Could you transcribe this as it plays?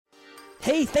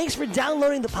Hey, thanks for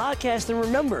downloading the podcast. And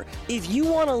remember, if you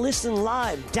want to listen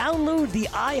live, download the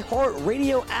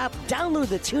iHeartRadio app, download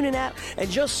the TuneIn app, and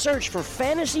just search for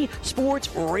Fantasy Sports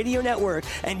Radio Network,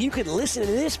 and you can listen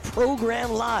to this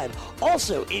program live.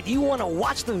 Also, if you want to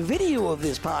watch the video of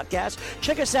this podcast,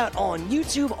 check us out on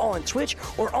YouTube, on Twitch,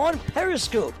 or on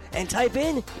Periscope, and type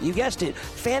in, you guessed it,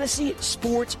 Fantasy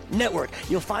Sports Network.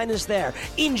 You'll find us there.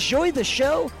 Enjoy the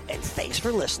show, and thanks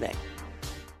for listening.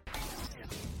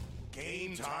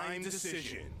 Time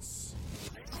decisions.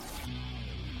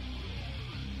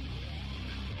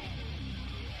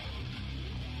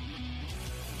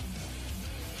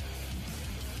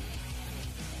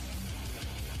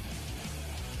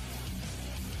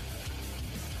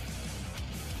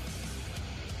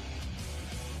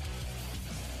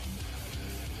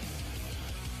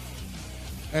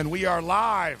 And we are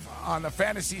live on the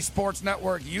Fantasy Sports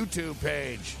Network YouTube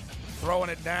page, throwing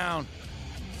it down.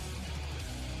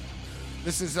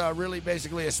 This is really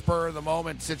basically a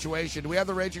spur-of-the-moment situation. Do we have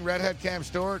the Raging Redhead, Cam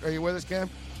Stewart? Are you with us, Cam?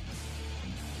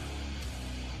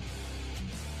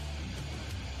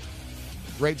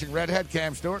 Raging Redhead,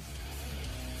 Cam Stewart?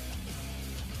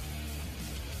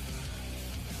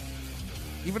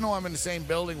 Even though I'm in the same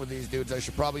building with these dudes, I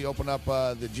should probably open up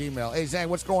the Gmail. Hey, Zane,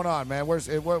 what's going on, man?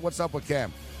 What's up with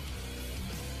Cam?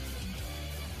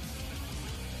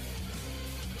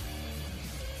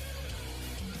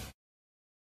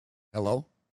 Hello?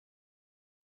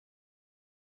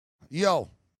 Yo.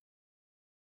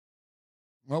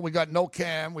 Well, we got no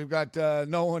Cam. We've got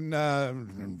no one.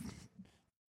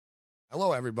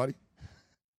 Hello, everybody.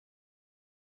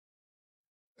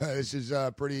 This is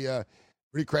pretty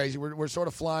crazy. We're sort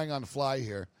of flying on the fly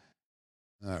here.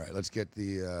 All right, let's get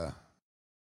the.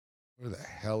 Where the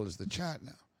hell is the chat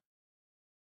now?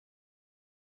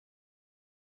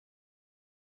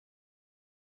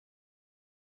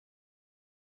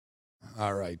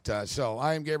 All right, so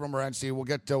I am Gabriel Morency. We'll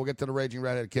get to the Raging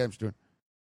Redhead, Cam Stewart.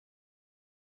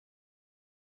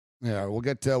 Yeah, we'll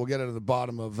get to the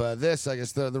bottom of this. I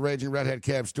guess the Raging Redhead,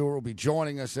 Cam Stewart, will be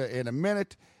joining us in a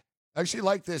minute. I actually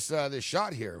like this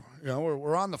shot here. You know,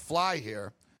 we're on the fly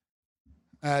here,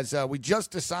 as we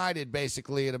just decided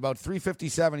basically at about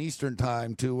 3:57 Eastern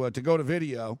time to go to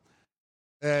video,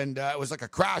 and it was like a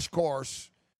crash course.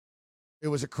 It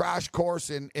was a crash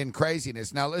course in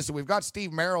craziness. Now, listen, we've got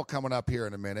Steve Merrill coming up here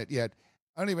in a minute, yet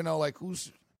I don't even know, like,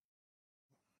 who's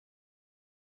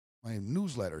my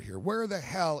newsletter here. Where the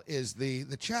hell is the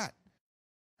chat?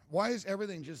 Why is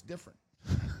everything just different?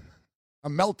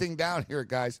 I'm melting down here,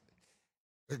 guys.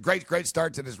 A great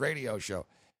start to this radio show.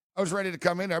 I was ready to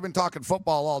come in. I've been talking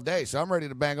football all day, so I'm ready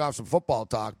to bang off some football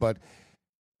talk. But,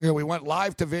 you know, we went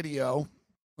live to video.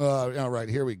 All right,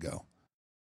 here we go.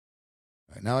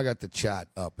 All right, now I got the chat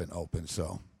up and open, so.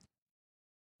 All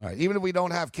right, even if we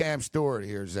don't have Cam Stewart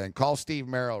here, Zen, call Steve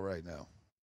Merrill right now.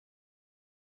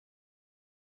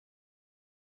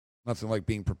 Nothing like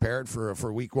being prepared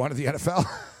for week one of the NFL.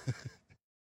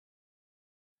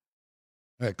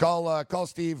 All right, call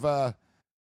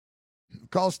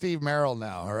Steve Merrill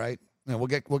now, all right? And we'll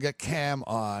get Cam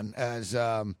on as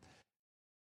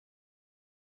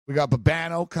we got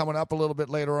Babano coming up a little bit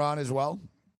later on as well.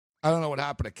 I don't know what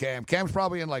happened to Cam. Cam's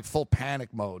probably in, like, full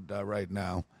panic mode right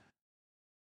now.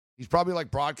 He's probably,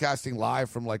 like, broadcasting live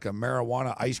from, like, a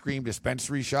marijuana ice cream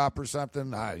dispensary shop or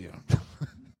something. I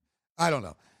don't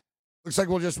know. Looks like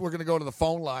we're going to go to the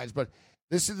phone lines, but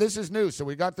this is new. So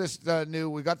we got this new.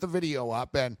 We got the video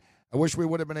up, and I wish we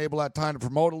would have been able at time to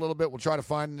promote a little bit. We'll try to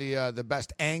find the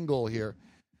best angle here.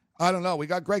 I don't know. We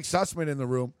got Greg Sussman in the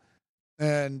room,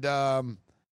 and I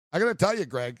got to tell you,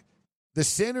 Greg, the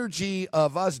synergy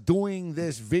of us doing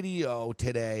this video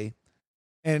today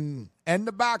and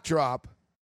the backdrop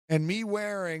and me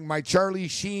wearing my Charlie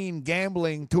Sheen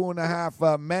gambling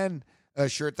 2.5 men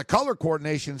shirt, the color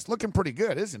coordination's looking pretty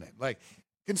good, isn't it? Like,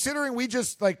 considering we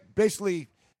just, like, basically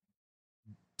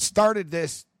started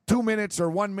this 2 minutes or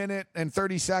 1 minute and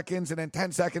 30 seconds and then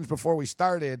 10 seconds before we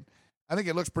started, I think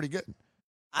it looks pretty good.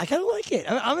 I kind of like it.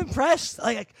 I'm impressed.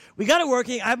 Like, we got it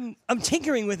working. I'm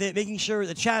tinkering with it, making sure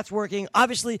the chat's working.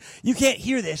 Obviously, you can't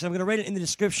hear this. I'm going to write it in the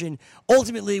description.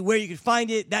 Ultimately, where you can find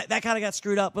it, that kind of got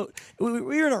screwed up. But we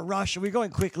were in a rush, and we were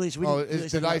going quickly. So we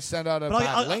did I send out a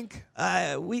bad link?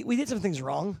 We did some things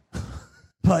wrong,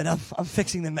 but I'm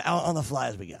fixing them out on the fly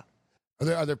as we go.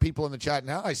 Are there people in the chat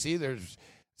now? I see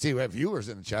we have viewers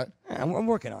in the chat. I'm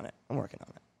working on it.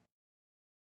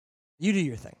 You do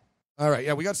your thing. All right,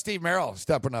 yeah, we got Steve Merrill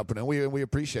stepping up, and we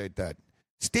appreciate that.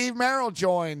 Steve Merrill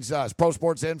joins us,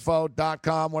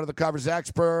 ProSportsInfo.com, one of the covers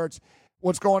experts.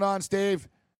 What's going on, Steve?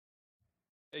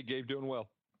 Hey, Gabe, doing well.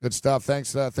 Good stuff.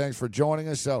 Thanks for joining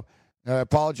us. So I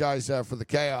apologize for the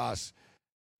chaos.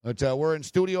 But we're in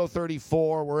Studio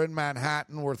 34. We're in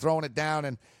Manhattan. We're throwing it down.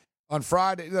 And on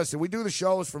Friday, listen, we do the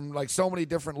shows from like so many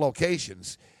different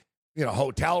locations. You know,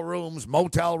 hotel rooms,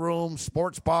 motel rooms,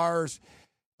 sports bars,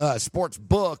 sports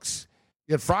books.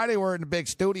 Yet Friday we're in the big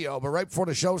studio, but right before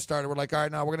the show started, we're like, all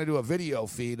right, now we're going to do a video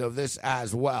feed of this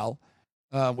as well.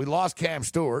 We lost Cam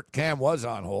Stewart. Cam was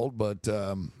on hold, but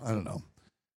I don't know.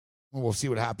 We'll see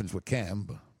what happens with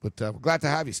Cam. But we're glad to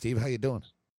have you, Steve. How you doing?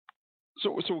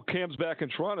 So Cam's back in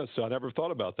Toronto, so I never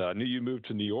thought about that. I knew you moved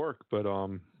to New York, but I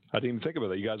didn't even think about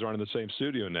that. You guys aren't in the same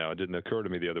studio now. It didn't occur to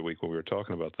me the other week when we were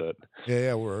talking about that.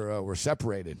 Yeah, we're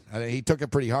separated. I mean, he took it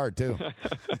pretty hard too.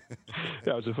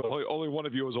 Yeah, it was only one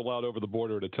of you was allowed over the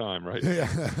border at a time, right? Yeah,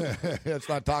 let's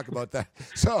not talk about that.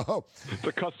 So it's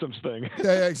a customs thing.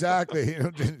 Yeah, exactly.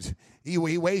 He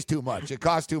weighs too much. It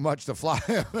costs too much to fly.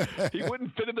 He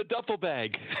wouldn't fit in the duffel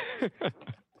bag.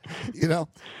 You know,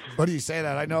 what do you say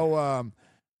that? I know.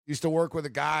 Used to work with a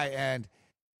guy and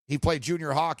he played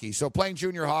junior hockey. So playing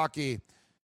junior hockey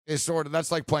is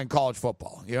that's like playing college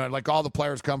football. You know, like all the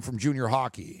players come from junior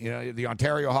hockey. You know, the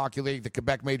Ontario Hockey League, the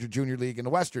Quebec Major Junior League, and the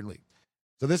Western League.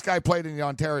 So this guy played in the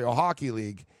Ontario Hockey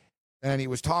League, and he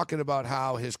was talking about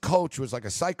how his coach was like a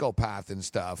psychopath and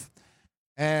stuff.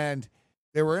 And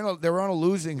they were on a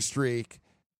losing streak,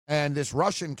 and this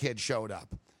Russian kid showed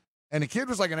up. And the kid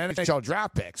was like an NHL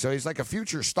draft pick. So he's like a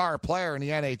future star player in the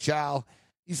NHL.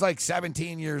 He's like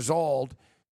 17 years old.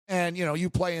 And, you know, you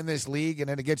play in this league, and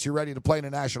then it gets you ready to play in the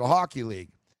National Hockey League.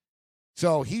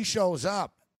 So he shows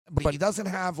up, but he doesn't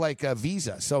have, like, a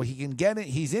visa. So he can get it.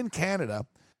 He's in Canada,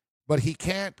 but he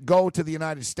can't go to the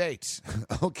United States,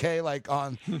 okay?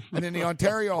 And in the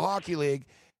Ontario Hockey League,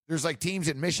 there's, like, teams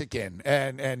in Michigan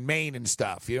and Maine and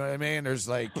stuff. You know what I mean? There's,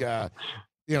 like,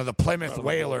 the Plymouth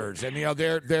Whalers, and, you know,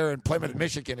 they're in Plymouth,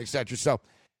 Michigan, et cetera. So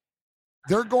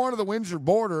they're going to the Windsor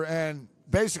border, and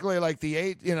basically, like,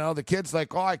 the kid's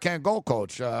like, oh, I can't go,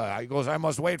 coach. He goes, I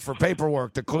must wait for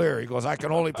paperwork to clear. He goes, I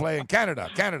can only play in Canada.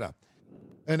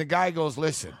 And the guy goes,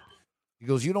 listen. He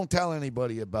goes, you don't tell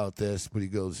anybody about this, but he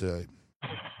goes,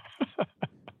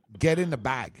 get in the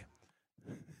bag.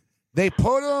 They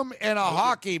put him in a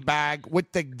hockey bag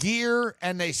with the gear,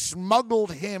 and they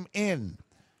smuggled him in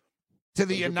to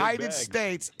the United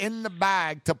States in the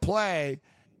bag to play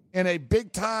in a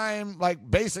big time, like,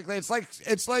 basically, it's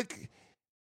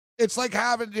like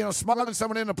having, you know, smuggling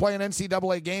someone in to play an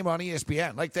NCAA game on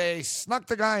ESPN. Like, they snuck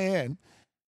the guy in,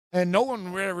 and no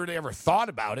one really ever thought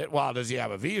about it. Well, does he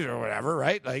have a visa or whatever,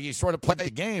 right? Like, he sort of played the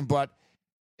game, but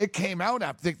it came out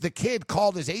after. The kid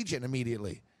called his agent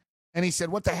immediately, and he said,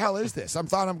 what the hell is this? I'm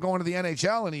going to the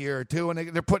NHL in a year or two, and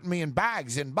they're putting me in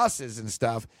bags in buses and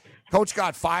stuff. Coach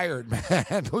got fired, man.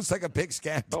 It was like a big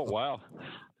scandal. Oh, wow.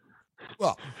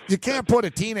 Well, you can't put a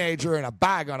teenager in a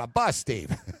bag on a bus,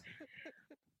 Steve.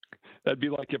 That'd be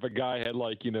like if a guy had,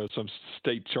 like, you know, some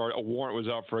state chart, a warrant was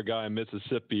out for a guy in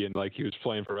Mississippi, and, like, he was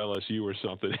playing for LSU or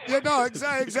something. Yeah, no,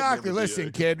 exactly.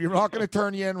 Listen, kid, you're not going to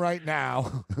turn you in right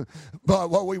now, but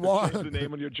what we want. Change the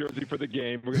name on your jersey for the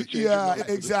game. We're gonna change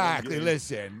exactly.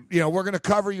 Listen, you know, we're going to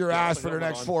cover your ass for the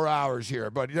next 4 hours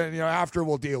here, but, you know, after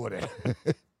we'll deal with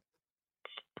it.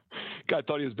 Guy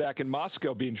thought he was back in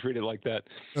Moscow being treated like that.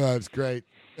 That's great.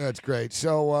 That's great.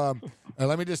 So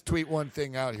let me just tweet one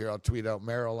thing out here. I'll tweet out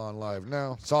Merrill on live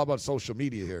now. It's all about social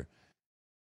media here.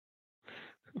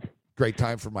 Great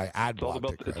time for my ad block.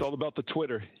 It's all about the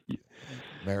Twitter.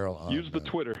 Merrill use the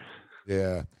Twitter.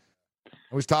 Yeah.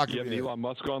 I was talking. You have Elon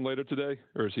Musk on later today,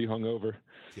 or is he hungover?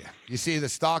 Yeah. You see, the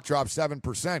stock dropped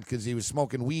 7% because he was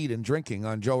smoking weed and drinking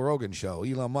on Joe Rogan's show.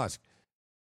 Elon Musk.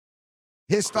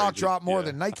 His stock dropped more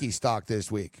than Nike stock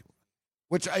this week,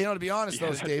 which, you know, to be honest,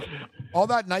 though, Steve, all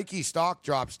that Nike stock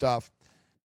drop stuff,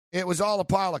 it was all a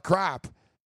pile of crap.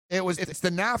 It's the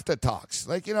NAFTA talks.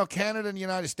 Like, you know, Canada and the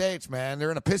United States, man,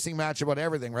 they're in a pissing match about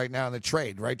everything right now in the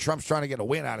trade, right? Trump's trying to get a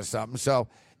win out of something. So,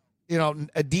 you know,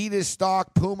 Adidas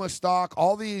stock, Puma stock,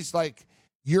 all these, like,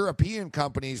 European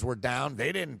companies were down.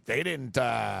 They didn't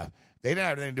have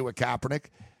anything to do with Kaepernick.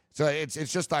 So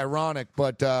it's just ironic,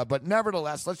 but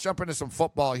nevertheless, let's jump into some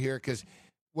football here because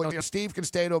Steve can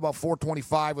stay to about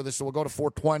 4:25 with us, so we'll go to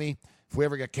 4:20. If we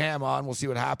ever get Cam on, we'll see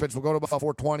what happens. We'll go to about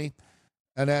 4:20,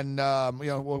 and then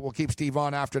we'll keep Steve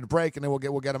on after the break, and then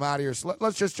we'll get him out of here. So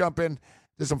let's just jump in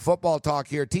to some football talk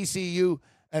here. TCU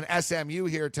and SMU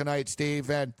here tonight, Steve,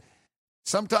 and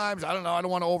sometimes, I don't know, I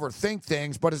don't want to overthink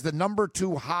things, but is the number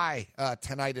too high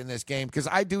tonight in this game? Because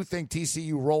I do think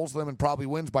TCU rolls them and probably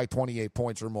wins by 28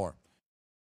 points or more.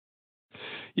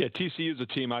 Yeah, TCU is a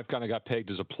team I've kind of got pegged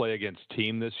as a play-against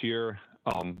team this year.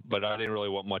 But I didn't really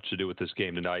want much to do with this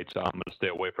game tonight, so I'm going to stay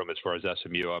away from it as far as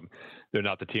SMU. They're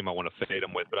not the team I want to fade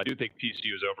them with, but I do think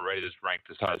TCU is overrated. It's ranked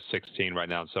as high as 16 right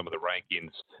now in some of the rankings.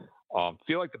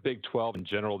 Feel like the Big 12 in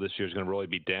general this year is going to really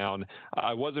be down.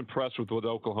 I was impressed with what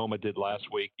Oklahoma did last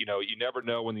week. You never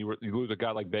know when you lose a guy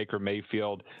like Baker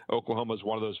Mayfield. Oklahoma is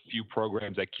one of those few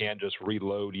programs that can just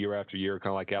reload year after year,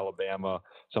 kind of like Alabama,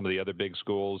 some of the other big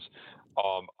schools.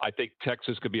 I think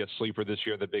Texas could be a sleeper this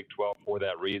year in the Big 12 for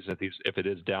that reason, if it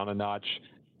is down a notch.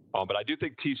 But I do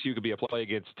think TCU could be a play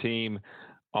against team.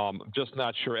 Just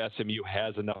not sure SMU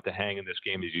has enough to hang in this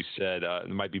game, as you said. There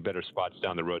might be better spots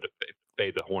down the road to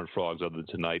fade the Horned Frogs other than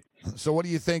tonight. So what do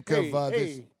you think of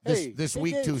this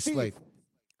week 2 slate?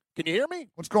 Can you hear me?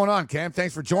 What's going on, Cam?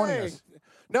 Thanks for joining us.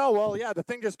 No, well, yeah, the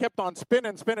thing just kept on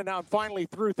spinning. Now I'm finally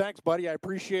through. Thanks, buddy. I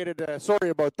appreciate it. Sorry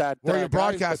about that. Where are you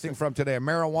broadcasting from today? A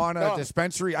marijuana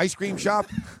dispensary, ice cream shop?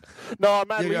 No, I'm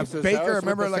at Lisa's Baker, house.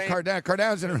 remember, like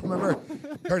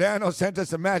Cardano sent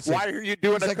us a message. Why are you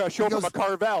doing a show from a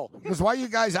Carvel? Because why you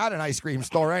guys at an ice cream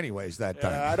store anyways that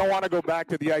time? I don't want to go back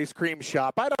to the ice cream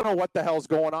shop. I don't know what the hell's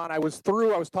going on. I was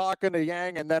through. I was talking to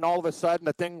Yang, and then all of a sudden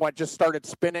the thing just started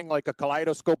spinning like a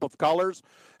kaleidoscope of colors,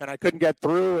 and I couldn't get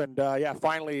through. And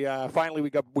finally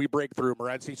we break through,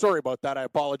 Morency. Sorry about that. I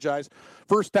apologize.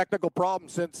 First technical problem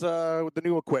since the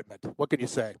new equipment. What can you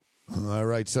say? All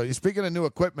right. So you're speaking of new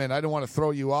equipment. I don't want to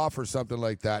throw you off or something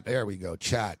like that. There we go.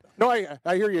 Chat. No,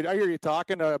 I hear you. I hear you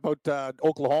talking about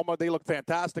Oklahoma. They look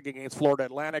fantastic against Florida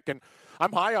Atlantic, and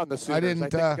I'm high on the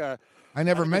Sooners. I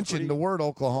never mentioned the word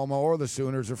Oklahoma or the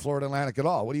Sooners or Florida Atlantic at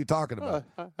all. What are you talking about?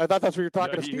 I thought that's what you were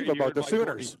talking to Steve about, the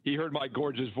Sooners. He heard Mike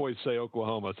Gorge's voice say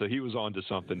Oklahoma, so he was on to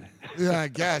something. Yeah, I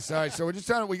guess. All right, so we're just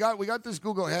trying to, we got this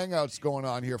Google Hangouts going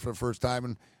on here for the first time,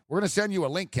 and we're going to send you a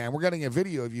link, Cam. We're getting a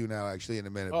video of you now, actually, in a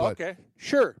minute. Oh, okay.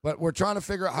 Sure. But we're trying to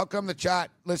figure out how come the chat.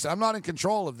 Listen, I'm not in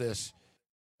control of this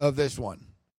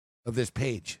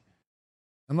page.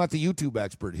 I'm not the YouTube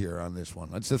expert here on this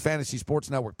one. It's the Fantasy Sports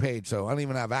Network page, so I don't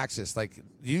even have access. Like,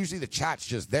 usually the chat's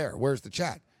just there. Where's the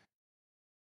chat?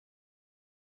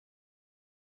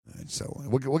 All right, so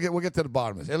we'll get to the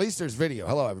bottom of this. At least there's video.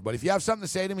 Hello, everybody. If you have something to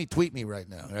say to me, tweet me right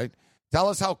now, right? Tell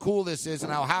us how cool this is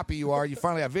and how happy you are. You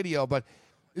finally have video, but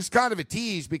it's kind of a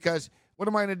tease because what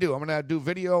am I going to do? I'm going to do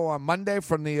video on Monday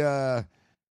from the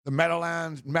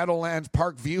Meadowlands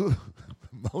Park View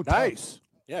Motel. Nice.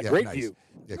 Yeah, great nice. View.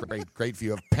 Yeah, great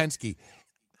view of Penske.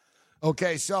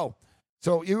 Okay, so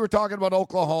you were talking about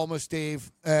Oklahoma, Steve,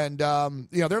 and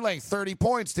they're laying 30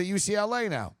 points to UCLA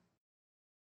now.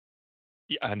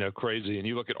 Yeah, I know, crazy. And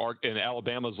you look at and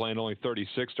Alabama's laying only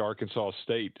 36 to Arkansas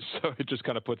State, so it just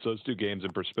kind of puts those two games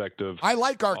in perspective. I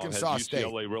like Arkansas State.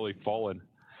 Has UCLA really fallen?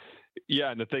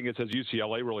 Yeah, and the thing is, has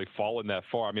UCLA really fallen that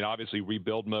far? I mean, obviously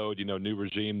rebuild mode, new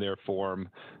regime there for them.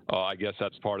 I guess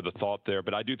that's part of the thought there.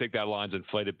 But I do think that line's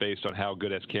inflated based on how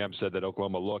good, as Cam said, that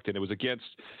Oklahoma looked. And it was against,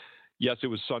 yes, it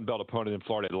was Sun Belt opponent in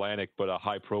Florida Atlantic, but a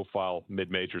high-profile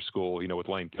mid-major school, with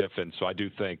Lane Kiffin. So I do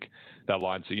think that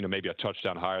line's, maybe a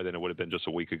touchdown higher than it would have been just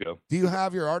a week ago. Do you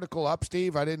have your article up,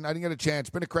 Steve? I didn't get a chance. It's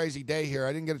been a crazy day here.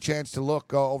 I didn't get a chance to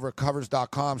look over at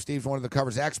covers.com. Steve's one of the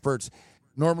covers experts.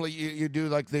 Normally, you do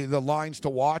like the lines to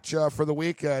watch for the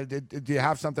week. Did you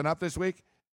have something up this week?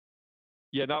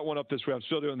 Yeah, not one up this week. I'm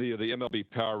still doing the MLB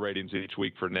power ratings each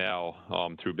week for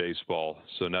now through baseball.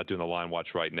 So not doing the line watch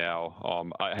right now.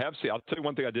 I have seen. I'll tell you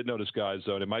one thing I did notice, guys.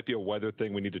 Though, and it might be a weather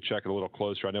thing. We need to check it a little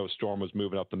closer. I know a storm was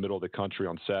moving up the middle of the country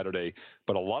on Saturday,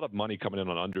 but a lot of money coming in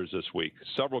on unders this week.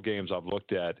 Several games I've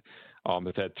looked at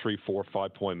have had 3, 4,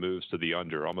 5 point moves to the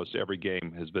under. Almost every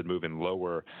game has been moving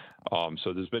lower.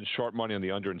 So there's been sharp money on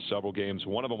the under in several games.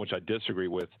 One of them, which I disagree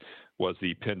with, was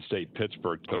the Penn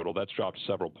State-Pittsburgh total. That's dropped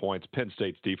several points. Penn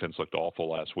State's defense looked awful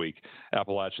last week.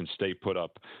 Appalachian State put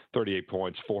up 38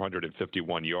 points,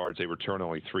 451 yards. They return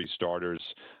only 3 starters.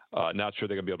 Not sure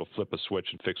they're going to be able to flip a switch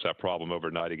and fix that problem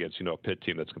overnight against, a Pitt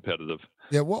team that's competitive.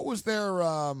 Yeah, what was their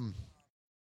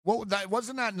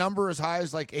wasn't that number as high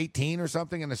as like 18 or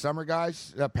something in the summer,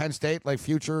 guys? Penn State, like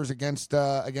futures against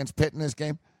Pitt in this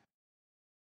game?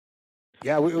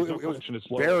 Yeah, it was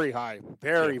very high.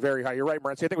 Very high. You're right,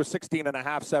 Morency. I think it was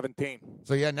 16.5, 17.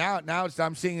 So, yeah, now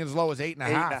I'm seeing it as low as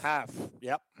 8.5. 8.5,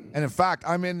 yep. And, in fact,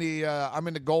 I'm in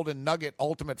the Golden Nugget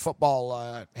Ultimate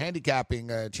Football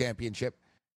Handicapping Championship.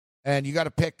 And you got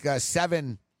to pick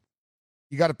 7.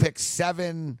 You got to pick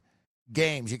 7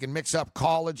 games. You can mix up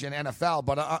college and NFL,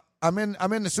 but I'm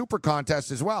in the Super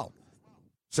Contest as well.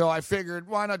 So I figured,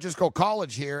 why not just go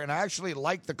college here? And I actually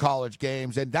like the college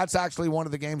games, and that's actually one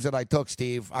of the games that I took,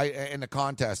 Steve. In the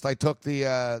contest, I took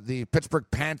the Pittsburgh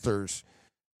Panthers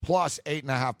plus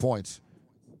 8.5 points.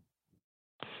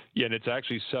 Yeah, and it's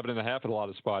actually 7.5 at a lot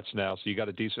of spots now, so you got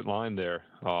a decent line there.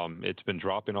 It's been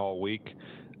dropping all week.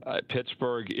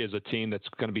 Pittsburgh is a team that's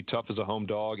going to be tough as a home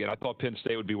dog, and I thought Penn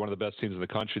State would be one of the best teams in the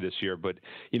country this year. But,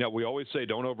 we always say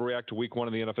don't overreact to week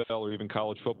one in the NFL or even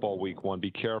college football week one.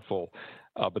 Be careful.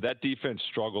 But that defense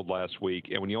struggled last week,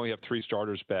 and when you only have 3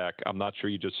 starters back, I'm not sure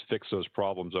you just fix those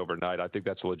problems overnight. I think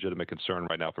that's a legitimate concern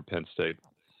right now for Penn State.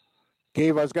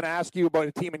 Gabe, I was going to ask you about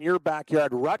a team in your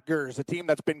backyard, Rutgers, a team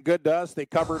that's been good to us. They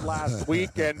covered last week.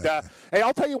 And, hey,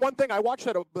 I'll tell you one thing. I watched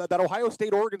that Ohio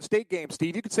State-Oregon State game,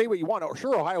 Steve. You can say what you want.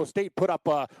 Sure, Ohio State put up,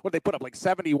 they put up like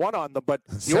 71 on them. But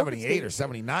 78 or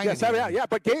 79. Yeah,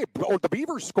 but Gabe, the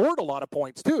Beavers scored a lot of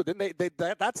points, too. Then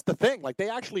that's the thing. Like, they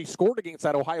actually scored against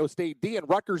that Ohio State D, and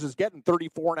Rutgers is getting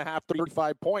 34.5,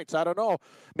 35 points. I don't know.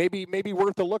 Maybe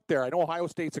worth a look there. I know Ohio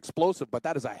State's explosive, but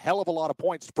that is a hell of a lot of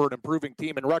points for an improving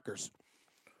team in Rutgers.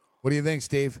 What do you think,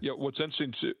 Steve? Yeah, what's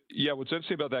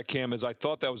interesting about that, Cam, is I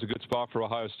thought that was a good spot for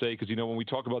Ohio State because, when we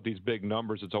talk about these big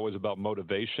numbers, it's always about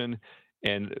motivation.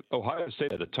 And Ohio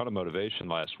State had a ton of motivation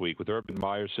last week with Urban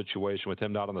Meyer's situation, with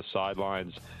him not on the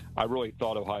sidelines. I really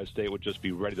thought Ohio State would just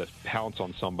be ready to pounce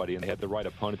on somebody, and they had the right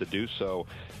opponent to do so.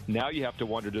 Now you have to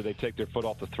wonder, do they take their foot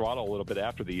off the throttle a little bit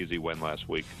after the easy win last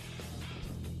week?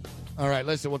 All right,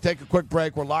 listen, we'll take a quick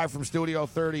break. We're live from Studio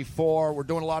 34. We're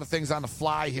doing a lot of things on the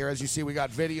fly here. As you see, we got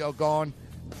video going.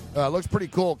 Looks pretty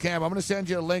cool. Cam, I'm going to send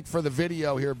you a link for the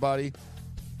video here, buddy.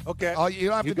 Okay. You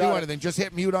don't have to do anything. Just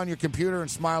hit mute on your computer and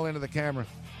smile into the camera.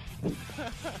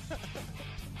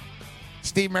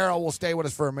 Steve Merrill will stay with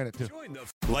us for a minute, too.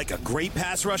 Like a great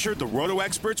pass rusher, the Roto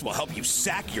Experts will help you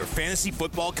sack your fantasy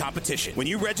football competition. When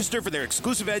you register for their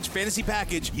exclusive Edge fantasy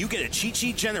package, you get a cheat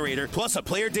sheet generator plus a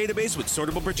player database with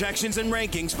sortable projections and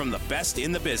rankings from the best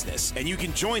in the business. And you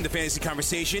can join the fantasy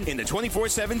conversation in the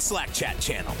 24/7 Slack chat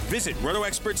channel. Visit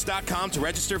rotoexperts.com to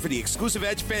register for the exclusive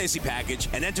Edge fantasy package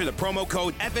and enter the promo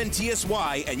code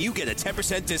FNTSY and you get a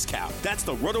 10% discount. That's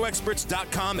the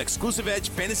rotoexperts.com exclusive Edge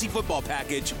fantasy football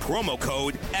package, promo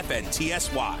code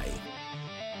FNTSY.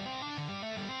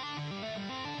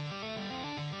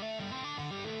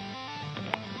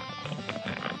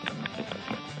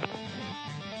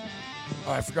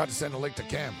 Oh, I forgot to send a link to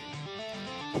Cam.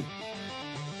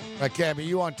 Cam, are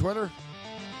you on Twitter?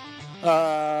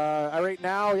 Right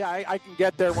now, yeah, I can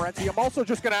get there, Morency. I'm also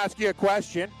just going to ask you a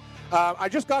question. I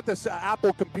just got this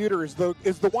Apple computer. Is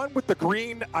the one with the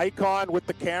green icon with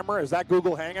the camera, is that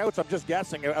Google Hangouts? I'm just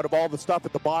guessing out of all the stuff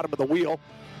at the bottom of the wheel.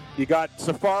 You got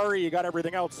Safari, you got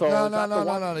everything else. So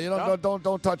no. You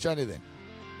don't touch anything.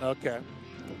 Okay.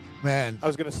 Man, I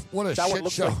was gonna. What a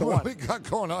shit show! What we got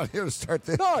going on here to start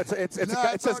this? No, it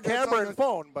says camera and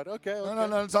phone, but okay.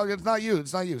 No, it's all good.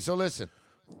 It's not you. So listen,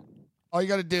 all you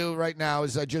got to do right now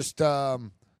is I just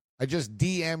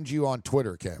DM'd you on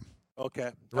Twitter, Cam. Okay.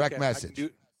 Direct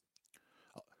message.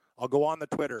 I'll go on the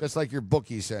Twitter. Just like your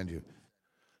bookies send you.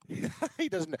 He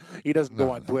doesn't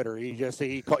go on Twitter. He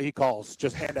calls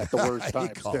just and at the worst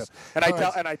times too. And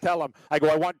I tell him, I go,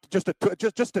 I want just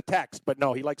a text, but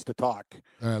no, he likes to talk.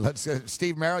 All right, let's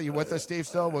Steve Merrill, you with us, Steve?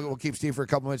 Still, we'll keep Steve for a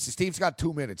couple minutes. Steve's got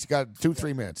 2 minutes. He got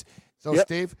 3 minutes. So yep.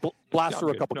 Steve, blast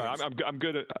through a couple minutes. I'm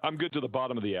good. I'm good to the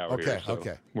bottom of the hour. Okay, here, so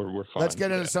okay. We're fine. Let's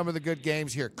get into some of the good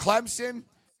games here. Clemson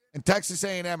and Texas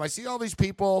A&M. I see all these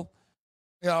people.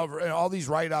 All these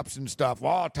write-ups and stuff.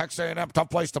 Well, Texas A&M, tough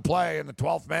place to play, and the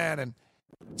 12th man. And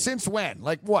since when?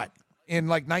 Like what? In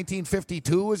like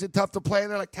 1952, was it tough to play?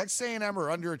 They're like, Texas A&M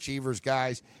are underachievers,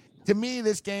 guys. To me,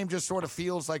 this game just sort of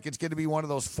feels like it's going to be one of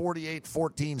those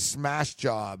 48-14 smash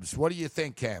jobs. What do you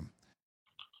think, Cam?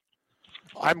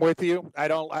 I'm with you. I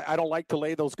don't like to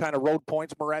lay those kind of road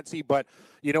points, Morency, but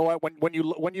you know what? When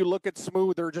you look at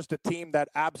Smooth, they're just a team that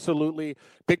absolutely,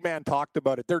 Big Man talked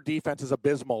about it. Their defense is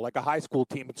abysmal, like a high school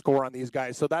team would score on these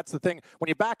guys. So that's the thing. When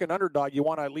you back an underdog, you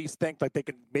want to at least think like they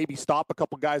can maybe stop a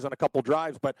couple guys on a couple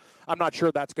drives, but I'm not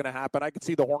sure that's going to happen. I could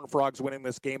see the Horned Frogs winning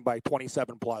this game by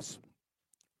 27+.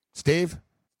 Steve?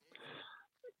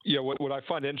 Yeah, what I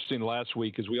find interesting last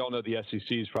week is we all know the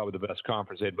SEC is probably the best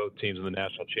conference. They had both teams in the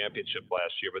national championship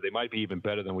last year, but they might be even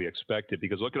better than we expected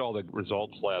because look at all the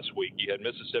results last week. You had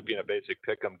Mississippi in a basic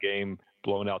pick'em game,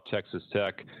 blowing out Texas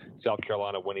Tech, South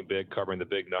Carolina winning big, covering the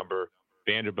big number.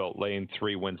 Vanderbilt laying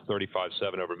 3 wins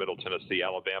 35-7 over Middle Tennessee.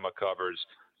 Alabama covers.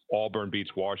 Auburn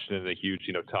beats Washington in a huge,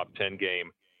 top 10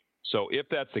 game. So if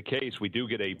that's the case, we do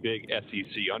get a big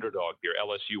SEC underdog here.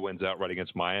 LSU wins outright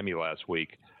against Miami last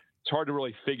week. It's hard to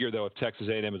really figure, though, if Texas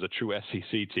A&M is a true SEC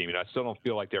team. I still don't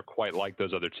feel like they're quite like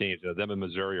those other teams. Them and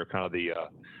Missouri are kind of the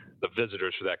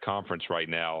visitors for that conference right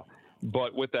now.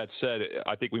 But with that said,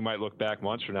 I think we might look back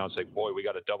months from now and say, boy, we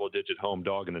got a double-digit home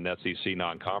dog in an SEC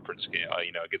non-conference game,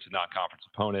 against a non-conference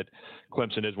opponent.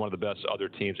 Clemson is one of the best other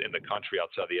teams in the country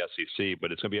outside the SEC,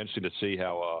 but it's going to be interesting to see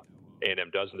how A&M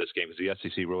does in this game because the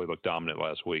SEC really looked dominant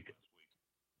last week.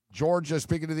 Georgia,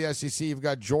 speaking of the SEC, you've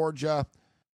got Georgia,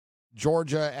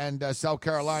 and South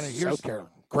Carolina. South Carolina.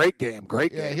 Great game.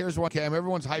 Yeah, here's one, Cam.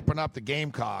 Everyone's hyping up the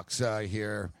Gamecocks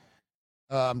here.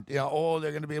 They're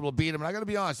going to be able to beat them. And I got to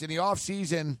be honest, in the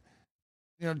offseason,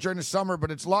 during the summer, but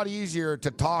it's a lot easier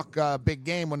to talk big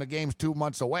game when the game's 2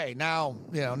 months away. Now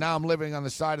I'm living on the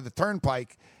side of the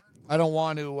turnpike. I don't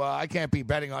want to, I can't be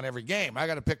betting on every game. I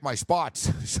got to pick my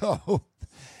spots. So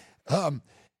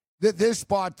this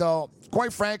spot, though,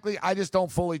 quite frankly, I just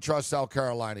don't fully trust South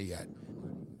Carolina yet.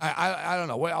 I don't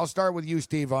know. I'll start with you,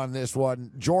 Steve, on this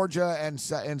one. Georgia and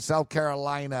South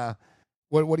Carolina,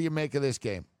 what do you make of this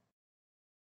game?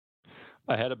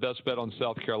 I had a best bet on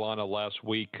South Carolina last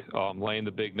week, laying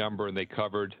the big number, and they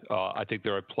covered. I think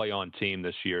they're a play-on team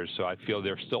this year, so I feel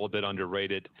they're still a bit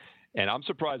underrated. And I'm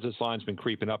surprised this line's been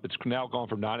creeping up. It's now gone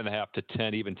from 9.5 to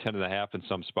 10, even 10.5 in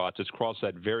some spots. It's crossed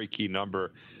that very key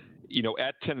number.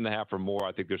 At 10.5 or more,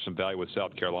 I think there's some value with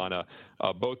South Carolina.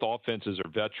 Both offenses are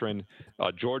veteran.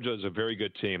 Georgia is a very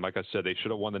good team. Like I said, they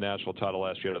should have won the national title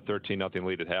last year at a 13-0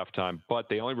 lead at halftime, but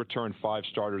they only returned 5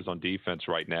 starters on defense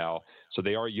right now. So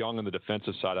they are young on the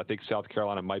defensive side. I think South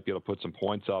Carolina might be able to put some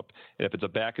points up. And if it's a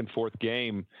back-and-forth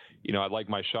game, I'd like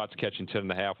my shots catching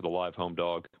 10.5 with a live home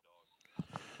dog.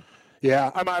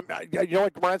 Yeah,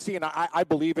 Morency, and I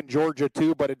believe in Georgia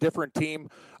too, but a different team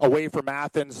away from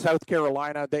Athens. South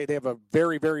Carolina, they have a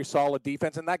very, very solid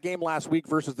defense. And that game last week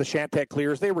versus the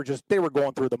Chanticleers, they were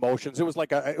going through the motions. It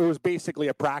was basically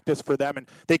a practice for them, and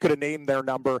they could have named their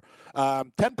number.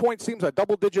 10 points seems a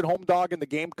double-digit home dog in the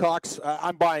Gamecocks.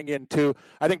 I'm buying in too.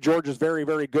 I think Georgia's very,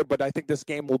 very good, but I think this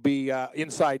game will be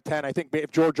inside 10. I think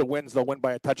if Georgia wins, they'll win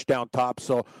by a touchdown top.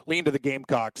 So lean to the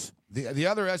Gamecocks. The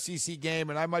other SEC game,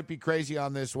 and I might be crazy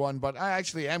on this one, but I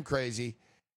actually am crazy.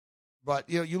 But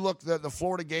you look, the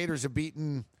Florida Gators have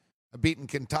beaten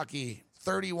Kentucky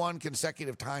 31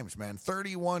 consecutive times, man.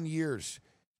 31 years.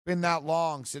 Been that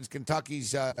long since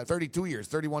Kentucky's 32 years,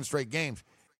 31 straight games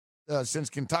since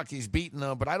Kentucky's beaten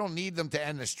them. But I don't need them to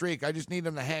end the streak. I just need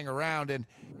them to hang around. And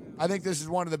I think this is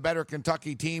one of the better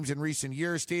Kentucky teams in recent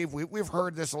years, Steve. We've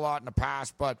heard this a lot in the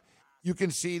past, but you can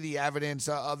see the evidence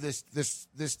of this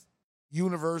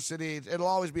university. It'll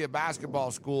always be a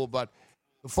basketball school, but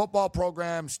the football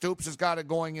program, Stoops has got it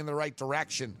going in the right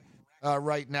direction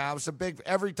right now. It's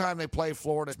every time they play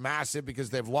Florida, it's massive because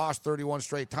they've lost 31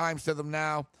 straight times to them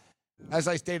now. As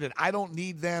I stated, I don't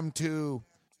need them to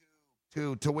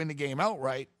win the game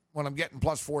outright when I'm getting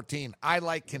plus 14. I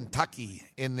like Kentucky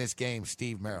in this game,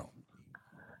 Steve Merrill.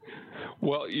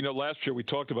 Well, last year we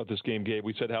talked about this game, Gabe.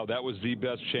 We said how that was the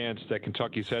best chance that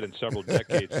Kentucky's had in several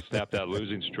decades to snap that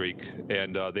losing streak.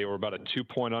 And they were about a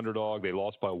 2-point underdog. They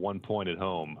lost by 1 point at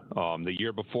home. The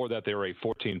year before that, they were a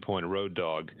 14-point road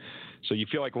dog. So you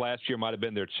feel like last year might have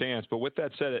been their chance. But with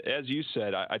that said, as you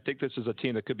said, I think this is a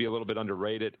team that could be a little bit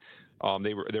underrated.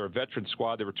 They're a veteran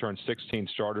squad. They returned 16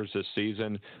 starters this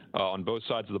season on both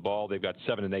sides of the ball. They've got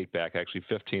 7 and 8 back, actually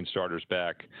 15 starters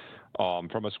back.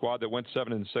 From a squad that went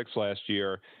 7-6 last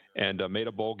year and made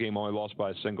a bowl game, only lost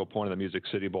by a single point in the Music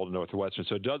City Bowl to Northwestern.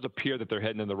 So it does appear that they're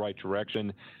heading in the right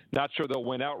direction. Not sure they'll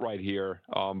win outright here,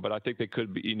 but I think they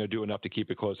could be, do enough to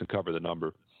keep it close and cover the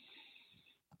number.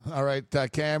 All right,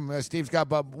 Cam. Steve's got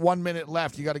about 1 minute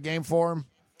left. You got a game for him?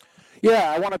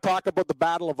 Yeah, I want to talk about the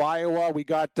Battle of Iowa. We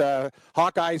got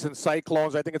Hawkeyes and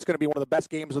Cyclones. I think it's going to be one of the best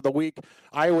games of the week.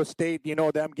 Iowa State, you know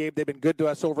them, Gabe. They've been good to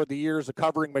us over the years, a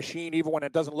covering machine. Even when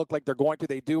it doesn't look like they're going to,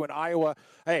 they do. In Iowa,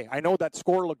 hey, I know that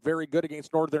score looked very good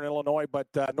against Northern Illinois, but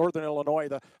Northern Illinois,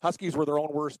 the Huskies were their own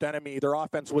worst enemy. Their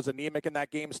offense was anemic in that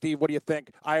game. Steve, what do you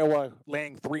think? Iowa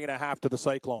laying 3.5 to the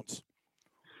Cyclones.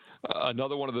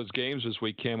 Another one of those games this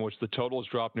week, Cam, which the total has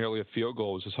dropped nearly a field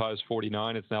goal. It was as high as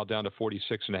 49. It's now down to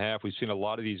 46.5. We've seen a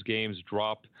lot of these games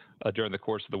drop during the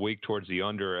course of the week towards the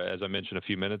under, as I mentioned a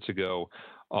few minutes ago.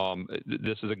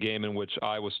 This is a game in which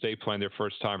Iowa State playing their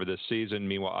first time of this season.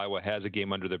 Meanwhile, Iowa has a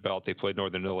game under their belt. They played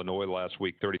Northern Illinois last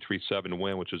week, 33-7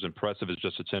 win, which was impressive as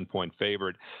just a 10-point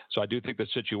favorite. So I do think the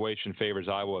situation favors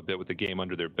Iowa a bit with the game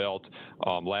under their belt.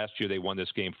 Last year they won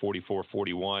this game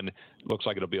 44-41. Looks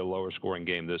like it'll be a lower scoring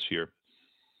game this year.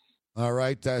 All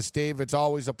right, Steve, it's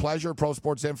always a pleasure.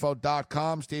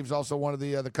 ProSportsInfo.com. Steve's also one of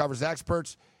the covers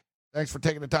experts. Thanks for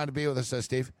taking the time to be with us,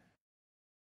 Steve.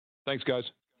 Thanks, guys.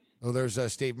 Well, there's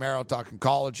Steve Merrill talking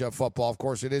college football. Of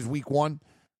course, it is week 1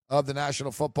 of the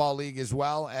National Football League as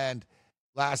well. And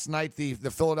last night, the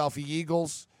Philadelphia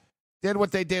Eagles did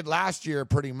what they did last year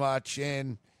pretty much,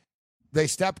 and they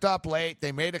stepped up late.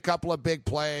 They made a couple of big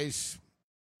plays.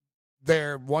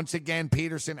 They're, once again,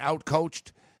 Peterson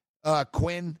outcoached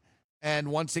Quinn, and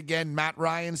once again, Matt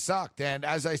Ryan sucked. And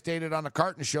as I stated on the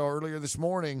Carton Show earlier this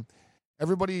morning,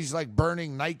 everybody's like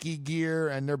burning Nike gear,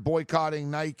 and they're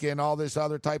boycotting Nike and all this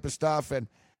other type of stuff, and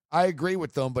I agree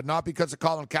with them, but not because of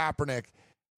Colin Kaepernick.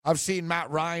 I've seen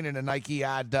Matt Ryan in a Nike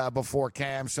ad before,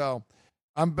 Cam, so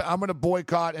I'm going to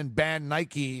boycott and ban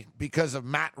Nike because of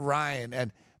Matt Ryan.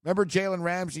 And remember Jalen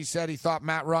Ramsey said he thought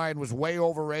Matt Ryan was way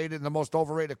overrated and the most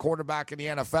overrated quarterback in the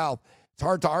NFL. It's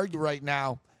hard to argue right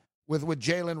now with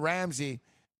Jalen Ramsey.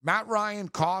 Matt Ryan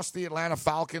cost the Atlanta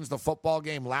Falcons the football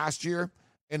game last year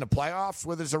in the playoffs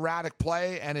with his erratic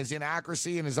play and his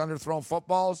inaccuracy and his underthrown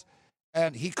footballs,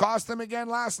 and he cost them again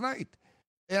last night.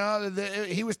 You know,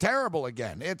 he was terrible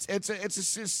again. It's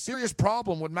a serious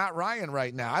problem with Matt Ryan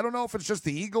right now. I don't know if it's just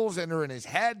the Eagles and they're in his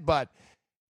head, but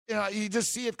you know, you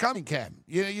just see it coming, Ken.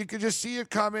 You could just see it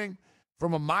coming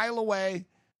from a mile away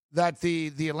that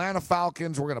the Atlanta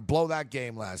Falcons were going to blow that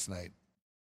game last night.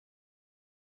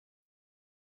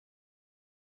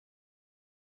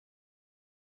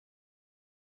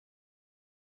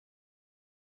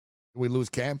 Did we lose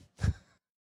Cam?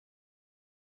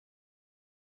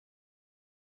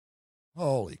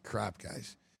 Holy crap,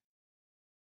 guys.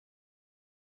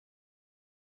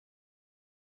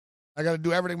 I got to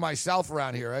do everything myself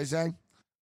around here, right, Zang?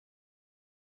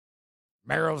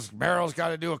 Merrill's got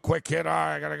to do a quick hit. All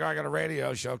right, I got to go. I got a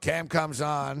radio show. Cam comes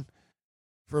on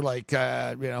for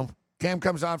Cam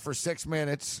comes on for 6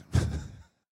 minutes.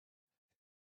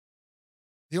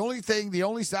 The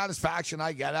only satisfaction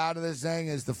I get out of this thing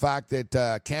is the fact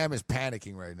that Cam is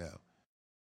panicking right now.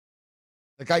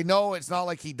 Like, I know it's not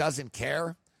like he doesn't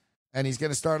care, and he's going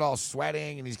to start all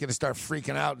sweating, and he's going to start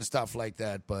freaking out and stuff like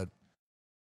that, but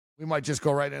we might just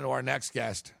go right into our next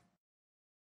guest.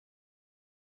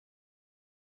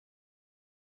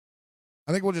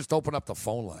 I think we'll just open up the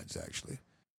phone lines, actually.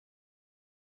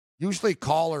 Usually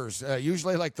callers,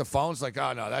 like the phone's like,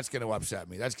 oh, no, that's going to upset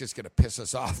me. That's just going to piss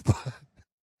us off.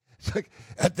 It's like,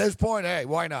 at this point, hey,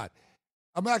 why not?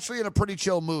 I'm actually in a pretty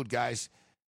chill mood, guys.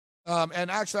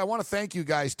 And actually, I want to thank you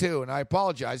guys, too, and I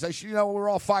apologize. We're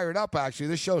all fired up, actually.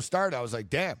 This show started. I was like,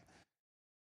 damn.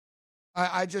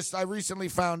 I recently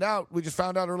found out, we just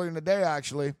found out earlier in the day,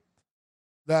 actually,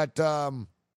 that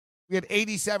we had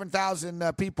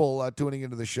 87,000 people tuning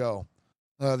into the show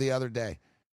the other day.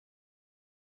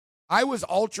 I was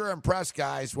ultra impressed,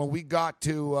 guys, when we got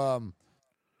to,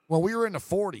 when we were in the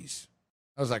 40s.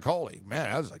 I was like, holy, man,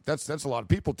 I was like, that's a lot of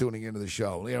people tuning into the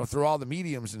show, through all the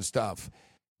mediums and stuff.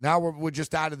 Now we're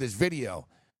just out of this video.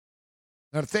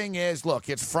 Now, the thing is, look,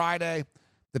 it's Friday.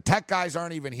 The tech guys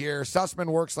aren't even here. Sussman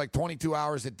works like 22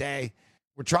 hours a day.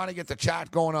 We're trying to get the chat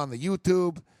going on the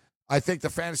YouTube. I think the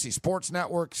Fantasy Sports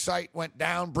Network site went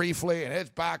down briefly, and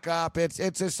it's back up. It's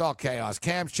just all chaos.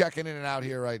 Cam's checking in and out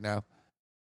here right now.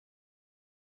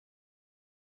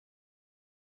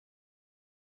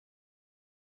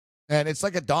 And it's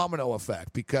like a domino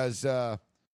effect because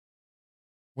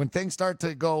when things start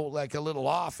to go like a little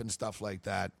off and stuff like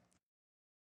that,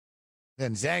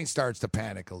 then Zhang starts to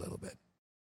panic a little bit.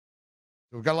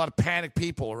 We've got a lot of panicked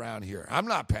people around here. I'm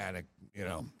not panicked,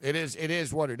 It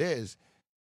is what it is.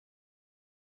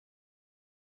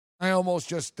 I almost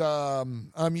just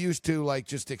I'm used to like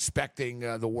just expecting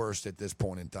the worst at this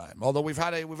point in time. Although we've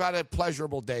had a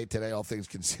pleasurable day today, all things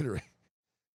considering.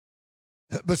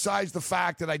 Besides the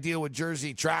fact that I deal with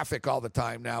Jersey traffic all the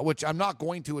time now, which I'm not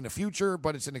going to in the future,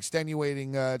 but it's an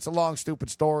extenuating, it's a long, stupid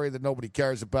story that nobody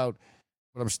cares about.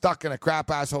 But I'm stuck in a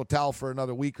crap-ass hotel for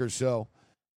another week or so.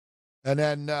 And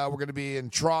then we're going to be in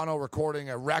Toronto recording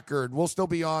a record. We'll still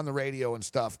be on the radio and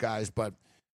stuff, guys, but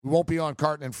we won't be on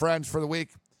Carton and Friends for the week.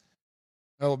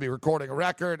 We'll be recording a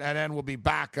record, and then we'll be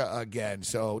back again.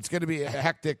 So it's going to be a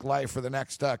hectic life for the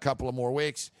next couple of more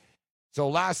weeks. So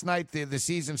last night, the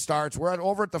season starts. We're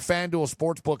over at the FanDuel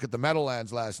Sportsbook at the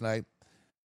Meadowlands last night.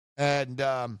 And,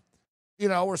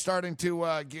 we're starting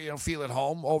to, feel at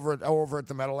home over at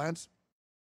the Meadowlands.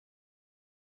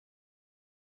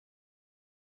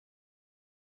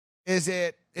 Is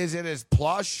it as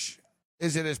plush?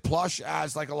 Is it as plush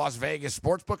as like a Las Vegas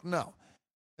sportsbook? No.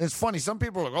 It's funny. Some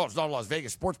people are like, oh, it's not a Las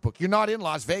Vegas sportsbook. You're not in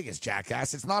Las Vegas,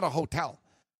 jackass. It's not a hotel.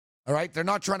 All right? They're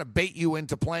not trying to bait you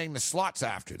into playing the slots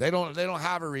after. They don't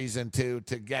have a reason to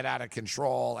get out of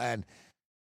control. And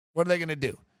what are they going to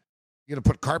do? You're going to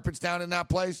put carpets down in that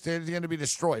place? They're going to be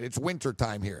destroyed. It's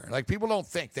wintertime here. Like, people don't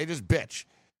think. They just bitch.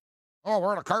 Oh, where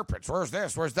are the carpets? Where's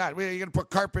this? Where's that? You're going to put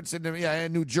carpets in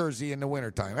New Jersey in the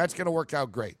wintertime. That's going to work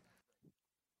out great.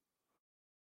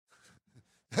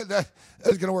 That's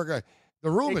going to work out. The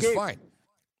room is fine.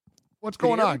 What's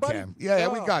going on, Cam? Yeah,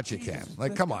 we got you, Cam.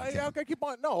 Like, come on, Cam. I keep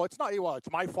on. No, it's not. Well,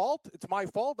 it's my fault. It's my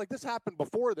fault. Like, this happened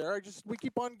before there. We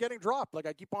keep on getting dropped. Like,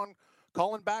 I keep on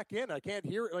calling back in. I can't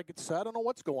hear it. Like, I don't know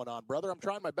what's going on, brother. I'm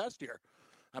trying my best here.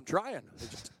 I'm trying. I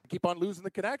just keep on losing the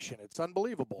connection. It's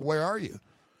unbelievable. Where are you?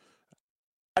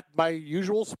 At my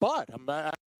usual spot.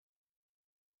 I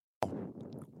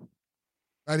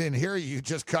didn't hear you. You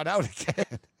just cut out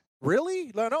again.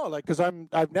 Really? No, like, because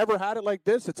I've never had it like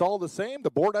this. It's all the same.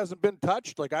 The board hasn't been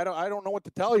touched. Like, I don't know what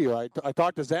to tell you. I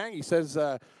talked to Zhang. He says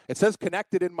it says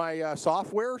connected in my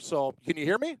software. So can you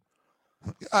hear me?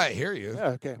 I hear you. Yeah.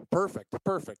 Okay.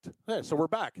 Perfect. Yeah, so we're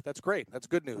back. That's great. That's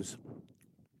good news.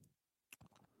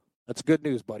 That's good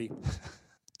news, buddy.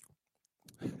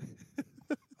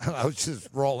 I was just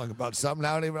rolling about something.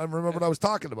 I don't even remember what I was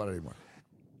talking about anymore.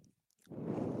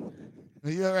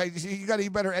 You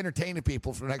better entertain the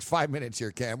people for the next 5 minutes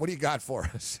here, Cam. What do you got for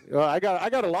us? I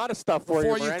got a lot of stuff for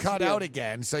you. Before you cut out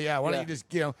again. So why don't you just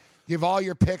give all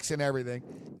your picks and everything?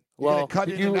 You're gonna cut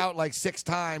it out like 6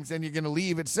 times, then you're gonna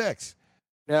leave at 6.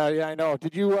 Yeah, I know.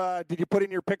 Did you put in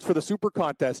your picks for the Super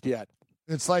Contest yet?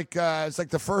 It's like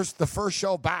the first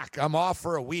show back. I'm off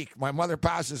for a week. My mother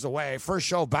passes away. First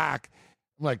show back.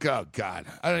 I'm like, oh God,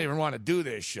 I don't even want to do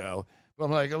this show. But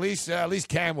I'm like, at least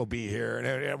Cam will be here, and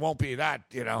it won't be that,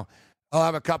 I'll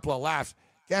have a couple of laughs.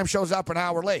 Cam shows up an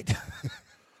hour late.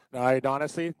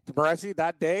 Honestly, Maressi,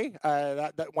 that day,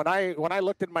 when I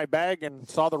looked in my bag and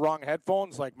saw the wrong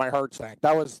headphones, like, my heart sank.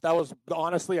 That was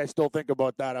honestly, I still think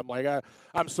about that. I'm like,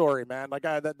 I'm sorry, man. Like,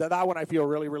 that one I feel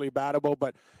really, really bad about.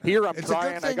 But here I'm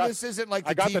trying. It's a good thing this isn't like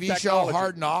the TV show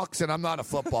Hard Knocks, and I'm not a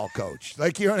football coach.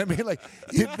 Like, you know what I mean? Like,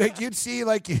 you'd see,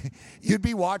 like, you'd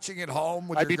be watching at home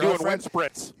with your girlfriend. I'd be doing wind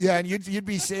sprints. Yeah, and you'd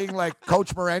be seeing, like,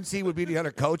 Coach Morency would be the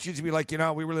other coach. You'd be like,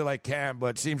 we really like Cam,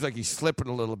 but it seems like he's slipping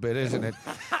a little bit, isn't it?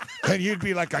 And you'd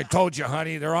be like, I told you,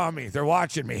 honey, they're on me. They're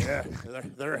watching me. Yeah,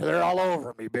 they're all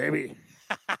over me, baby.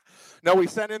 No, we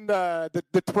sent in the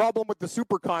problem with the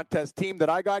Super Contest team that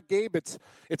I got, Gabe. It's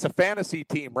a fantasy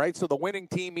team, right? So the winning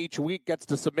team each week gets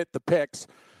to submit the picks.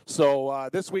 So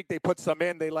this week they put some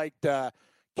in. They liked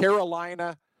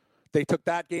Carolina. They took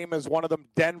that game as one of them.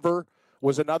 Denver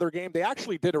was another game. They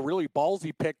actually did a really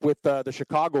ballsy pick with the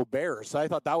Chicago Bears. I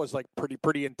thought that was like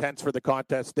pretty intense for the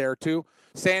contest there too.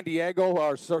 San Diego,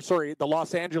 the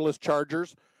Los Angeles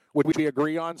Chargers, would we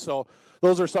agree on? So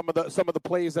those are some of the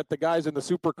plays that the guys in the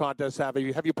Super Contest have.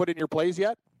 Have you put in your plays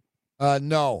yet?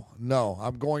 No.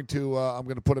 I'm going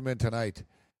to put them in tonight.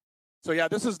 So yeah,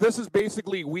 this is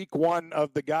basically week 1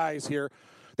 of the guys here.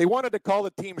 They wanted to call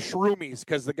the team Shroomies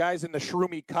because the guys in the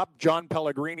Shroomy Cup, John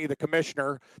Pellegrini, the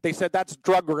commissioner, they said that's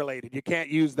drug-related. You can't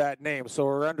use that name. So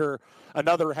we're under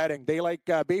another heading. They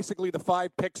basically the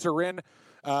 5 picks are in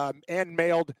and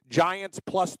mailed. Giants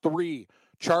 +3,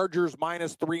 Chargers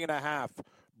 -3.5,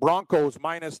 Broncos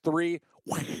 -3,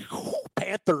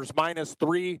 Panthers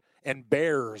 -3, and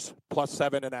Bears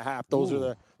 +7.5.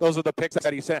 Those are the picks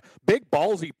that he sent. Big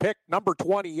ballsy pick, number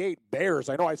 28, Bears.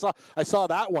 I know I saw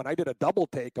that one. I did a double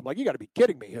take. I'm like, you got to be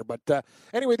kidding me here. But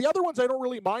anyway, the other ones I don't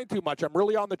really mind too much. I'm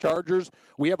really on the Chargers.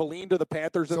 We have a lean to the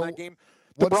Panthers in that game.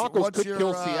 The Broncos could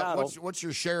kill Seattle. What's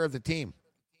your share of the team?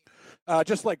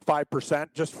 Just like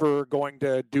 5%, just for going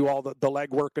to do all the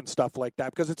legwork and stuff like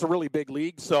that, because it's a really big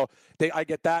league. So I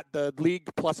get that, the league,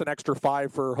 plus an extra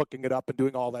 5 for hooking it up and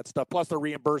doing all that stuff. Plus they're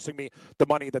reimbursing me the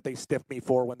money that they stiffed me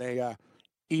for when they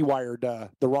e-wired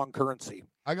the wrong currency.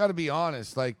 I got to be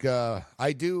honest, I'm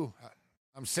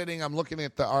looking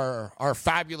at our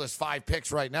fabulous 5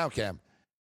 picks right now, Cam.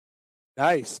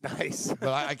 Nice. But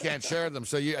I can't share them.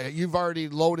 So you've already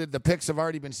loaded. The picks have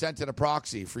already been sent to the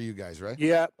proxy for you guys, right?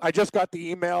 Yeah, I just got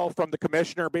the email from the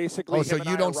commissioner, basically. Oh, so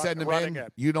you don't send them in?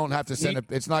 You don't have to send it.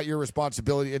 It's not your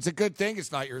responsibility. It's a good thing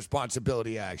it's not your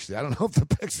responsibility, actually. I don't know if the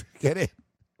picks get in.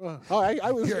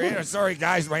 I was. Sorry,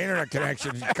 guys. My internet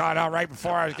connection got out right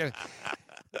before I was going to.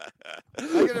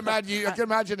 I can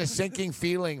imagine a sinking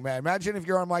feeling, man. Imagine if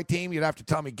you're on my team, you'd have to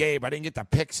tell me, Gabe, I didn't get the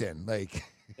picks in.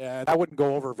 Yeah, that wouldn't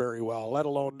go over very well, let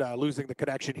alone losing the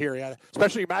connection here. Yeah,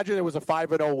 especially imagine it was a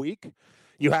 5-0 week.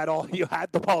 You had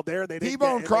them all there.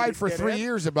 T-Bone cried for 3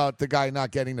 years about the guy not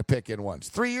getting the pick in once.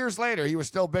 3 years later, he was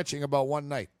still bitching about one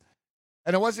night,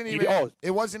 and it wasn't even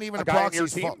a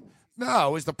proxy's fault. No,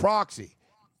 it was the proxy.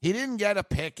 He didn't get a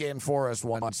pick in for us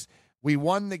once. We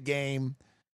won the game,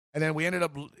 and then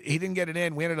he didn't get it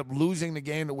in. We ended up losing the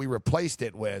game that we replaced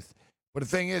it with. But the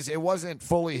thing is, it wasn't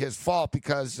fully his fault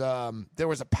because there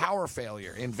was a power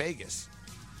failure in Vegas.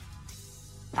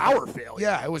 Power failure?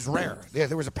 Yeah, it was rare. Yeah,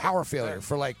 there was a power failure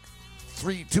for like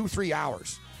 3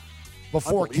 hours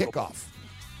before kickoff.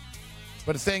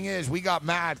 But the thing is, we got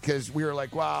mad because we were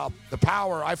like, well, the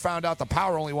Power, I found out the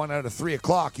Power only won out of 3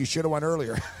 o'clock. You should have went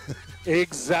earlier.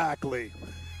 Exactly.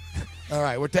 All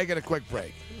right, we're taking a quick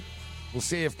break. We'll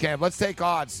see if Cam, let's take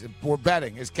odds. We're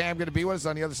betting. Is Cam going to be with us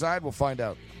on the other side? We'll find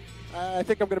out. I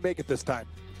think I'm going to make it this time.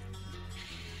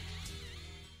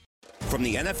 From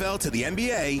the NFL to the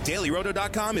NBA,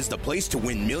 DailyRoto.com is the place to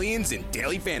win millions in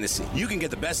daily fantasy. You can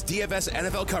get the best DFS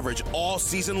NFL coverage all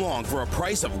season long for a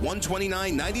price of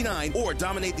 $129.99 or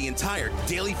dominate the entire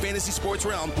daily fantasy sports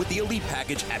realm with the Elite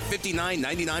Package at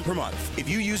 $59.99 per month. If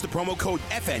you use the promo code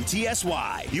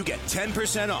FNTSY, you get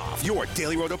 10% off your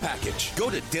Daily Roto package. Go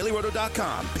to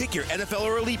DailyRoto.com, pick your NFL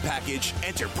or Elite Package,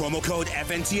 enter promo code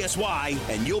FNTSY,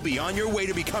 and you'll be on your way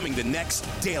to becoming the next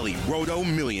Daily Roto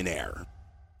millionaire.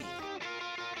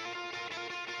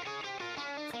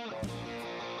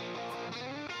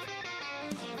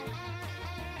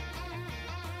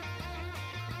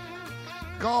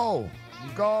 Go,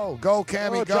 Cammy, go.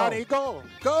 go. Johnny, go.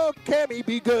 Go, Cammy,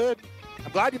 be good.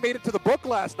 I'm glad you made it to the book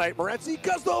last night, Morency,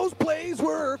 because those plays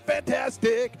were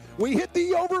fantastic. We hit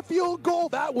the overfield goal.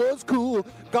 That was cool.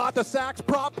 Got the sacks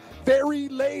prop very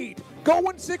late.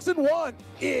 Going 6-1.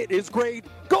 It is great.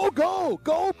 Go,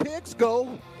 Picks,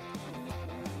 go.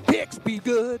 Picks, be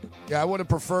good. Yeah, I would have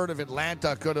preferred if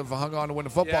Atlanta could have hung on to win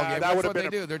the football game. That That's what they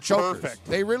do. They're chokers. Perfect.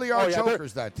 They really are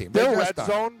chokers, that team. They're red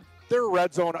zone. They're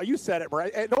red zone. You said it,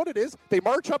 right? And know what it is? They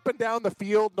march up and down the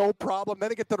field, no problem. Then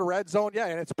they get to the red zone,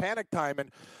 and it's panic time.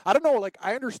 And I don't know,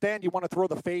 I understand you want to throw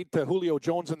the fade to Julio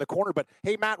Jones in the corner, but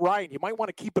hey, Matt Ryan, you might want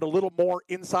to keep it a little more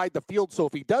inside the field so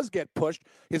if he does get pushed,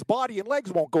 his body and legs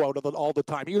won't go out all the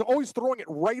time. He's always throwing it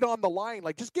right on the line.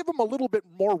 Just give him a little bit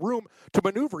more room to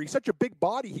maneuver. He's such a big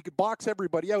body. He could box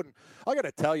everybody out. And I got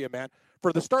to tell you, man,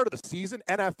 for the start of the season,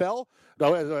 NFL,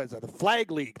 the Flag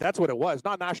League, that's what it was,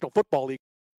 not National Football League.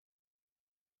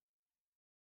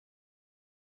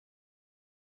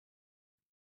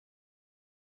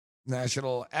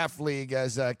 National F League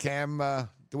as Cam.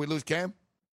 Did we lose Cam?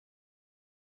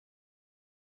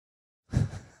 All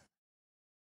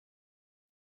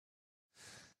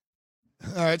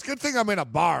right, it's a good thing I'm in a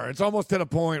bar. It's almost to the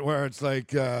point where it's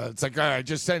like all right,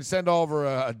 just send over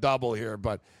a double here,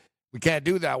 but we can't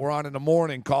do that. We're on in the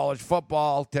morning, college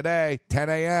football today, 10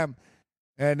 a.m.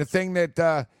 And the thing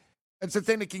that it's the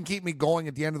thing that can keep me going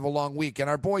at the end of a long week. And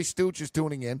our boy Stooch is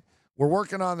tuning in. We're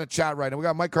working on the chat right now. We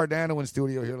got Mike Cardano in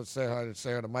studio here. Let's say hi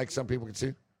to Mike. Some people can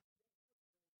see.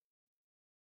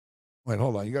 Wait,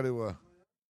 hold on. You got to.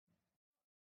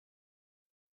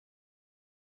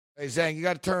 Hey Zang, you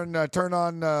got to turn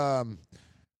on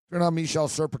Michelle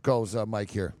Serpico's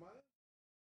mic here.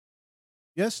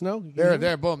 Yes, no.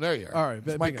 There, boom, there you are. All right,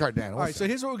 it's Mike Cardano. All right, so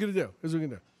here's what we're gonna do.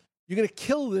 You're gonna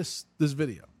kill this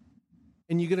video,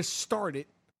 and you're gonna start it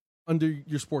under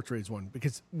your Sports Raids one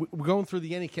because we're going through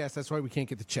the Anycast. That's why we can't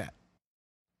get the chat.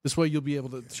 This way you'll be able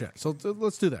to chat. So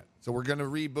let's do that. So we're gonna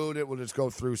reboot it. We'll just go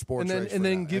through Sports Raids and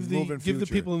then give the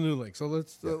people a new link. So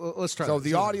let's try. So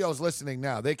the audio's listening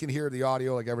now. They can hear the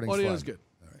audio like everything's fine. Audio's good.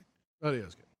 All right.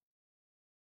 Audio's good.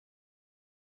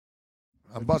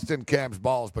 I'm busting Cam's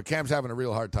balls, but Cam's having a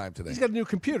real hard time today. He's got a new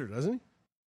computer, doesn't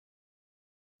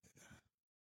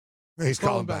he? He's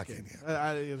calling back in.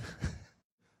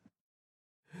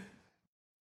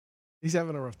 He's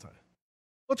having a rough time.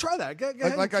 Well, try that. Go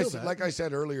ahead like I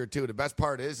said earlier, too, the best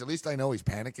part is, at least I know he's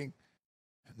panicking.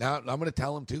 Now, I'm going to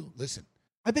tell him, too, listen.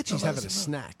 I bet he's having a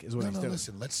snack is what he's doing.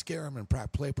 Listen, let's scare him and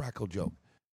play a practical joke.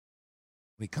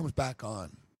 When he comes back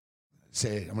on,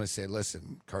 I'm going to say,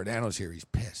 listen, Cardano's here. He's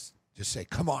pissed. Just say,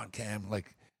 come on, Cam. Let's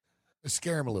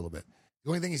scare him a little bit. The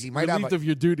only thing is he might have of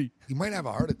your duty. He might have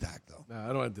a heart attack, though. No, I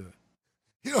don't want to do that.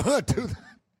 You don't want to do that.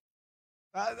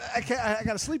 I can't. I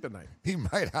got to sleep at night. He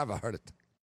might have a heart attack.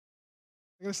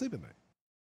 I got to sleep at night.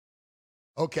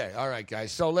 Okay, all right,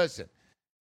 guys. So listen,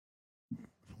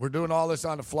 we're doing all this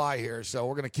on the fly here, so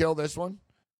we're going to kill this one.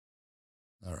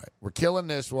 All right, we're killing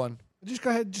this one. Just go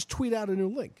ahead and just tweet out a new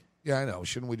link. Yeah, I know.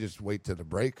 Shouldn't we just wait to the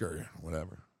break or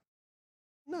whatever?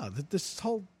 No, this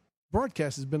whole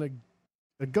broadcast has been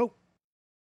a goat.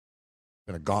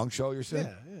 Been a gong show, you're saying?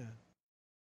 Yeah.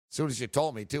 As soon as you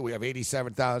told me, too, we have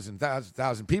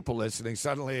 87,000 people listening.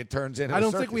 Suddenly it turns into I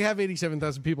don't think we have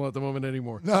 87,000 people at the moment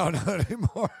anymore. No, not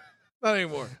anymore. Not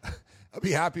anymore. I'll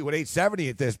be happy with 870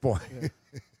 at this point.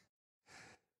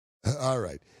 Yeah. All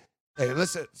right. Hey,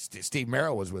 listen, Steve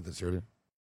Merrill was with us earlier.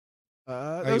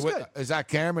 That was good. Is that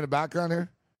Cam in the background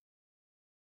here?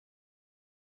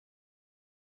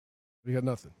 We got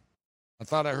nothing. I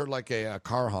thought I heard like a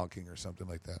car honking or something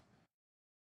like that.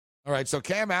 All right, so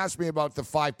Cam asked me about the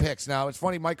 5 picks. Now, it's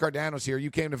funny, Mike Cardano's here.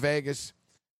 You came to Vegas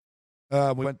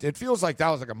It feels like that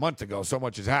was like a month ago. So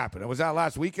much has happened. Was that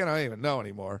last weekend? I don't even know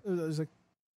anymore. It was like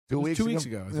 2 weeks two ago? weeks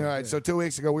ago. I think, All right, yeah. so 2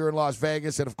 weeks ago, we were in Las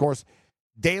Vegas. And, of course,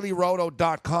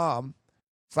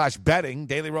 dailyroto.com/betting,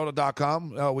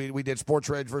 dailyroto.com. We did Sports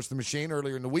Rage versus the Machine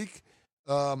earlier in the week.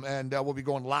 And we'll be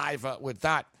going live with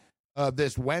that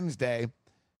this Wednesday.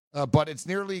 But it's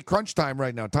nearly crunch time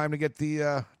right now. Time to get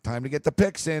the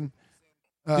picks in.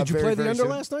 Did you play the under soon.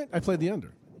 last night? I played the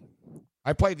under.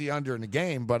 I played the under in the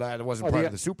game, but I wasn't part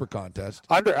of the super contest.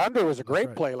 Under was a great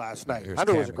right. play last night. Here's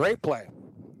Under was a Cam great play.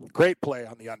 Great play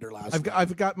on the under last night.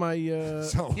 I've got my.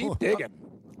 So, Keep digging.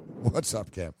 what's up,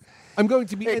 Cam? I'm going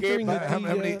to be Hey, entering Gabe, How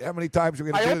many times are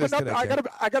we going to do this today?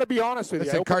 I gotta be honest with you.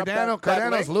 Listen,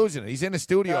 Cardano's losing it. He's in the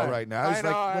studio right now. He's I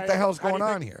know, like, what the hell's going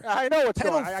on here? I know what's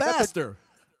pedal going on. faster.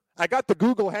 I got the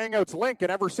Google Hangouts link,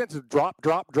 and ever since it's drop.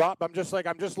 I'm just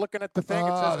looking at the thing. It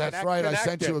Oh, says that's connect, right. I sent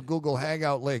connected. you a Google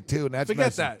Hangout link, too, and that's Forget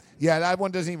messing. that. Yeah, that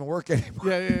one doesn't even work anymore.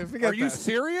 Yeah, forget Are you that.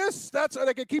 serious? That's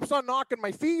like it keeps on knocking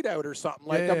my feed out or something.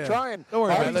 Like Yeah. I'm trying. Don't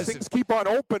worry All about it. these Listen, things keep on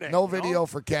opening. No you know? video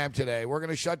for Cam today. We're going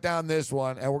to shut down this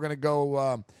one, and we're going to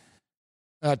go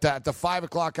at the 5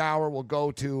 o'clock hour. We'll go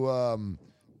to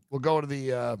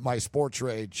the My Sports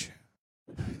Rage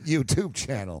YouTube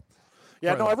channel.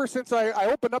 Yeah, Right. no. Ever since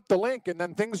I opened up the link, and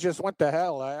then things just went to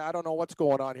hell. I don't know what's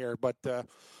going on here, but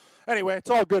anyway, it's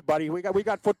all good, buddy. We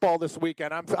got football this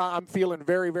weekend. I'm feeling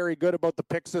very, very good about the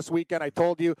picks this weekend. I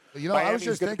told you, I was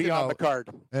just going to thinking be on the card.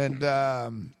 And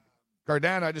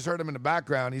Cardano, I just heard him in the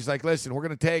background. He's like, listen, we're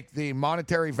going to take the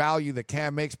monetary value that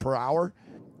Cam makes per hour,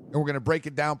 and we're going to break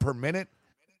it down per minute.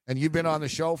 And you've been on the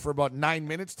show for about 9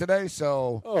 minutes today,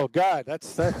 so... Oh, God, I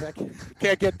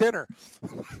can't get dinner.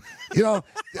 You know,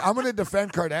 I'm going to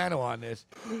defend Cardano on this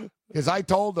because I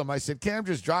told him, I said, Cam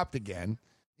just dropped again.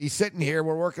 He's sitting here.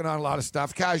 We're working on a lot of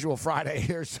stuff. Casual Friday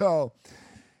here. So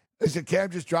I said,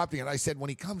 Cam just dropped again. I said, when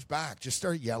he comes back, just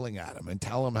start yelling at him and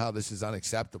tell him how this is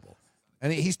unacceptable.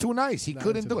 And he's too nice. He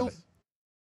couldn't do it.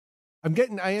 I am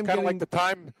Kind of getting like the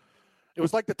time. It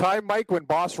was like the time, Mike, when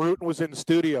Boss Rutan was in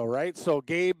studio, right? So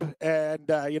Gabe and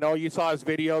you saw his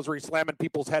videos where he's slamming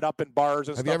people's head up in bars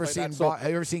and Have stuff you ever like seen that. So, have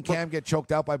you ever seen Cam get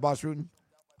choked out by Boss Rutan?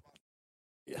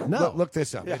 no. Look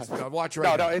this up. Yeah. Watch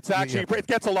right now. No, it's actually it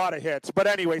gets a lot of hits. But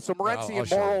anyway, so Morency I'll and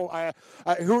show Moro,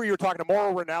 who are you talking to?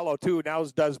 Moro Ranallo too. Now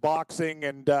does boxing,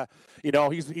 and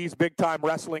he's big time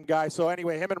wrestling guy. So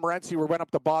anyway, him and Morency went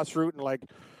up to Boss Rutan like.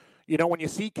 When you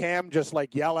see Cam just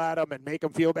like yell at him and make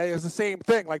him feel bad, it's the same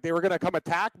thing. Like they were going to come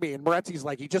attack me, and Morency's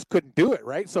like, he just couldn't do it,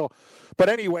 right? So, but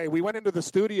anyway, we went into the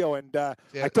studio, and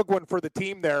I took one for the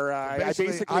team there. I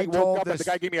basically woke up, and the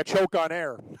guy gave me a choke on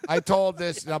air. I told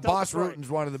this. Now, Boss Rutan's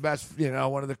one of the best,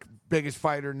 one of the biggest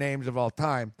fighter names of all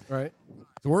time. right.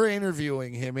 So we're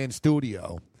interviewing him in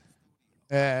studio,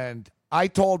 and I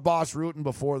told Boss Rutan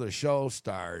before the show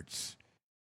starts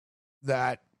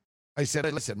that I said,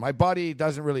 listen, my buddy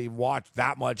doesn't really watch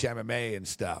that much MMA and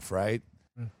stuff, right?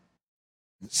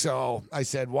 So I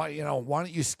said, why don't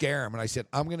you scare him? And I said,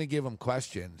 I'm going to give him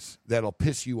questions that'll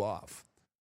piss you off.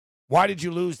 Why did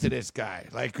you lose to this guy?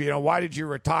 Like, why did you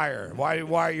retire?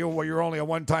 Why you're only a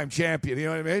one-time champion? You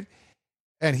know what I mean?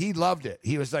 And he loved it.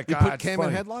 He was like, You put Cam in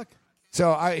headlock?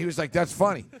 So he was like, that's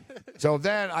funny. So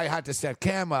then I had to set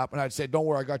Cam up, and I said, don't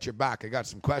worry, I got your back. I got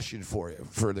some questions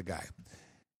for the guy.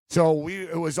 So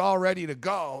it was all ready to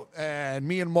go, and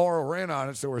me and Moro were in on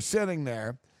it, so we're sitting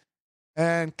there.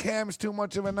 And Cam's too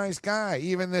much of a nice guy.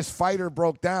 Even this fighter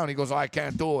broke down. He goes, I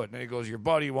can't do it. And he goes, your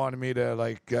buddy wanted me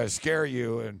to, scare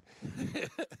you, and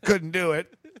couldn't do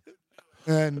it.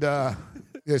 And,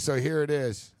 so here it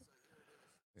is.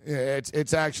 Yeah,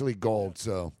 it's actually gold,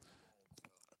 so.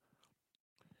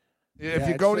 If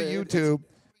you go to YouTube,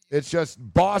 it's just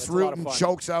Boss Rutan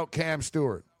chokes out Cam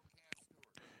Stewart.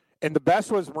 And the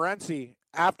best was Morency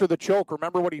after the choke.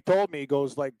 Remember what he told me? He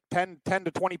goes 10 to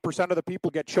 20% of the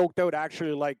people get choked out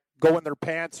actually go in their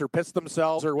pants or piss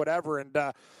themselves or whatever. And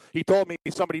he told me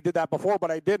somebody did that before,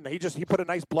 but I didn't. He put a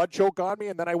nice blood choke on me,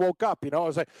 and then I woke up. I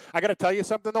was like, I got to tell you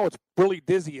something though. It's really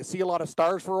dizzy. You see a lot of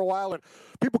stars for a while, and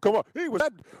people come up. Hey,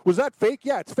 was that fake?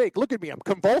 Yeah, it's fake. Look at me. I'm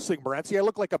convulsing, Morency. I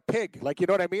look like a pig. You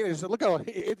know what I mean? Look how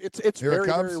it's very,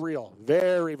 very real.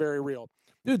 Very, very real.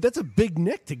 Dude, that's a big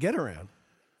nick to get around.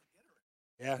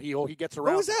 Yeah, he gets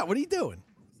around. What was that? What are you doing?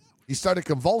 He started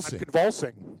convulsing. I'm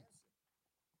convulsing.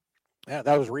 Yeah,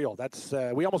 that was real. That's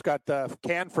we almost got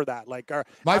canned for that. My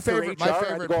after favorite HR, I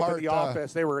had to part go up to the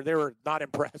office. They were not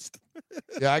impressed.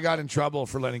 Yeah, I got in trouble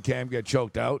for letting Cam get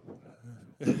choked out.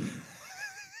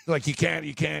 You can't.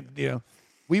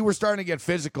 We were starting to get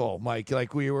physical, Mike.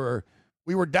 We were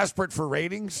we were desperate for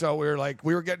ratings, so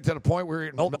we were getting to the point where we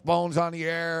were getting bones on the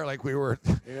air, like we were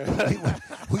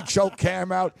we choked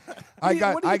Cam out. I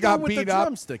got beat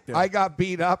up. I got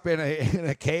beat up in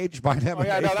a cage by them. Oh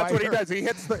yeah, no, that's what he does. He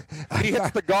hits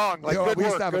the gong. Like, good we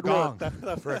used work, to have a good gong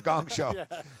work. for a gong show.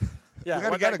 Yeah, we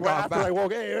gotta get a gong back. I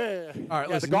woke, hey. All right,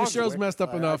 yeah, listen, the show's messed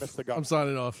up enough. I'm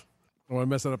signing off. I don't want to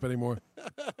mess it up anymore.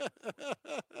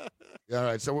 All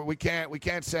right, so we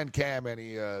can't send Cam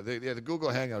any the Google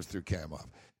Hangouts through Cam off.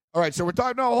 All right, so we're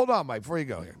talking. No, hold on, Mike. Before you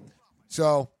go here,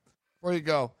 before you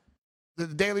go, the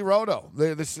Daily Roto,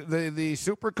 the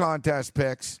Super Contest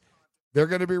picks, they're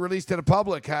going to be released to the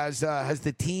public. Has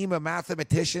the team of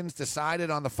mathematicians decided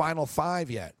on the final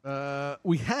 5 yet?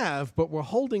 We have, but we're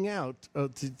holding out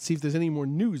to see if there's any more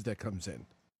news that comes in.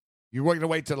 You're going to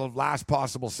wait till the last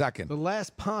possible second. The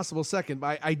last possible second.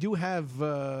 I do have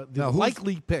the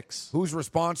likely picks. Who's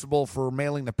responsible for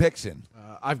mailing the picks in?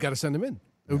 I've got to send them in.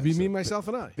 It would be me, myself,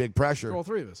 and I. Big pressure. For all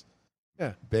three of us.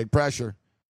 Yeah. Big pressure.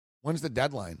 When's the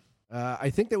deadline? I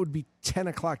think that would be 10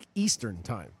 o'clock Eastern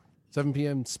time, 7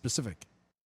 p.m. Specific.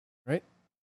 Right?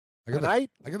 I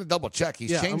got to double check.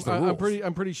 He's changed the rules.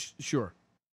 I'm pretty sure.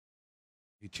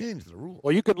 He changed the rules.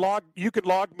 Well, you could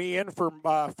log me in for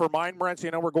mine, Brent.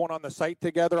 You know, we're going on the site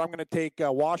together. I'm going to take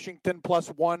Washington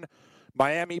 +1,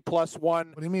 Miami +1.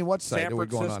 What do you mean? What site San are we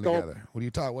going on Francisco. together? What are you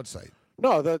talking? What site?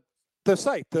 No, the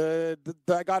site. I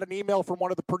got an email from one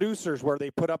of the producers where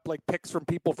they put up like picks from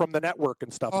people from the network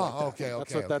and stuff. like that.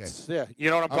 Okay. That's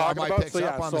you know what I'm talking about. Picks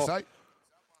up on the site.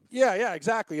 Yeah,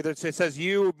 exactly. It says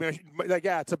you, like,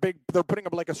 it's a big, they're putting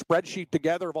up like a spreadsheet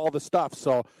together of all the stuff.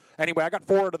 So anyway, I got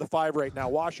 4 out of the 5 right now.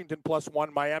 Washington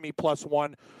 +1, Miami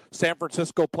 +1, San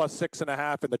Francisco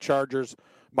 +6.5, and the Chargers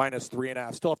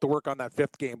 -3.5. Still have to work on that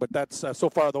 5th game, but that's, so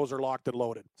far those are locked and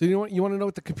loaded. So you want to know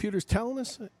what the computer's telling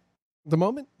us at the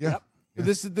moment? Yeah. Yep. Yeah.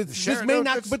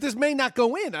 This may not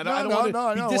go in. I don't want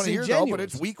to be disingenuous. But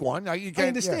it's week 1. I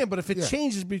understand, but if it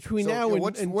changes between now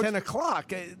and 10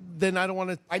 o'clock, then I don't want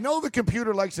to. I know the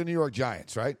computer likes the New York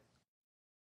Giants, right?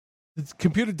 The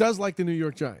computer does like the New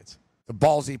York Giants. The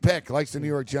ballsy pick likes the New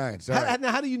York Giants.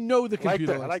 How do you know the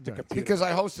computer? I like the computer. Because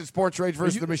I hosted Sports Rage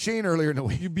versus the Machine earlier in the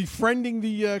week. You befriending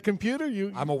the computer?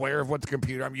 I'm aware of what the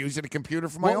computer. I'm using the computer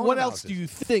for my own. What analysis. else do you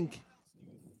think?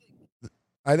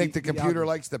 I think the computer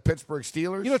likes the Pittsburgh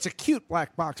Steelers. You know, it's a cute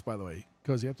black box, by the way,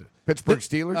 because you have to. Pittsburgh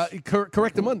Steelers?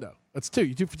 Correctamundo. That's 2.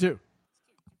 You're 2 for 2.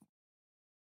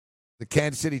 The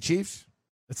Kansas City Chiefs?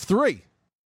 That's 3.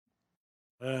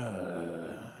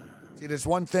 See, there's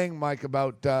one thing, Mike,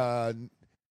 about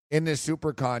in this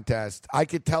Super Contest, I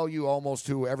could tell you almost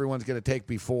who everyone's going to take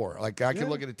before. Like, I could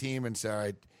look at a team and say, all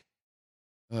right,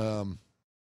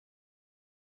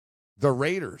 the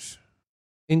Raiders.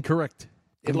 Incorrect.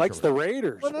 It likes the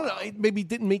Raiders. Well, no. It maybe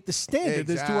didn't make the standard.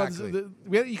 Exactly. There's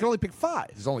 2 others. You can only pick 5.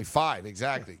 There's only 5,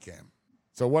 exactly, Cam.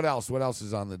 So what else? What else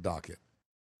is on the docket?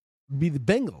 Be the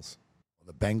Bengals.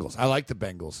 The Bengals. I like the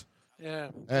Bengals. Yeah.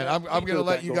 And I'm going to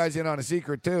let you guys in on a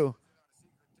secret, too.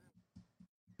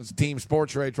 It's Team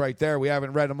Sports Rage right there. We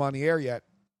haven't read them on the air yet.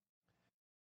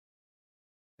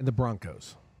 And the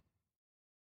Broncos.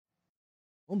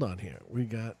 Hold on here. We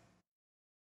got...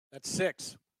 That's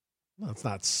 6. No, it's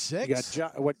not 6.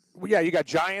 You got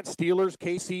Giants, Steelers,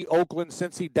 KC, Oakland,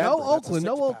 Cincy, Denver.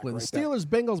 No Oakland. Right Steelers,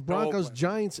 Bengals, Broncos,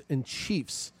 Giants, and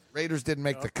Chiefs. Raiders didn't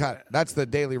make the cut. That's the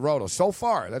Daily Roto. So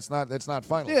far, that's not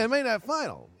final. Yeah, it may not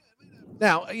final.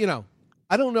 Now,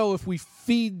 I don't know if we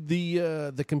feed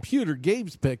the computer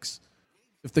Gabe's picks,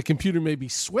 if the computer may be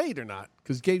swayed or not,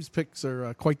 because Gabe's picks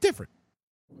are quite different.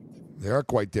 They are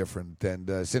quite different,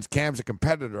 and since Cam's a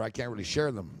competitor, I can't really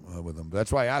share them with him.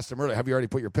 That's why I asked him earlier, have you already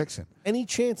put your picks in? Any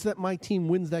chance that my team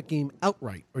wins that game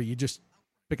outright, or are you just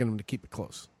picking them to keep it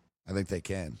close? I think they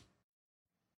can.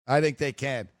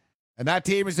 And that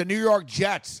team is the New York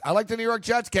Jets. I like the New York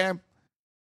Jets, Cam.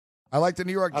 I like the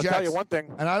New York Jets. I'll tell you one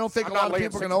thing. And I don't think a lot of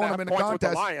people can own them in the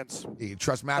contest. Lions. You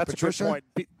trust Matt That's Patricia? A good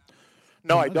point.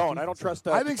 No, I don't. I don't trust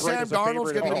that. I think Sam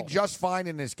Darnold's going to be just fine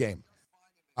in this game.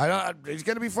 He's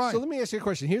going to be fine. So let me ask you a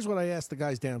question. Here's what I asked the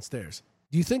guys downstairs.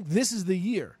 Do you think this is the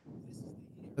year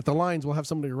that the Lions will have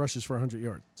somebody who rushes for 100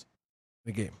 yards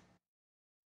in a game?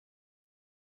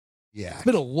 Yeah. It's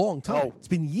been a long time. No. It's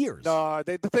been years.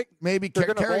 They think maybe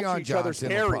carry on Johnson.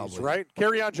 Carries, right?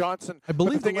 Carry on Johnson. I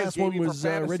believe the last one was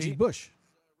Reggie Bush,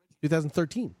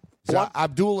 2013. So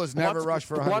Abdullah's never rushed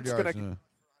for 100 yards.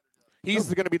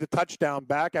 He's going to be the touchdown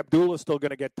back. Abdullah's still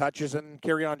going to get touches, and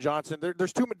Kerryon Johnson.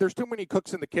 There's too many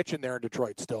cooks in the kitchen there in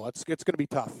Detroit. Still, it's going to be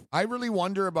tough. I really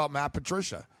wonder about Matt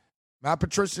Patricia. Matt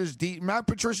Patricia's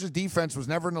defense was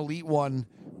never an elite one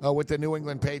with the New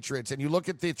England Patriots, and you look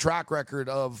at the track record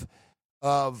of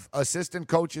of assistant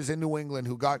coaches in New England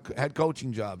who got head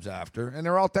coaching jobs after, and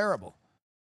they're all terrible.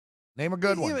 Name a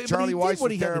good one. Yeah, Charlie Weiss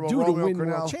was terrible. He did what he had to do to Romeo win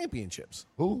Crennel. world championships.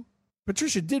 Who?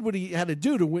 Patricia did what he had to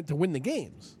do to win the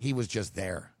games. He was just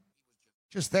there.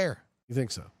 Just there. You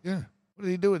think so? Yeah. What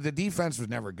did he do? The defense was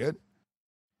never good.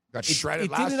 Got shredded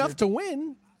It last did enough year. to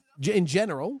win in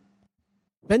general.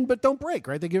 But don't break,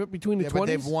 right? They give it between the 20s. But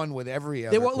they've won with every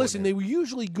other Listen, they coordinator. were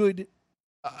usually good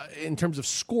in terms of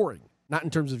scoring, not in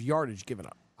terms of yardage given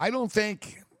up. I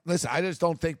just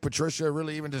don't think Patricia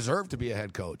really even deserved to be a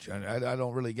head coach. I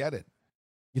don't really get it.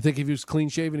 You think if he was clean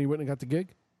shaven, he wouldn't have got the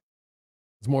gig?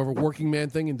 It's more of a working man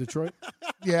thing in Detroit?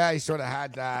 Yeah, he sort of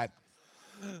had that.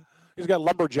 He's got a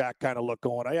lumberjack kind of look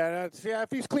going. Yeah,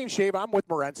 if he's clean shaven, I'm with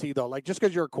Morency, though. Like, just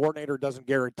because you're a coordinator doesn't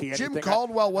guarantee anything. Jim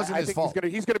Caldwell wasn't I his think fault.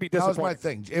 He's going to be That disappointed. was my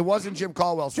thing. It wasn't Jim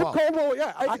Caldwell's Jim fault. Caldwell,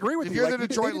 yeah, I agree with If you. you're Like, the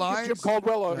Detroit Lions, Jim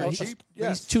Caldwell,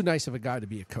 He's too nice of a guy to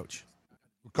be a coach.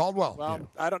 Well,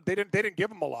 yeah. They didn't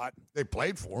give him a lot They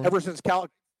played for him. ever since Calvin.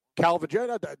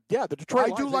 Yeah, the Detroit. I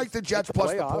do Lions, like the Jets make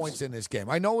plus the playoffs. points in this game.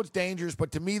 I know it's dangerous,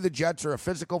 but to me, the Jets are a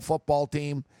physical football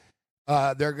team.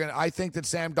 I think that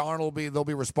Sam Darnold they'll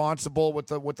be responsible with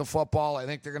the football. I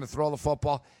think they're going to throw the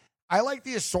football. I like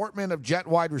the assortment of Jet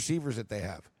wide receivers that they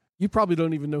have. You probably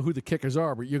don't even know who the kickers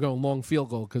are, but you're going long field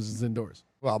goal because it's indoors.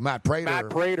 Well, Matt Prater.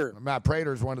 Matt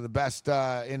Prater is one of the best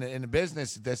in the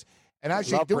business at this. And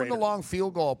actually, Love doing Prater. the long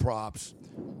field goal props,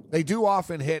 they do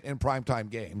often hit in primetime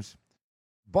games.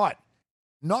 But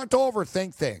not to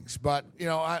overthink things. But,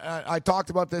 I talked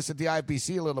about this at the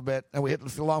IPC a little bit, and we hit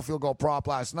the long field goal prop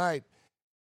last night.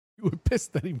 You were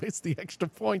pissed that he missed the extra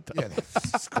point, though. Yeah,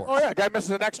 of course. Oh yeah, guy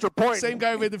misses an extra point. Same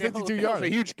guy who made the 52 It yards. was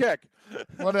a huge kick.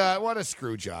 What a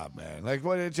screw job, man! Like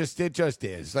it just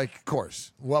is. Like, of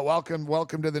course. Well,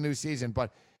 welcome to the new season.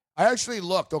 But I actually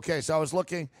looked. Okay, so I was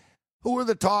looking. Who are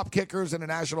the top kickers in the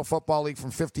National Football League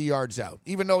from 50 yards out?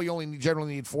 Even though you only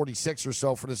generally need 46 or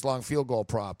so for this long field goal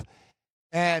prop,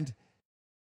 and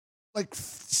like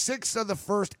 6 of the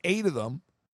first 8 of them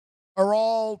are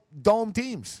all dome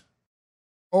teams.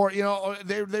 Or,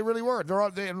 they really were. They're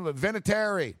all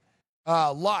Vinatieri,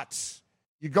 Lutz.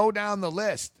 You go down the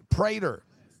list. Prater,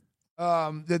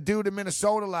 the dude in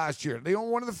Minnesota last year.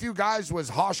 One of the few guys was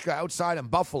Hoshka outside in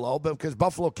Buffalo, but because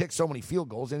Buffalo kicked so many field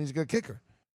goals, and he's a good kicker.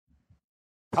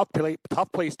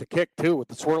 Tough place to kick too with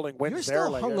the swirling winds. You're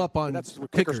still hung up on that's where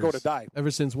kickers kickers go to die.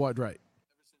 ever since wide right.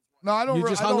 No, I don't. You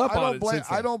just I hung don't, up I on don't it blame. since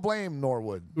then. I don't blame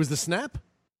Norwood. It was the snap?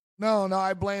 No,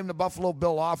 I blame the Buffalo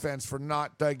Bill offense for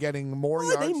not getting more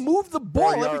yards. They moved the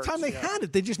ball More every yards, time they had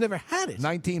it. They just never had it.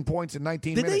 19 points in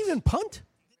 19 Did minutes. they even punt?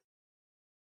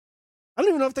 I don't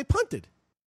even know if they punted.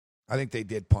 I think they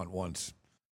did punt once.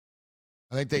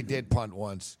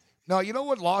 No, you know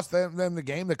what lost them the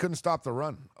game? They couldn't stop the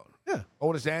run. Yeah.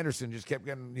 Otis Anderson just kept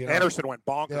getting. Anderson went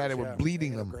bonkers. Yeah, they were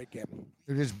bleeding He had a them. Great game.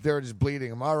 They're just bleeding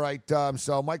them. All right,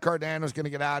 so Mike Cardano's going to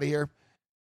get out of here.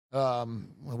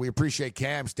 We appreciate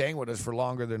Cam staying with us for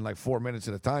longer than like 4 minutes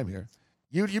at a time here.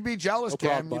 You'd be jealous, No Cam.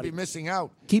 problem, You'd buddy. be missing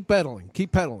out. Keep pedaling.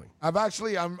 I'm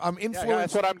influenced. Yeah,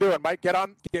 that's what I'm doing, Mike.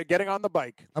 Getting on the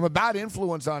bike. I'm a bad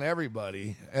influence on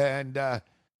everybody. And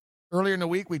earlier in the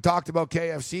week, we talked about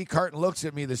KFC. Carton looks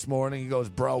at me this morning. He goes,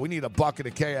 "Bro, we need a bucket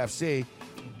of KFC."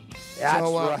 That's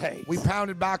So right. we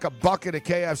pounded back a bucket of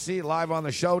KFC live on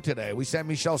the show today. We sent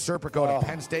Michelle Serpico to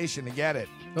Penn Station to get it.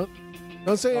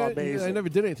 Don't say I Amazing. never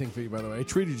did anything for you, by the way. I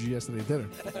treated you yesterday at dinner.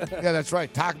 Yeah, that's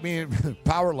right.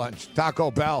 Power lunch,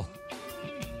 Taco Bell,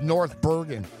 North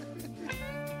Bergen.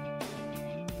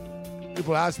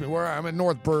 People ask me where I'm in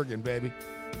North Bergen, baby.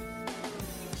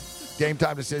 Game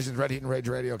Time Decisions, Red Heat and Rage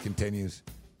Radio continues.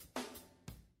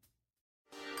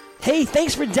 Hey,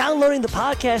 thanks for downloading the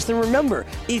podcast. And remember,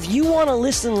 if you want to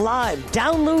listen live,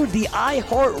 download the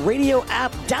iHeartRadio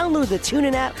app, download the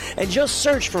TuneIn app, and just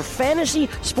search for Fantasy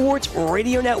Sports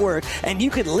Radio Network, and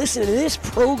you can listen to this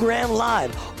program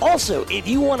live. Also, if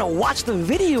you want to watch the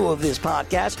video of this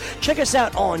podcast, check us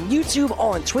out on YouTube,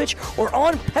 on Twitch, or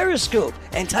on Periscope,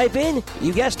 and type in,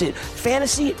 you guessed it,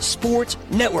 Fantasy Sports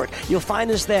Network. You'll find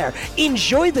us there.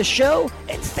 Enjoy the show,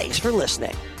 and thanks for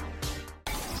listening.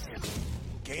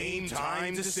 Game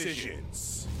Time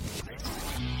Decisions.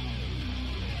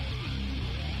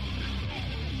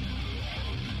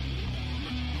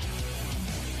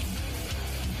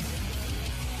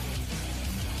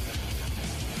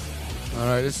 All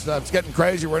right, it's getting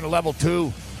crazy. We're in level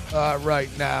 2 right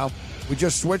now. We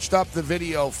just switched up the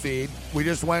video feed. We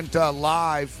just went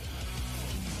live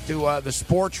to the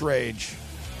Sports Rage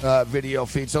video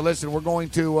feed. So listen, we're going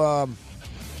to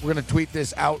tweet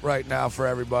this out right now for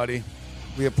everybody.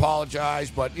 We apologize,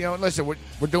 but listen,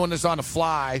 we're doing this on the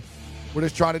fly. We're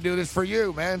just trying to do this for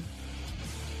you, man.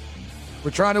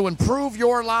 We're trying to improve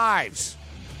your lives.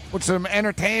 Put some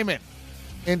entertainment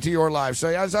into your lives. So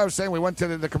as I was saying, we went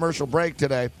to the commercial break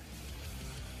today.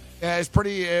 Yeah, it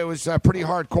was pretty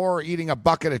hardcore eating a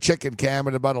bucket of chicken, Cam,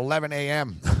 at about 11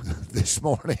 a.m. this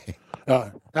morning.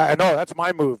 I know, that's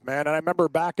my move, man. And I remember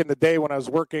back in the day when I was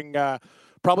working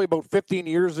probably about 15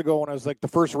 years ago when I was like the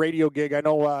first radio gig. I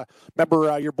know,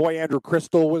 remember your boy Andrew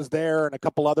Crystal was there and a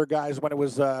couple other guys when it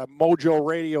was Mojo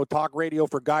Radio, talk radio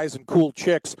for guys and cool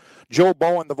chicks. Joe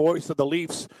Bowen, the voice of the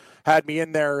Leafs, had me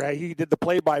in there. He did the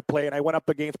play-by-play, and I went up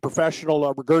against professional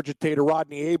regurgitator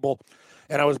Rodney Abel.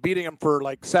 And I was beating him for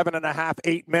like 7.5,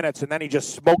 8 minutes, and then he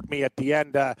just smoked me at the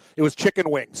end. It was chicken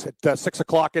wings at 6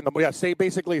 o'clock in the morning. Yeah, say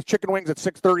basically chicken wings at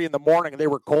 6:30 in the morning, and they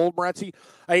were cold, Moretzi.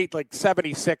 I ate like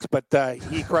 76, but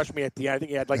he crushed me at the end. I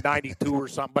think he had like 92 or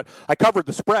something. But I covered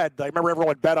the spread. I remember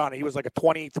everyone bet on it. He was like a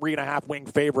 23.5 wing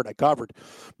favorite. I covered.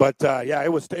 But yeah,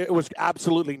 it was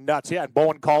absolutely nuts. Yeah, and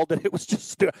Bowen called it. It was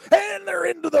just and they're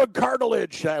into the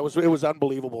cartilage. It was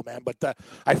unbelievable, man. But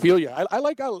I feel you. I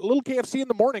like a little KFC in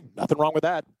the morning. Nothing wrong with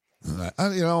that.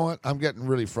 You know what? I'm getting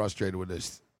really frustrated with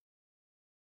this.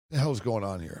 What the hell's going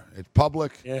on here? It's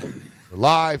public. Yeah. We're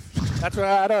live. That's what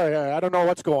I don't know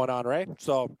what's going on, right?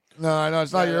 So no,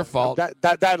 it's not your fault.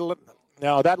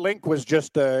 That link was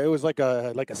just it was like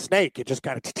a snake. It just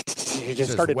kind of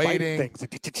just started waiting. biting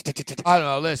things. I don't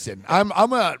know. Listen,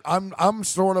 I'm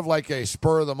sort of like a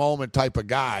spur of the moment type of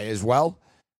guy as well,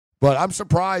 but I'm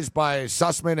surprised by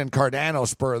Sussman and Cardano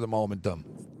spur of the momentum.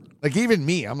 Like, even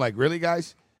me, I'm like, really,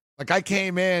 guys? Like, I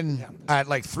came in at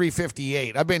like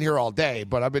 3:58. I've been here all day,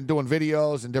 but I've been doing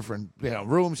videos in different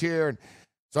rooms here. And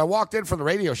so I walked in for the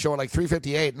radio show at like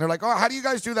 3:58, and they're like, "Oh, how do you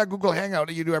guys do that Google Hangout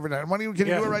that you do every night? Can you do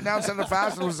it right now instead of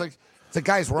fast?" And I was like,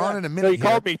 guys, we're on in a minute. So you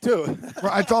called me too.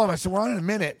 I told them, I said, we're on in a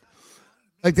minute.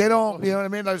 Like, they don't, you know what I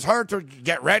mean? It's hard to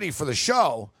get ready for the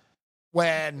show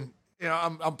when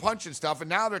I'm punching stuff, and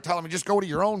now they're telling me just go to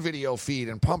your own video feed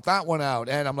and pump that one out,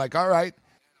 and I'm like, all right.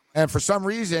 And for some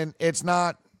reason, it's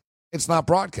not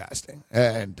broadcasting.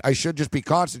 And I should just be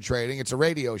concentrating. It's a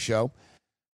radio show.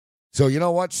 So you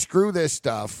know what? Screw this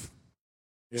stuff.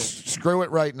 Yeah. Screw it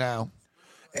right now.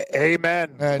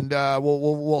 Amen. And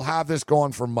we'll have this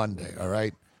going for Monday, all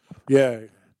right? Yeah.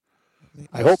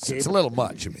 I hope it's a little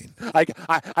much, I mean.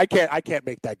 I can't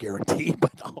make that guarantee,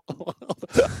 but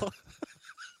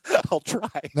I'll try.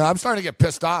 No, I'm starting to get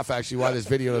pissed off, actually, why this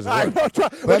video doesn't work.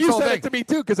 Well, you said it to me,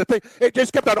 too, because it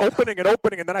just kept on opening,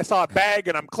 and then I saw a bag,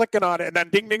 and I'm clicking on it, and then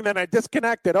ding, ding, then I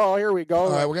disconnected. Oh, here we go.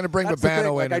 All right, we're going to bring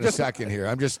Babano in a second here.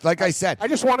 I'm just, like I said. I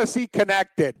just want to see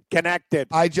connected.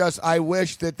 I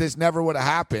wish that this never would have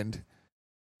happened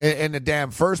in the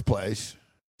damn first place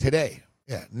today.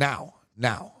 Yeah, now.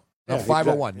 No,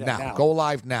 501, exactly. Now. Go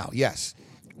live now, yes.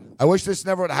 I wish this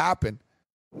never would have happened.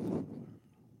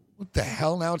 What the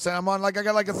hell now? I'm on I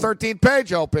got like a 13th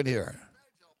page open here.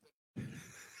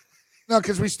 No,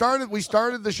 because we started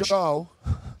the show.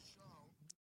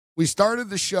 We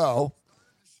started the show,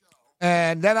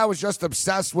 and then I was just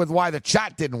obsessed with why the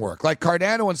chat didn't work. Like,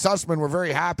 Cardano and Sussman were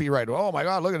very happy right away. Oh, my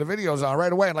God, look at the videos on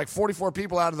right away. And like 44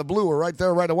 people out of the blue were right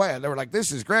there right away. And they were like,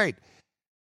 this is great.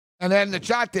 And then the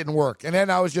chat didn't work. And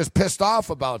then I was just pissed off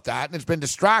about that, and it's been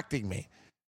distracting me.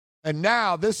 And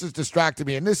now this is distracting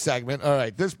me in this segment. All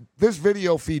right, this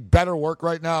video feed better work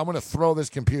right now. I'm going to throw this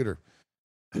computer.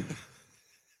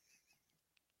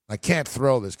 I can't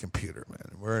throw this computer,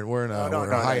 man. We're in a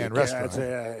high-end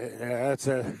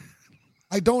restaurant.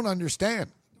 I don't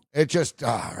understand. It just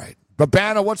all right.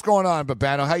 Babano, what's going on,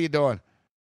 Babano? How you doing?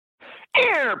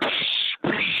 I've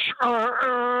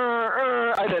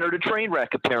entered a train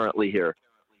wreck apparently here.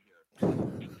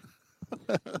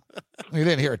 You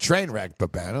didn't hear a train wreck,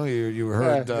 Babano. You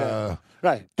heard.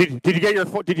 Right. Did you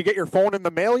get your phone in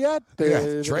the mail yet?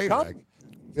 Train wreck.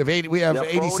 We have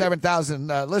 87,000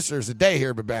 listeners a day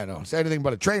here, Babano. It's anything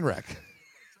but a train wreck.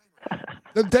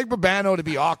 Doesn't take Babano to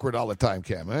be awkward all the time,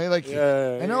 Cam. I mean,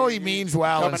 I know he means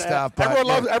well and stuff, but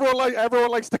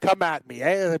everyone likes to come at me.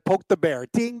 They poke the bear.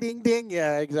 Ding, ding, ding.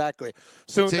 Yeah, exactly.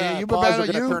 Soon, Babano, are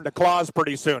going to turn to claws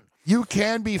pretty soon. You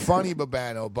can be funny,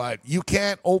 Babano, but you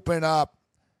can't open up.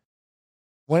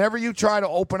 Whenever you try to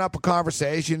open up a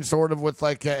conversation sort of with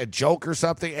like a joke or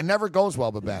something, it never goes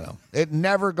well, Babano. It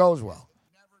never goes well.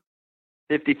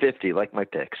 50-50, like my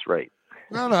picks, right?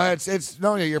 No,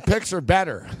 your picks are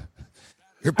better.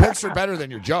 Your picks are better than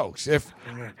your jokes. If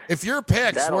your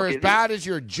picks were as bad as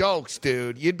your jokes,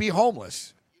 dude, you'd be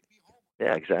homeless.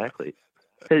 Yeah, exactly.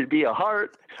 It'd be a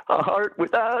heart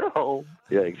without a home.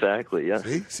 Yeah, exactly. Yeah.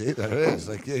 See, there it is.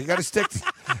 Like you got to stick. Sorry.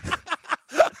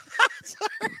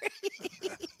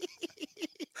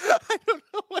 I don't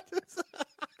know what this.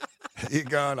 You're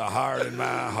going to heart in my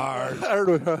heart.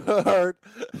 Heart.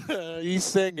 He's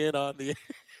singing on the.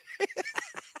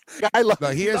 I love. No,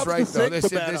 he is right though.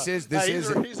 This is he's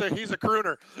a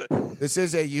crooner. This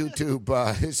is a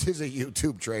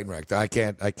YouTube train wreck. I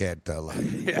can't lie.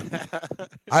 Yeah.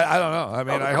 I don't know. I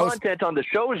mean, the content on the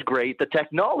show is great. The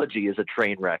technology is a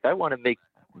train wreck. I want to make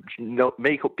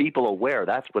people aware.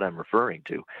 That's what I'm referring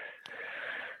to.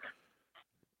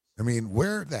 I mean,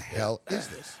 where the hell is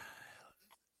this?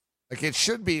 Like, it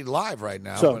should be live right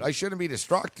now, but I shouldn't be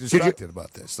distracted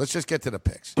about this. Let's just get to the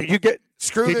picks.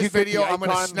 Screw this video. I'm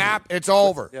going to snap. It's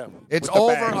over. Yeah, it's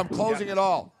over. I'm closing it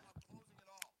all.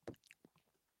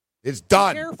 It's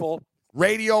done. Be careful.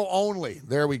 Radio only.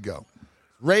 There we go.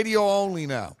 Radio only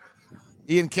now.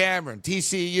 Ian Cameron,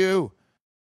 TCU,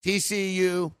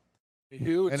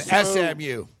 and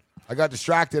SMU. I got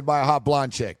distracted by a hot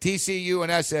blonde chick. TCU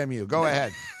and SMU. Go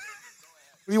ahead.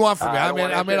 What do you want from me?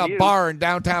 I'm in a bar in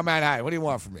downtown Manhattan. What do you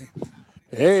want from me?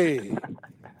 Hey.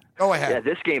 Go ahead. Yeah,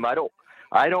 this game, I don't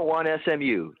want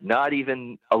SMU, not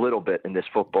even a little bit in this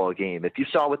football game. If you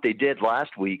saw what they did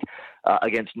last week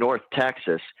against North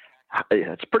Texas,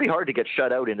 it's pretty hard to get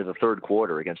shut out into the third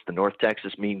quarter against the North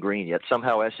Texas Mean Green, yet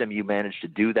somehow SMU managed to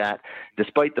do that,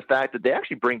 despite the fact that they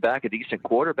actually bring back a decent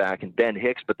quarterback in Ben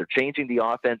Hicks, but they're changing the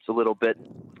offense a little bit.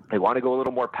 They want to go a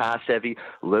little more pass-heavy,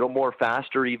 a little more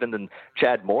faster even than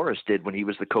Chad Morris did when he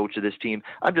was the coach of this team.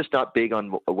 I'm just not big on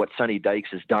what Sonny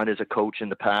Dykes has done as a coach in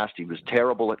the past. He was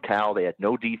terrible at Cal. They had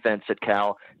no defense at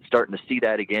Cal. Starting to see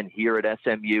that again here at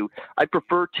SMU. I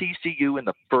prefer TCU in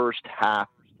the first half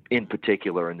in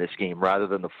particular in this game rather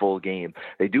than the full game.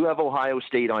 They do have Ohio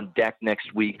State on deck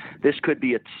next week. This could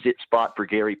be a sit spot for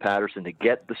Gary Patterson to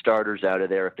get the starters out of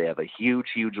there if they have a huge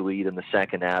lead in the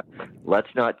second half. Let's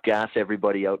not gas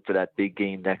everybody out for that big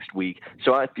game next week.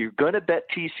 So if you're going to bet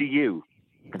TCU,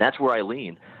 and that's where I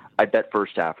lean, I bet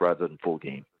first half rather than full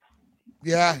game.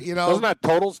 Yeah, you know.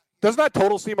 Doesn't that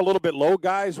total seem a little bit low,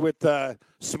 guys, with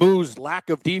Smooth's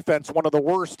lack of defense, one of the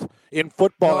worst in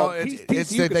football? No, it's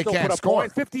that they can't score.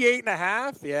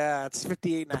 58.5? Yeah, it's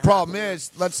 58.5. The problem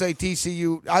is, let's say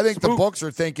TCU, I think the books are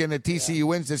thinking that TCU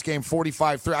wins this game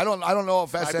 45-3. I don't know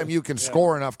if SMU can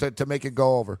score enough to make it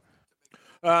go over.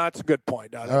 That's a good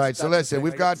point. All right, so listen,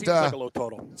 we've got, like a low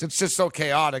total. It's just so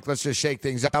chaotic, let's just shake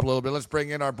things up a little bit. Let's bring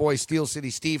in our boy Steel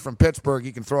City Steve from Pittsburgh.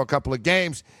 He can throw a couple of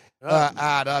games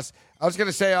at us. I was going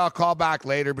to say I'll call back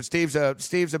later, but Steve's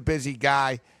a busy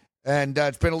guy, and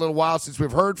it's been a little while since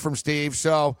we've heard from Steve.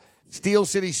 So Steel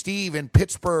City Steve in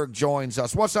Pittsburgh joins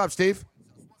us. What's up, Steve?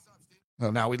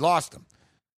 Well, now we lost him.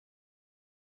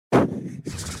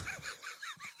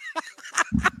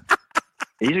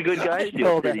 He's a good guy,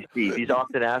 Steel City Steve. He's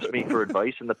often asked me for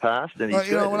advice in the past, and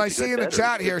he's when I see in the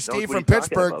chat here, Steve from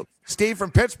Pittsburgh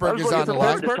is on the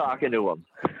line. Talking to him.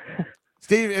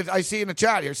 Steve, I see in the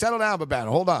chat here. Settle down, Babano.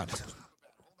 Hold on.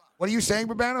 What are you saying,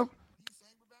 Babano?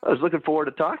 I was looking forward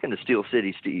to talking to Steel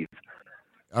City Steve.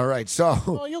 All right, so.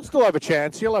 Well, you'll still have a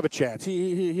chance. He'll have a chance.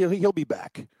 He'll be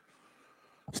back.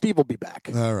 Steve will be back.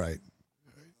 All right.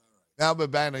 Now,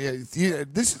 Babano,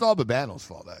 this is all Babano's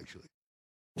fault, actually.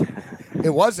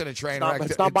 It wasn't a train wreck.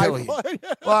 It's not my fault.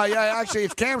 Well, yeah, actually,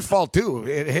 it's Cam's fault, too.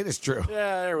 It is true.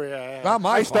 Yeah, there we are. Yeah. Not my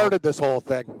fault. I started this whole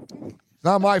thing. It's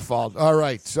not my fault. All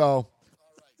right, so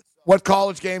what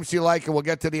college games do you like? And we'll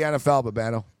get to the NFL,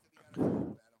 Babano.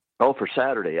 Oh, for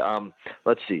Saturday.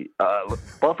 Let's see.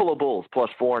 Buffalo Bulls plus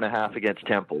 4.5 against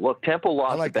Temple. Look, Temple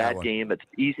lost a bad game. It's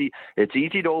easy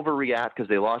to overreact because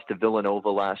they lost to Villanova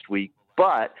last week.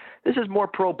 But this is more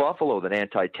pro-Buffalo than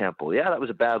anti-Temple. Yeah, that was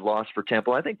a bad loss for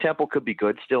Temple. I think Temple could be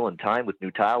good still in time with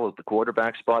Nutalo at the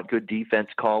quarterback spot. Good defense.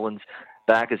 Collins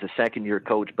back as a second-year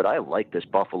coach. But I like this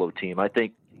Buffalo team. I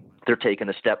think they're taking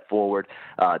a step forward.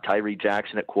 Tyree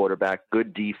Jackson at quarterback,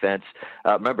 good defense.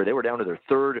 Remember, they were down to their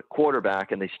third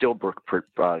quarterback, and they still were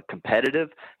competitive,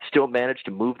 still managed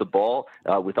to move the ball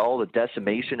with all the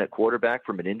decimation at quarterback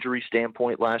from an injury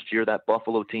standpoint last year, that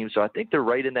Buffalo team. So I think they're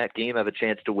right in that game, have a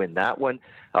chance to win that one.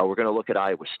 We're going to look at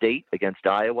Iowa State against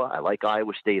Iowa. I like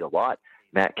Iowa State a lot.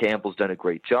 Matt Campbell's done a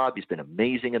great job. He's been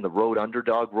amazing in the road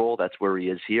underdog role. That's where he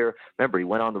is here. Remember, he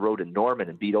went on the road in Norman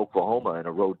and beat Oklahoma in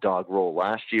a road dog role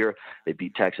last year. They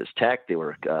beat Texas Tech. They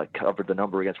were covered the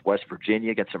number against West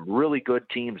Virginia, against some really good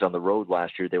teams on the road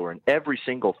last year. They were in every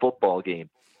single football game.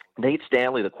 Nate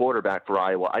Stanley, the quarterback for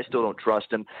Iowa, I still don't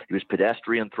trust him. He was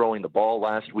pedestrian throwing the ball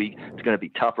last week. It's going to be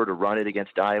tougher to run it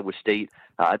against Iowa State.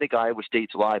 I think Iowa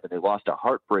State's live, and they lost a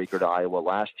heartbreaker to Iowa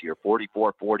last year,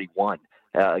 44-41.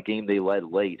 A game they led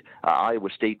late. Iowa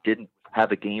State didn't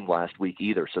have a game last week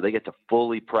either. So they get to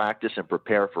fully practice and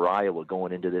prepare for Iowa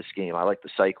going into this game. I like the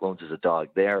Cyclones as a dog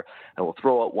there. And we'll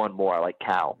throw out one more. I like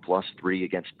Cal +3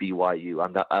 against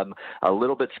BYU. I'm a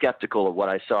little bit skeptical of what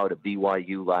I saw to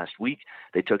BYU last week.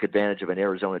 They took advantage of an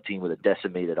Arizona team with a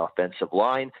decimated offensive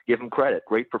line. Give them credit.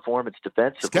 Great performance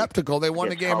defensively. Skeptical. They won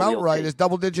the game outright as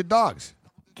double-digit dogs.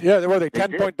 Yeah, they were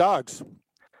 10-point dogs.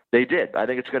 They did. I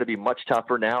think it's going to be much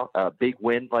tougher now. A big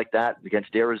win like that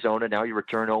against Arizona. Now you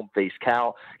return home, face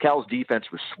Cal. Cal's defense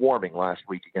was swarming last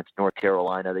week against North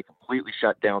Carolina. They completely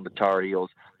shut down the Tar Heels.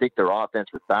 I think their offense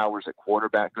with Bowers at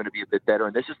quarterback going to be a bit better.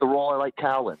 And this is the role I like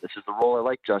Cal in. This is the role I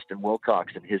like Justin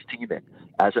Wilcox and his team in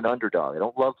as an underdog. I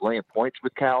don't love laying points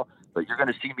with Cal, but you're going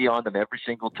to see me on them every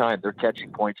single time they're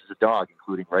catching points as a dog,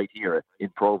 including right here in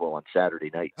Provo on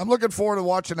Saturday night. I'm looking forward to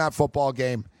watching that football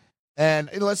game.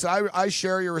 And listen, I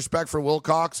share your respect for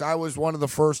Wilcox. I was one of the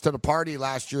first to the party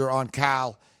last year on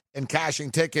Cal and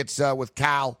cashing tickets with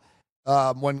Cal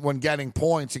when getting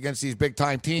points against these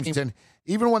big-time teams. And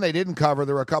even when they didn't cover,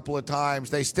 there were a couple of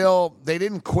times, they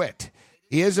didn't quit.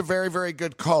 He is a very, very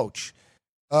good coach.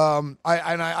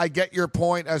 I get your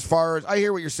point as far as I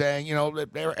hear what you're saying. You know,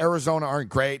 Arizona aren't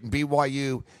great, and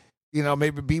BYU,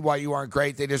 maybe BYU aren't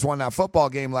great. They just won that football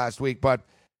game last week. But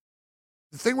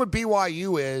the thing with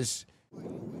BYU is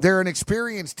they're an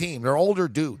experienced team. They're older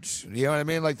dudes. You know what I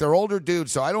mean? Like, they're older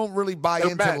dudes, so I don't really buy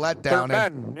into the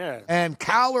letdown. And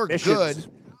Cal are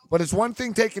good, but it's one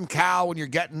thing taking Cal when you're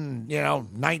getting,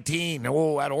 19.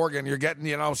 Oh, at Oregon, you're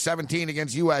getting, 17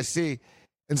 against USC.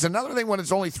 It's another thing when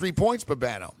it's only 3 points,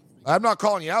 Babano. I'm not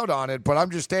calling you out on it, but I'm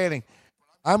just stating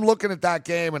I'm looking at that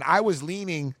game, and I was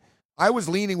leaning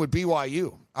with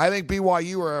BYU. I think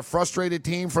BYU are a frustrated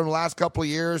team from the last couple of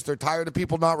years. They're tired of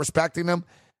people not respecting them.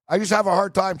 I just have a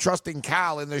hard time trusting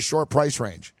Cal in this short price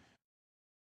range.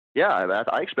 Yeah,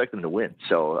 I expect them to win.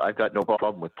 So I've got no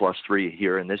problem with +3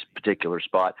 here in this particular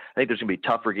spot. I think there's going to be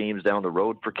tougher games down the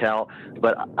road for Cal,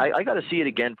 but I got to see it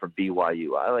again from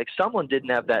BYU. Someone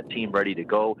didn't have that team ready to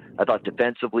go. I thought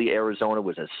defensively Arizona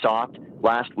was as soft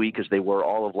last week as they were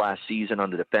all of last season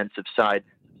on the defensive side.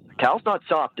 Cal's not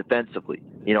soft defensively,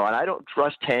 and I don't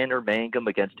trust Tanner Mangum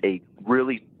against a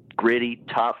really gritty,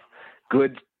 tough,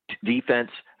 good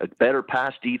defense, a better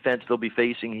pass defense they'll be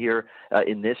facing here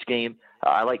in this game.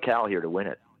 I like Cal here to win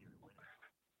it.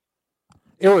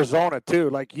 Arizona, too.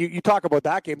 Like, you talk about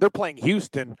that game. They're playing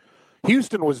Houston.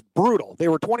 Houston was brutal. They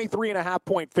were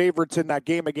 23.5-point favorites in that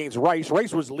game against Rice.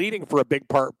 Rice was leading for a big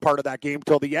part of that game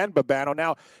till the end, Babano.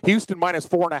 Now, Houston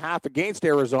 -4.5 against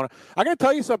Arizona. I got to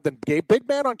tell you something, Gabe. Big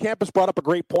Man on Campus brought up a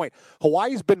great point.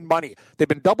 Hawaii's been money. They've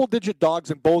been double-digit dogs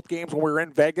in both games when we were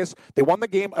in Vegas. They won the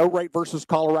game outright versus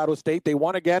Colorado State. They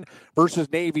won again versus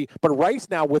Navy. But Rice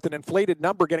now with an inflated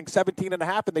number getting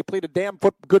 17.5, and they played a damn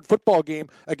good football game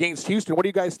against Houston. What do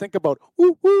you guys think about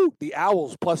the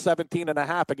Owls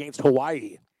 +17.5 against Hawaii?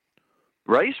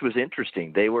 Rice was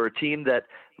interesting. They were a team that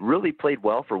really played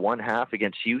well for one half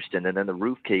against Houston, and then the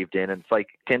roof caved in. And it's like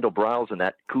Kendall Briles and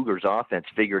that Cougars offense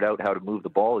figured out how to move the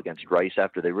ball against Rice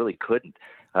after they really couldn't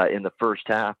in the first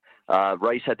half.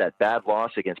 Rice had that bad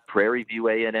loss against Prairie View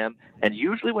A&M. And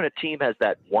usually when a team has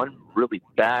that one really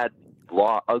bad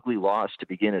ugly loss to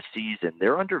begin a season,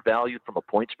 they're undervalued from a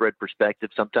point spread perspective,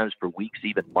 sometimes for weeks,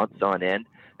 even months on end.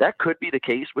 That could be the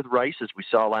case with Rice, as we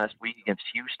saw last week against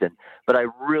Houston, but I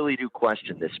really do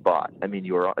question this spot. I mean,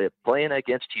 you're playing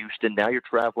against Houston, now you're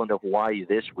traveling to Hawaii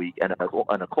this week, and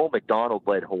a Cole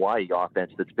McDonald-led Hawaii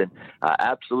offense that's been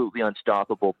absolutely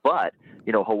unstoppable, but,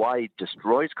 Hawaii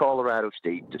destroys Colorado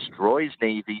State, destroys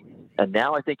Navy, and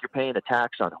now I think you're paying a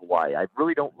tax on Hawaii. I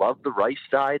really don't love the Rice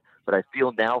side, but I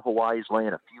feel now Hawaii's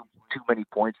laying a few too many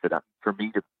points for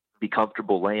me to be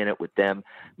comfortable laying it with them.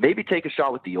 Maybe take a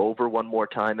shot with the over one more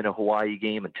time in a Hawaii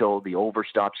game until the over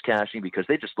stops cashing, because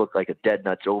they just look like a dead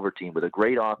nuts over team with a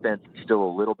great offense and still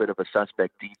a little bit of a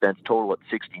suspect defense. Total at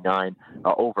 69.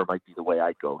 Over might be the way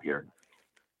I'd go here.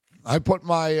 I put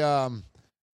my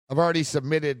I've already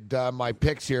submitted my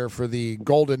picks here for the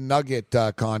Golden Nugget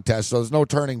contest, so there's no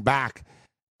turning back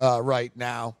right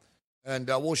now. And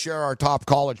we'll share our top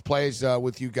college plays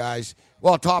with you guys.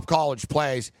 Well, top college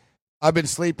plays. I've been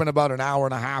sleeping about an hour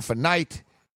and a half a night.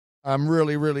 I'm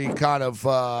really, really kind of.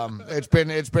 It's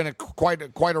been quite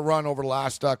a run over the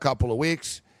last couple of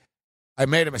weeks. I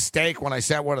made a mistake when I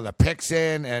sent one of the picks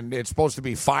in, and it's supposed to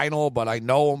be final, but I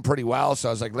know them pretty well, so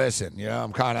I was like, listen,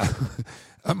 I'm kind of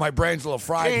my brain's a little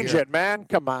fried. Change here. It, man.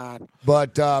 Come on.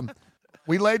 But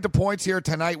we laid the points here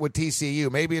tonight with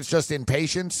TCU. Maybe it's just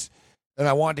impatience, and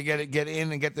I wanted to get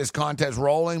in and get this contest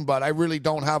rolling, but I really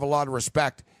don't have a lot of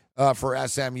respect for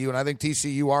SMU, and I think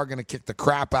TCU are going to kick the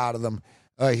crap out of them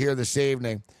here this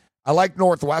evening. I like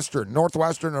Northwestern.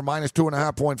 Northwestern are minus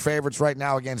 2.5-point favorites right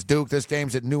now against Duke. This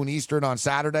game's at noon Eastern on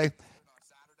Saturday.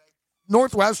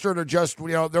 Northwestern are just,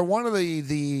 they're one of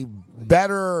the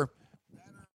better,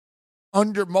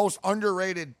 most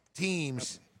underrated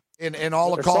teams in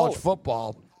all of college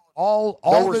football.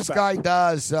 All this guy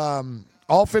does,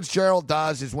 all Fitzgerald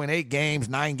does is win 8 games,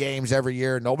 9 games every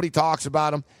year. Nobody talks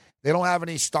about him. They don't have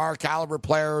any star caliber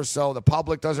players, so the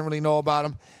public doesn't really know about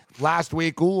him. Last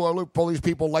week, look, all these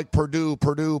people like Purdue.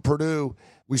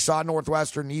 We saw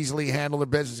Northwestern easily handle their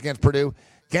business against Purdue.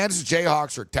 Kansas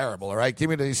Jayhawks are terrible, all right? Give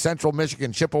me the Central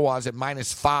Michigan Chippewas at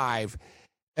 -5.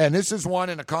 And this is one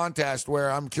in a contest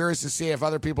where I'm curious to see if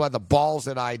other people had the balls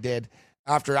that I did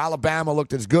after Alabama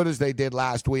looked as good as they did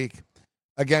last week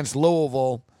against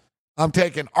Louisville. I'm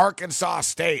taking Arkansas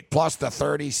State plus the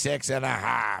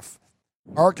 36.5.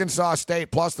 Arkansas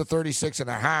State plus the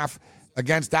 36.5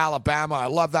 against Alabama. I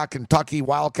love that Kentucky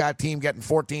Wildcat team getting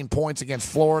 14 points against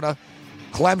Florida.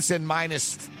 Clemson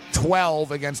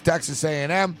 -12 against Texas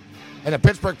A&M. And the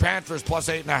Pittsburgh Panthers plus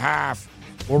 8.5.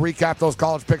 We'll recap those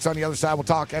college picks on the other side. We'll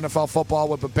talk NFL football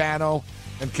with Babano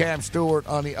and Cam Stewart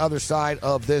on the other side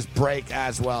of this break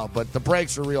as well. But the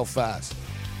breaks are real fast.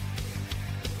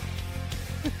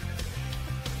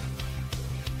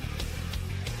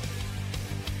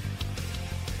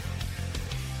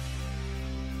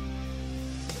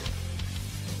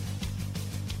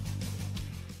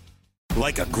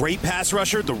 Like a great pass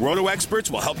rusher, the Roto experts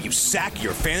will help you sack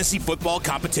your fantasy football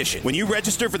competition. When you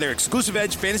register for their exclusive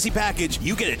Edge fantasy package,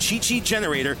 you get a cheat sheet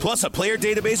generator plus a player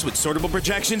database with sortable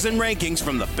projections and rankings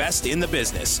from the best in the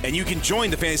business. And you can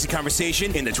join the fantasy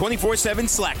conversation in the 24/7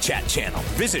 Slack chat channel.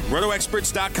 Visit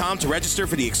rotoexperts.com to register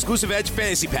for the exclusive Edge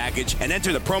fantasy package and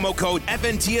enter the promo code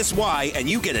FNTSY and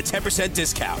you get a 10%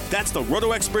 discount. That's the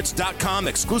rotoexperts.com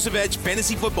exclusive Edge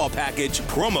fantasy football package,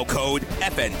 promo code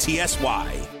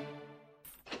FNTSY.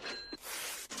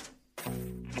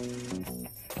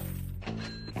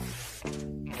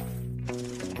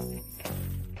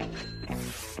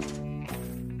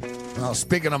 Well,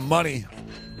 speaking of money,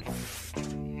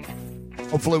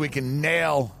 hopefully we can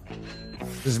nail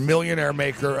this millionaire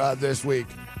maker this week.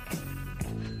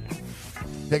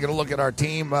 Taking a look at our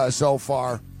team so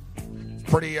far.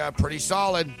 Pretty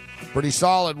solid. Pretty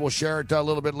solid. We'll share it a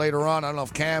little bit later on. I don't know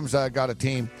if Cam's got a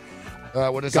team.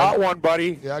 What is got that? One,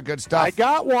 buddy. Yeah, good stuff. I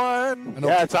got one.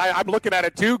 Yeah, I'm looking at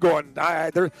it too, going,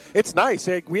 it's nice.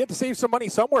 Hey, we had to save some money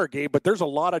somewhere, Gabe, but there's a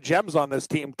lot of gems on this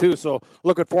team too. So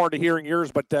looking forward to hearing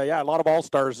yours. But a lot of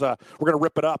all-stars. We're going to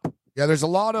rip it up. Yeah, there's a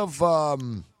lot of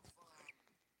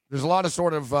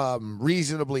sort of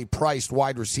reasonably priced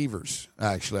wide receivers.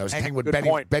 Actually, I was hanging with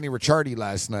Benny Ricciardi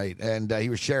last night, and he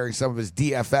was sharing some of his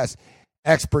DFS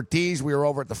expertise. We were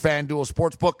over at the FanDuel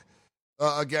Sportsbook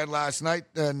again last night,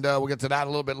 and we'll get to that a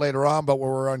little bit later on, but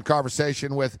we're in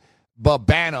conversation with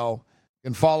Babano. You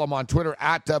can follow him on Twitter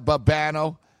at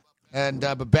Babano, and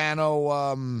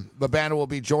Babano will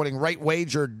be joining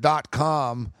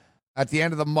rightwager.com at the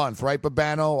end of the month, right,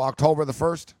 Babano? October the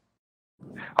 1st?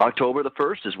 October the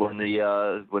 1st is when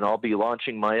when I'll be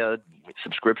launching my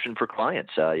subscription for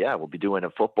clients. We'll be doing a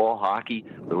football, hockey,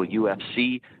 little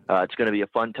UFC. It's going to be a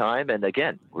fun time. And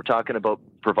again, we're talking about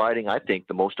providing, I think,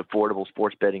 the most affordable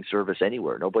sports betting service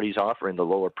anywhere. Nobody's offering the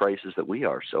lower prices that we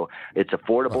are. So it's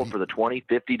affordable for the $20,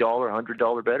 $50,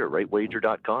 $100 better,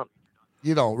 rightwager.com.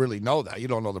 You don't really know that. You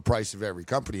don't know the price of every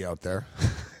company out there.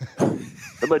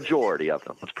 The majority of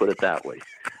them. Let's put it that way.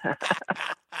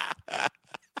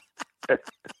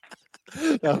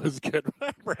 That was good.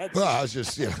 Well, I was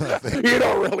just, you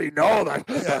don't really know that.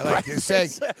 Yeah, like you say,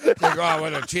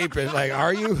 what a cheap is. Like,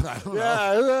 are you? I don't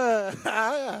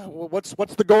know.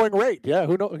 What's the going rate? Yeah,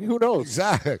 who knows?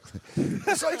 Exactly.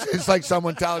 It's like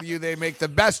someone telling you they make the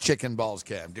best chicken balls,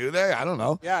 Cam. Do they? I don't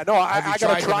know. Yeah, no, I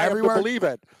got to try to believe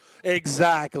it.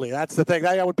 Exactly. That's the thing.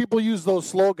 When people use those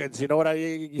slogans, you know what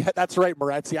that's right,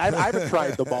 Moretzi. I haven't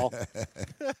tried them all.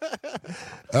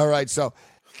 All right, so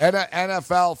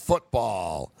NFL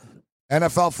football.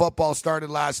 NFL football started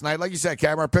last night. Like you said,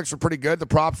 Cam, our picks were pretty good. The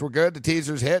props were good. The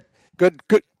teasers hit. Good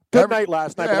night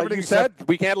last night. But like you said,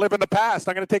 we can't live in the past.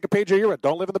 I'm going to take a page of your.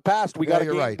 Don't live in the past. We got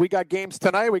right. We got games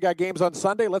tonight. We got games on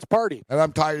Sunday. Let's party. And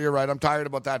I'm tired. You're right. I'm tired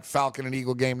about that Falcon and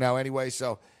Eagle game now anyway.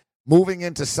 So moving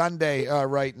into Sunday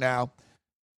right now.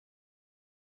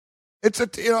 It's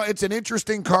an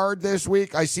interesting card this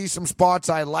week. I see some spots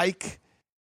I like.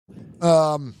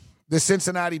 The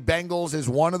Cincinnati Bengals is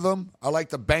one of them. I like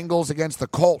the Bengals against the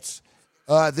Colts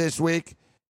this week.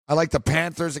 I like the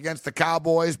Panthers against the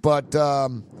Cowboys. But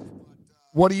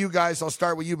what do you guys? I'll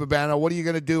start with you, Babano. What are you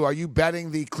going to do? Are you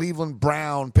betting the Cleveland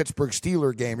Brown Pittsburgh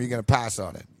Steelers game? Or are you going to pass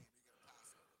on it?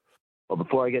 Well,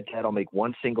 before I get to that, I'll make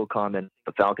one single comment.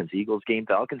 The Falcons-Eagles game.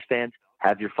 Falcons fans,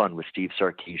 have your fun with Steve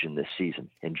Sarkisian this season.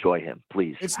 Enjoy him,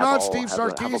 please. It's not Steve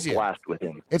Sarkisian. Have a blast with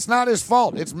him. It's not his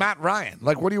fault. It's Matt Ryan.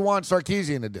 Like, what do you want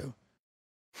Sarkisian to do?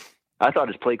 I thought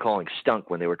his play calling stunk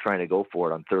when they were trying to go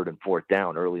for it on 3rd and 4th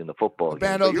down early in the football game.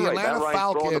 Bando, you're the right. Atlanta Matt Ryan's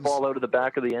Falcons throwing the ball out of the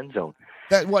back of the end zone.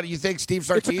 What do you think? Steve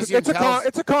Sarkisian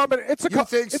It's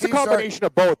a combination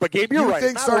of both. But Gabe, you're right. You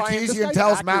think Sarkisian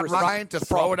tells Matt accuracy. Ryan to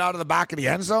throw it out of the back of the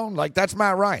end zone? Like, that's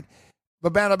Matt Ryan.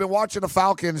 But man, I've been watching the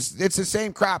Falcons. It's the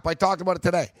same crap. I talked about it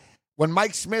today. When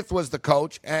Mike Smith was the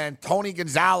coach and Tony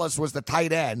Gonzalez was the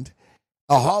tight end,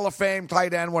 a Hall of Fame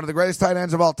tight end, one of the greatest tight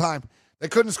ends of all time, they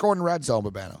couldn't score in the red zone,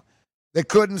 Babano. They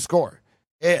couldn't score.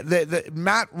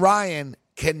 Matt Ryan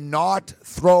cannot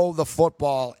throw the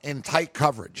football in tight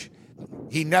coverage.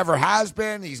 He never has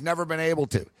been. He's never been able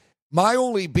to. My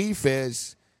only beef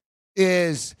is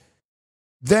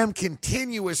them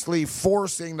continuously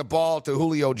forcing the ball to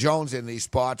Julio Jones in these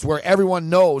spots where everyone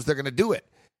knows they're going to do it.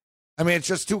 I mean, it's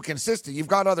just too consistent. You've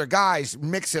got other guys,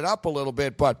 mix it up a little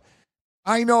bit, but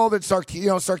I know that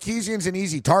Sarkisian's an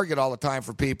easy target all the time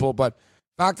for people, but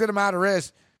fact of the matter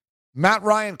is, Matt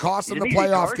Ryan cost them the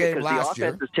playoff game last year.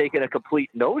 The offense has taken a complete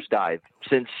nosedive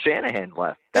since Shanahan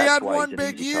left. They had one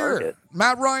big year. Target.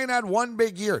 Matt Ryan had one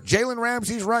big year. Jalen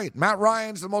Ramsey's right. Matt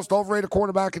Ryan's the most overrated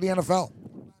quarterback in the NFL.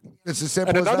 It's as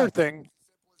simple as that. And another thing,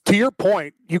 to your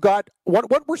point, you got what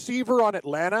receiver on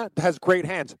Atlanta has great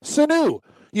hands? Sanu.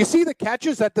 You see the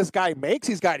catches that this guy makes?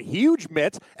 He's got huge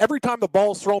mitts. Every time the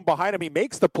ball's thrown behind him, he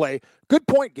makes the play. Good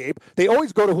point, Gabe. They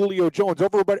always go to Julio Jones.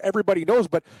 Everybody knows.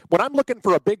 But when I'm looking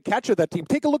for a big catch of that team,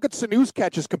 take a look at Sanu's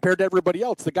catches compared to everybody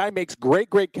else. The guy makes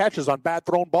great catches on bad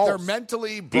thrown balls. They're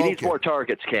mentally broken. He needs more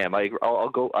targets, Cam. I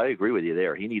agree with you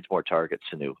there. He needs more targets,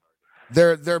 Sanu.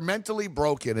 They're mentally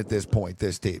broken at this point,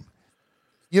 this team.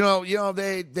 You know,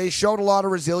 they showed a lot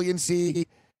of resiliency.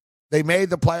 They made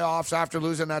the playoffs after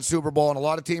losing that Super Bowl, and a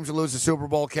lot of teams that lose the Super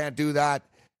Bowl can't do that,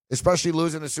 especially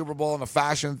losing the Super Bowl in the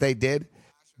fashion that they did.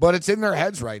 But it's in their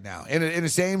heads right now, in the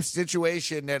same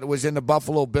situation that it was in the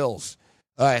Buffalo Bills'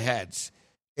 heads,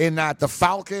 in that the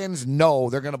Falcons know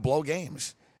they're going to blow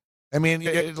games. I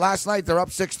mean, last night they're up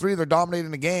 6-3. They're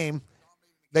dominating the game.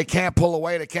 They can't pull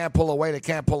away. They can't pull away. They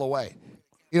can't pull away.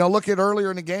 You know, look at earlier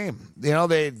in the game. You know,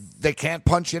 they can't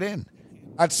punch it in.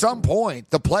 At some point,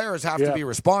 the players have to be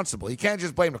responsible. You can't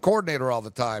just blame the coordinator all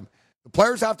the time. The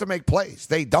players have to make plays.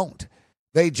 They don't.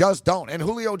 They just don't. And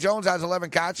Julio Jones has 11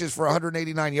 catches for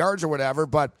 189 yards or whatever,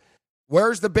 but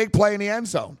where's the big play in the end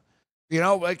zone? You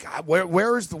know, like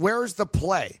where's the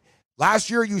play? Last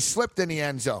year you slipped in the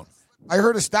end zone. I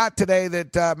heard a stat today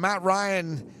that Matt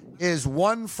Ryan is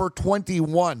 1 for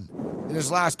 21 in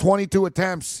his last 22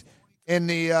 attempts in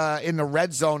the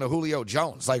red zone of Julio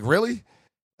Jones. Like, really?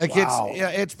 Like, wow.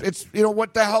 It's you know,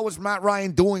 what the hell was Matt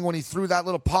Ryan doing when he threw that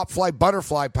little pop fly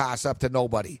butterfly pass up to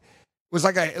nobody? It was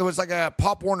like a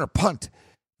Pop Warner punt.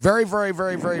 Very, very,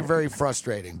 very, very, very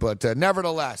frustrating. But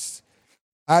nevertheless,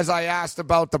 as I asked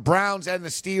about the Browns and the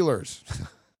Steelers.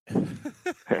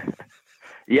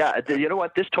 Yeah, you know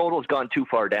what? This total has gone too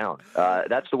far down.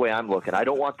 That's the way I'm looking. I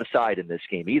don't want the side in this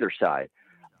game, either side.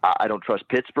 I don't trust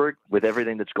Pittsburgh with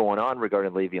everything that's going on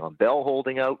regarding Le'Veon Bell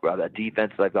holding out, that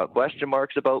defense that I've got question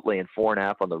marks about, laying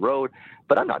 4.5 on the road.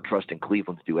 But I'm not trusting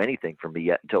Cleveland to do anything for me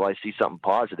yet until I see something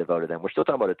positive out of them. We're still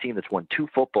talking about a team that's won 2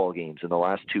 football games in the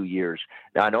last 2 years.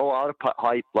 Now, I know a lot of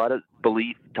hype, a lot of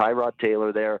belief, Tyrod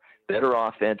Taylor there, better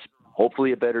offense,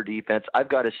 hopefully a better defense. I've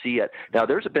got to see it. Now,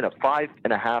 there's been a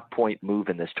 5.5-point move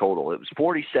in this total. It was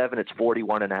 47, it's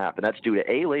 41.5, and that's due to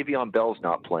A, Le'Veon Bell's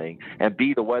not playing, and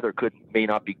B, the weather may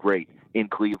not be great in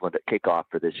Cleveland at kickoff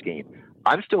for this game.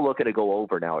 I'm still looking to go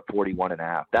over now at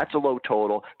 41.5. That's a low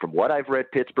total. From what I've read,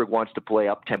 Pittsburgh wants to play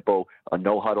up-tempo, a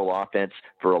no-huddle offense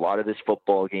for a lot of this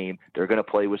football game. They're going to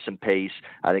play with some pace.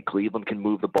 I think Cleveland can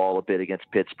move the ball a bit against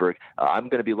Pittsburgh. I'm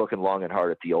going to be looking long and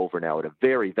hard at the over now at a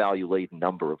very value-laden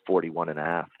number of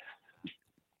 41.5.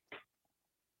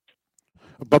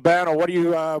 Babano, what do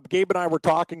you? Gabe and I were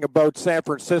talking about San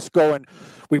Francisco, and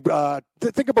we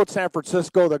think about San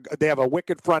Francisco. They have a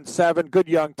wicked front seven, good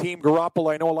young team.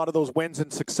 Garoppolo, I know a lot of those wins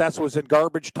and success was in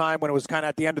garbage time when it was kind of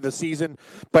at the end of the season.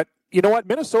 But you know what?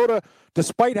 Minnesota,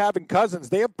 despite having Cousins,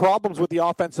 they have problems with the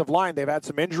offensive line. They've had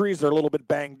some injuries. They're a little bit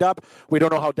banged up. We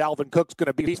don't know how Dalvin Cook's going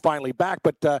to be. He's finally back.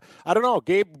 But I don't know.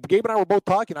 Gabe and I were both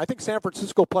talking. I think San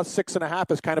Francisco plus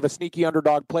 6.5 is kind of a sneaky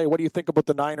underdog play. What do you think about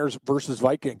the Niners versus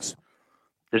Vikings?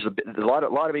 there's a lot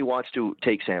of me wants to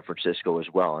take San Francisco as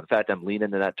well. In fact, I'm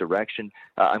leaning in that direction.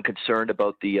 I'm concerned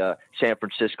about the San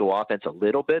Francisco offense a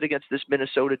little bit against this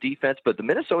Minnesota defense, but the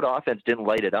Minnesota offense didn't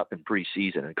light it up in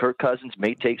preseason. And Kirk Cousins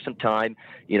may take some time,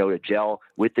 to gel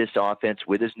with this offense,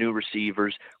 with his new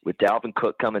receivers, with Dalvin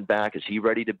Cook coming back. Is he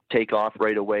ready to take off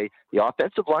right away? The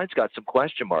offensive line's got some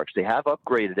question marks. They have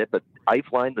upgraded it, but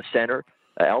Elflein, the center,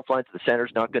 Elflein to the center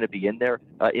is not going to be in there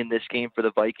in this game for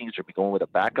the Vikings. They'll be going with a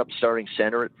backup starting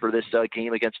center for this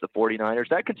game against the 49ers.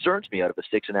 That concerns me out of a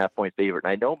 6.5-point favorite.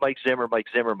 And I know Mike Zimmer,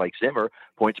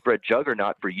 point spread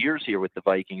juggernaut for years here with the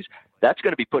Vikings. That's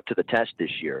going to be put to the test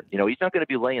this year. He's not going to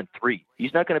be laying 3.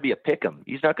 He's not going to be a pick'em.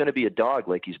 He's not going to be a dog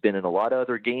like he's been in a lot of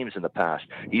other games in the past.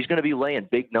 He's going to be laying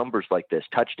big numbers like this,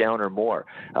 touchdown or more.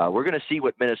 We're going to see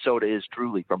what Minnesota is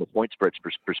truly from a point spread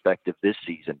perspective this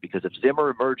season, because if Zimmer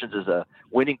emerges as a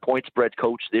winning point spread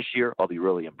coach this year, I'll be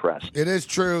really impressed. It is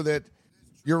true that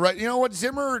you're right. You know what?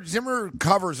 Zimmer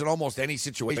covers in almost any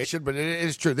situation, but it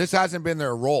is true. This hasn't been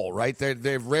their role, right?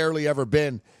 They've rarely ever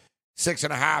been 6.5,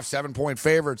 7-point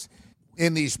favorites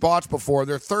in these spots before.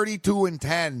 They're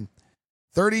 32-10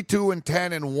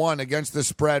 and 1 against the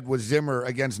spread with Zimmer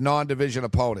against non-division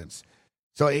opponents.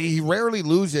 So he rarely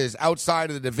loses outside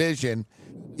of the division.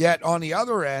 Yet on the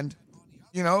other end,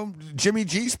 Jimmy's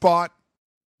G spot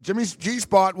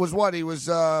was what? He was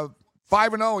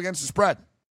 5-0 against the spread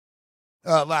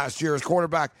last year as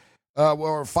quarterback,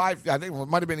 or 5. I think it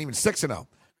might have been even 6-0.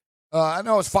 I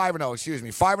know it's 5-0. Excuse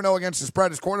me, 5-0 against the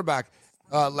spread as quarterback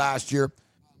last year.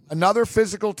 Another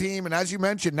physical team, and as you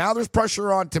mentioned, now there's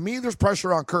pressure on. To me, there's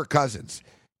pressure on Kirk Cousins,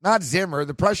 not Zimmer.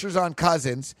 The pressure's on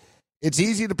Cousins. It's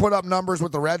easy to put up numbers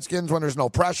with the Redskins when there's no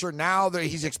pressure. Now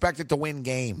he's expected to win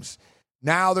games.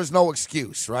 Now there's no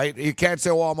excuse, right? You can't say,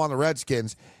 "Well, I'm on the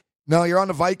Redskins." No, you're on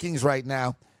the Vikings right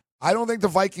now. I don't think the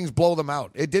Vikings blow them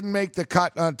out. It didn't make the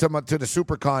cut to the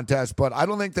Super Contest, but I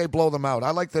don't think they blow them out.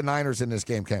 I like the Niners in this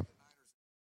game, Cam.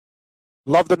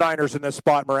 Love the Niners in this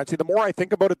spot, Morency. The more I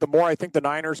think about it, the more I think the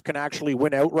Niners can actually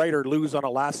win outright or lose on a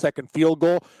last-second field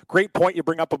goal. Great point you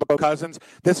bring up about Cousins.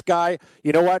 This guy,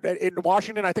 you know what? In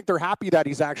Washington, I think they're happy that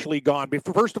he's actually gone. But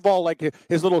first of all, like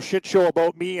his little shit show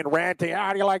about me and ranting,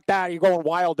 how do you like that? You're going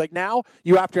wild. Like now,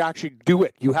 you have to actually do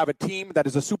it. You have a team that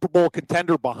is a Super Bowl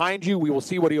contender behind you. We will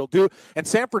see what he'll do. And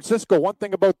San Francisco, one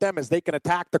thing about them is they can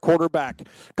attack the quarterback.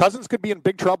 Cousins could be in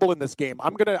big trouble in this game.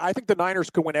 I think the Niners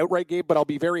could win outright, Gabe, but I'll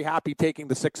be very happy taking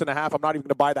the 6.5. I'm not even going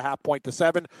to buy the half point to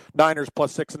 7. Niners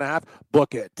plus 6.5.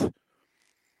 Book it.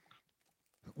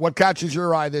 What catches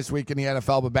your eye this week in the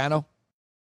NFL, Babano?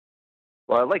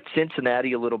 Well, I like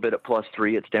Cincinnati a little bit at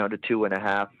 +3. It's down to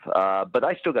 2.5, but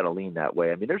I still got to lean that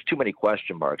way. I mean, there's too many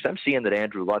question marks. I'm seeing that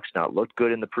Andrew Luck's not looked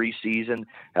good in the preseason.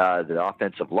 The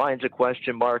offensive line's a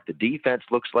question mark. The defense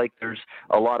looks like there's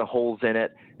a lot of holes in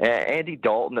it. Andy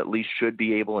Dalton at least should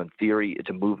be able, in theory,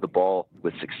 to move the ball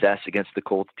with success against the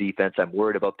Colts defense. I'm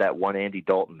worried about that one Andy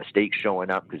Dalton mistake showing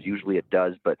up, because usually it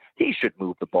does, but he should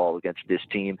move the ball against this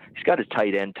team. He's got his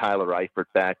tight end, Tyler Eifert,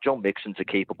 back. Joe Mixon's a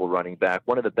capable running back.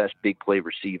 One of the best big play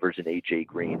receivers in A.J.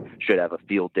 Green should have a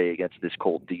field day against this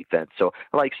Colt defense. So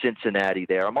I like Cincinnati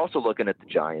there. I'm also looking at the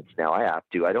Giants now. I have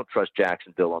to. I don't trust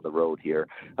Jacksonville on the road here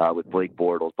with Blake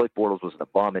Bortles. Blake Bortles was an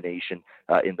abomination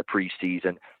in the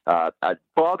preseason. It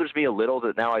bothers me a little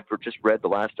that now I've just read the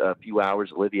last few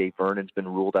hours Olivier Vernon's been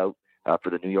ruled out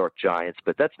for the New York Giants,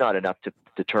 but that's not enough to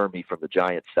deter me from the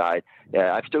Giants side.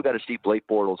 I've still got to see Blake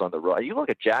Bortles on the road. You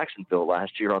look at Jacksonville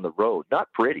last year on the road,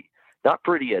 not pretty. Not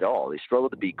pretty at all. They struggled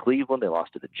to beat Cleveland. They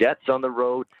lost to the Jets on the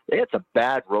road. They had some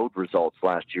bad road results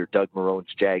last year, Doug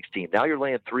Marone's Jags team. Now you're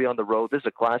laying 3 on the road. This is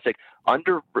a classic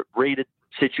underrated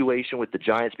situation with the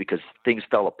Giants because things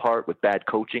fell apart with bad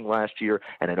coaching last year,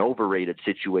 and an overrated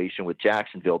situation with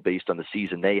Jacksonville based on the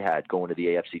season they had going to the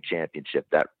AFC Championship.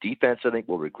 That defense, I think,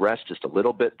 will regress just a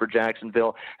little bit for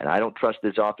Jacksonville, and I don't trust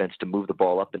this offense to move the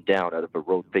ball up and down out of a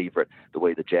road favorite the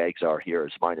way the Jags are here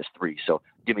is -3. So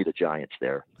give me the Giants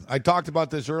there. I talked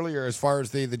about this earlier as far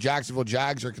as the Jacksonville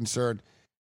Jags are concerned.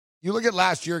 You look at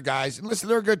last year, guys, and listen,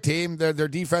 they're a good team. Their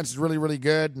defense is really, really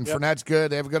good, and Fournette's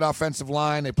good. They have a good offensive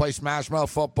line. They play smash-mouth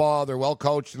football. They're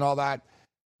well-coached and all that.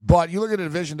 But you look at the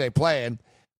division they play in,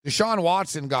 Deshaun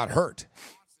Watson got hurt.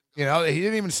 He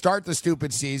didn't even start the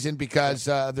stupid season because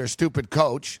their stupid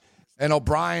coach. And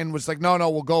O'Brien was like, no,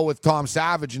 we'll go with Tom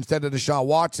Savage instead of Deshaun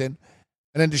Watson.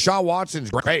 And then Deshaun Watson's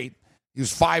great. He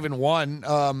was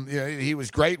 5-1. He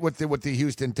was great with the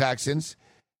Houston Texans.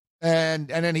 And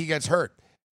then he gets hurt.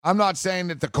 I'm not saying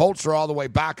that the Colts are all the way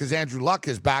back because Andrew Luck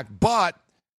is back, but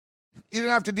you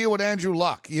didn't have to deal with Andrew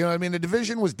Luck. You know what I mean? The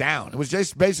division was down. It was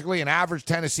just basically an average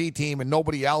Tennessee team and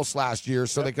nobody else last year,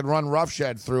 so they could run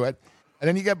roughshed through it. And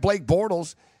then you get Blake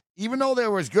Bortles. Even though they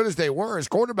were as good as they were, his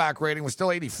quarterback rating was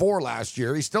still 84 last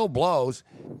year. He still blows.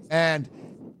 And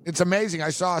it's amazing. I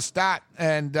saw a stat,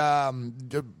 and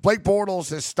Blake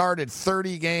Bortles has started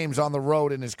 30 games on the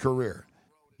road in his career.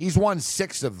 He's won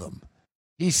 6 of them.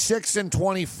 He's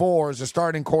 6-24 as a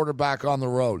starting quarterback on the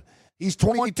road. He's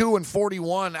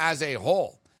 22-41 as a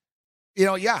whole. They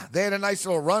had a nice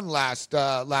little run last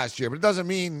year, but it doesn't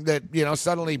mean that,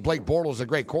 suddenly Blake Bortles is a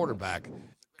great quarterback.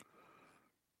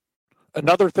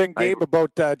 Another thing, Gabe,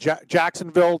 about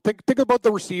Jacksonville, think about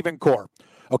the receiving core.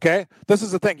 Okay? This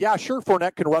is the thing. Yeah, sure,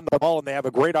 Fournette can run the ball, and they have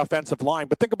a great offensive line.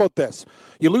 But think about this.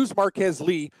 You lose Marquez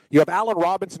Lee. You have Allen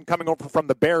Robinson coming over from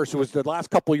the Bears, who was the last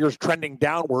couple of years trending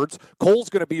downwards. Cole's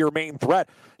going to be your main threat.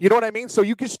 You know what I mean? So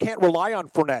you just can't rely on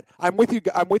Fournette. I'm with you,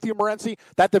 Morency.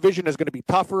 That division is going to be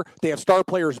tougher. They have star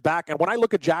players back. And when I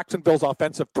look at Jacksonville's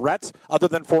offensive threats, other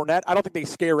than Fournette, I don't think they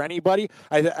scare anybody.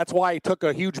 That's why I took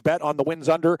a huge bet on the wins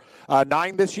under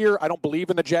 9 this year. I don't believe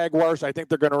in the Jaguars. I think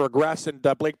they're going to regress, and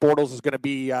Blake Bortles is going to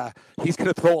be he's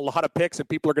going to throw a lot of picks, and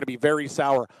people are going to be very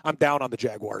sour. I'm down on the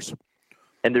Jaguars.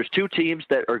 And there's 2 teams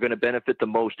that are going to benefit the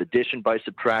most, addition by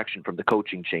subtraction, from the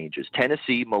coaching changes.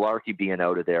 Tennessee, Malarkey being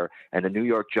out of there, and the New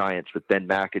York Giants with Ben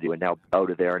McAdoo and now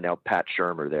out of there, and now Pat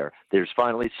Shurmur there. There's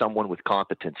finally someone with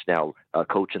competence now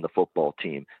coaching the football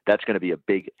team. That's going to be a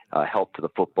big help to the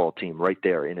football team right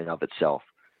there in and of itself.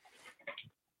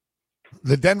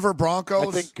 The Denver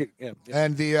Broncos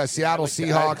and the Seattle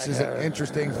Seahawks is an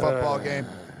interesting football game.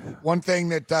 One thing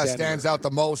that stands out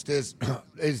the most is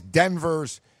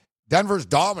Denver's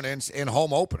dominance in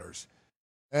home openers.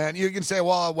 And you can say,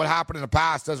 well, what happened in the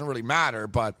past doesn't really matter,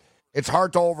 but it's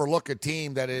hard to overlook a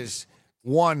team that has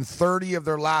won 30 of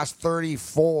their last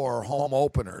 34 home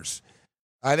openers.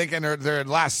 I think in their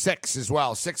last 6 as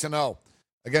well, 6-0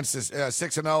 against this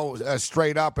 6-0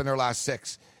 straight up in their last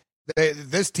 6.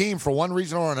 This team, for one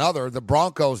reason or another, the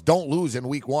Broncos don't lose in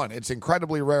week 1. It's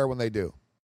incredibly rare when they do.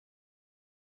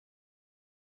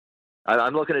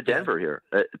 I'm looking at Denver here,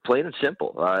 plain and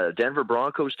simple. Denver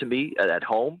Broncos, to me, at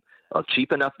home, a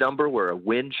cheap enough number where a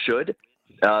win should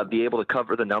be able to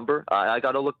cover the number. I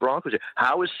got to look Broncos here.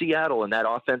 How is Seattle and that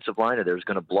offensive line of theirs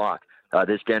going to block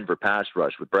this Denver pass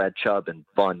rush with Brad Chubb and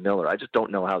Von Miller? I just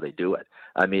don't know how they do it.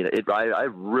 I mean, I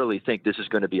really think this is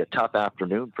going to be a tough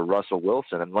afternoon for Russell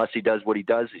Wilson, unless he does what he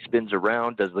does. He spins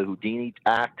around, does the Houdini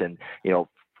act, and,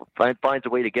 finds a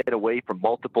way to get away from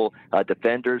multiple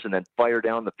defenders and then fire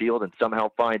down the field and somehow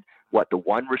find the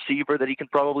one receiver that he can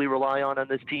probably rely on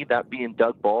this team, that being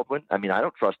Doug Baldwin. I mean, I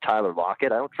don't trust Tyler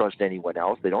Lockett. I don't trust anyone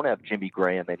else. They don't have Jimmy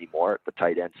Graham anymore at the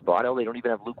tight end spot. Hell, they don't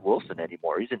even have Luke Wilson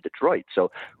anymore. He's in Detroit.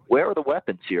 So where are the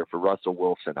weapons here for Russell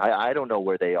Wilson? I don't know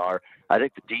where they are. I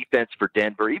think the defense for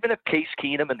Denver, even if Case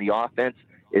Keenum and the offense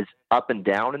is up and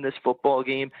down in this football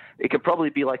game, it could probably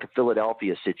be like a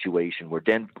Philadelphia situation where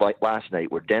like last night,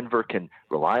 where Denver can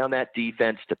rely on that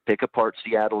defense to pick apart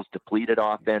Seattle's depleted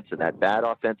offense and that bad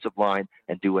offensive line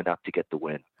and do enough to get the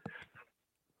win.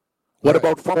 What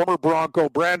about former Bronco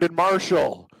Brandon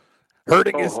Marshall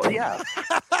hurting his team? Yeah.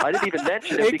 I didn't even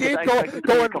mention it because I think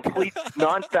he's a complete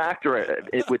non-factor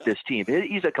with this team.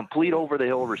 He's a complete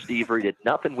over-the-hill receiver. He did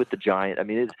nothing with the Giant. I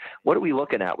mean, what are we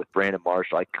looking at with Brandon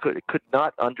Marshall? I could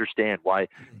not understand why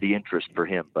the interest for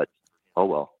him, but oh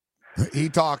well. He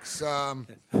talks,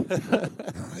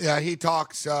 he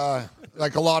talks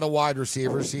like a lot of wide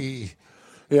receivers. He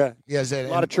has a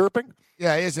lot of chirping.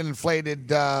 Yeah, he has an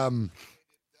inflated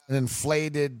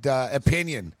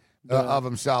opinion of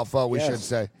himself, we should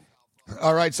say.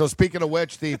 All right, so speaking of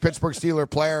which, the Pittsburgh Steelers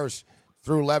players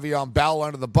threw Le'Veon Bell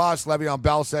under the bus. Le'Veon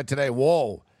Bell said today,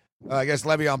 whoa. I guess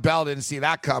Le'Veon Bell didn't see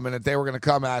that coming, that they were going to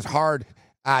come as hard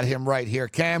at him right here.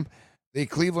 Cam, the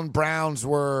Cleveland Browns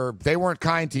weren't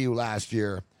kind to you last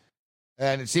year.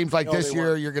 And it seems like this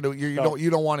year you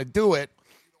don't want to do it.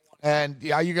 And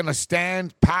are you going to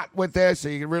stand pat with this? Are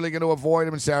you really going to avoid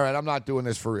him and say, all right, I'm not doing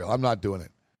this for real. I'm not doing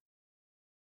it.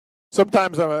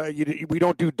 Sometimes we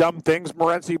don't do dumb things,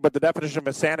 Morency, but the definition of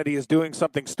insanity is doing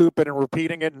something stupid and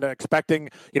repeating it and expecting,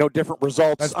 different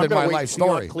results. That's been my life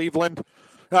story. Cleveland.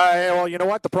 Well, you know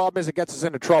what? The problem is it gets us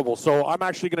into trouble. So I'm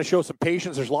actually going to show some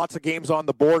patience. There's lots of games on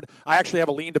the board. I actually have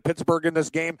a lean to Pittsburgh in this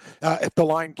game if the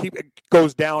line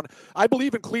goes down. I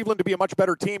believe in Cleveland to be a much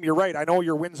better team. You're right. I know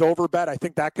your wins over bet. I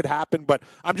think that could happen, but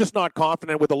I'm just not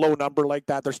confident with a low number like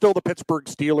that. They're still the Pittsburgh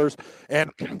Steelers.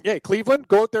 And, Cleveland,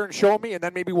 go out there and show me, and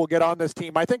then maybe we'll get on this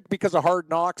team. I think because of Hard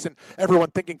Knocks and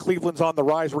everyone thinking Cleveland's on the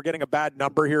rise, we're getting a bad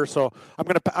number here. So I'm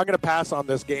gonna pass on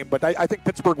this game, but I think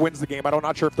Pittsburgh wins the game. I'm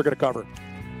not sure if they're going to cover.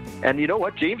 And you know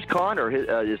what? James Conner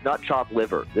is not chopped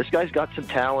liver. This guy's got some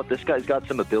talent. This guy's got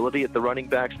some ability at the running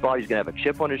back spot. He's going to have a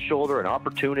chip on his shoulder, an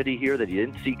opportunity here that he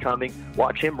didn't see coming.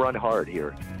 Watch him run hard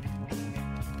here.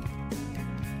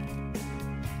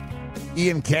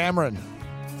 Ian Cameron.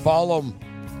 Follow him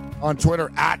on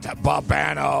Twitter at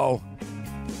Babano.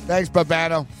 Thanks,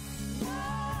 Babano.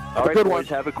 All right, boys,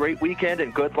 have a great weekend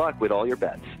and good luck with all your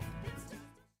bets.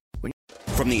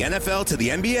 From the NFL to the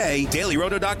NBA,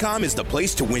 DailyRoto.com is the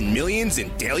place to win millions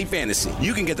in daily fantasy.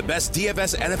 You can get the best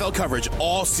DFS NFL coverage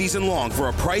all season long for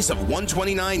a price of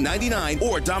 $129.99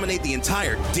 or dominate the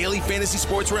entire daily fantasy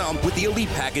sports realm with the Elite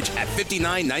Package at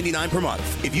 $59.99 per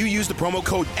month. If you use the promo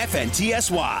code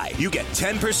FNTSY, you get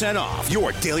 10% off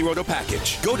your Daily Roto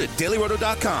package. Go to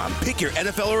DailyRoto.com, pick your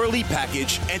NFL or Elite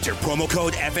Package, enter promo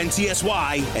code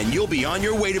FNTSY, and you'll be on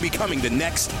your way to becoming the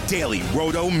next Daily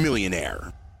Roto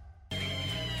millionaire.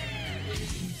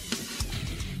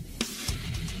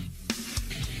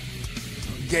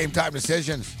 Game time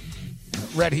decisions.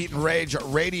 Red Heat and Rage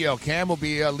Radio. Cam will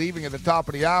be leaving at the top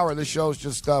of the hour. This show's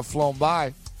just flown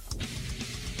by.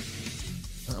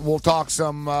 We'll talk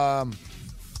some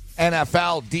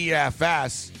NFL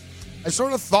DFS. I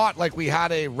sort of thought like we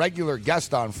had a regular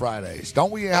guest on Fridays.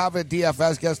 Don't we have a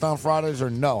DFS guest on Fridays or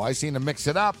no? I seen to mix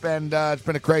it up, and it's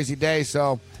been a crazy day,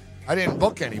 so I didn't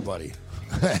book anybody.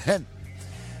 And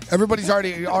everybody's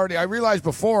already. I realized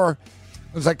before,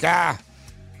 it was like,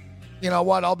 you know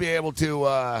what? I'll be able to.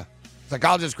 It's like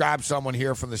I'll just grab someone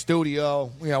here from the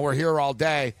studio. You know, we're here all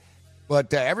day,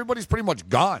 but everybody's pretty much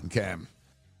gone, Cam.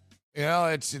 You know,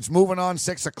 it's moving on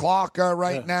 6 o'clock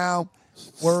right now.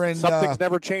 We're in. Something's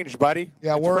never changed, buddy.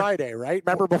 Yeah, it's Friday, right?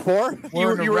 Remember before? You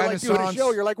were like doing a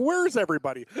show. You're like, where's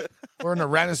everybody? We're in the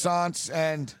Renaissance,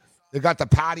 and they got the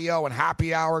patio and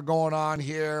happy hour going on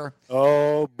here.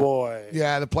 Oh, boy.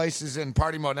 Yeah, the place is in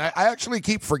party mode. And I actually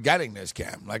keep forgetting this,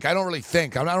 Cam. Like, I don't really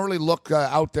think. I don't really look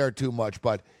out there too much,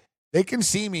 but they can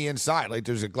see me inside. Like,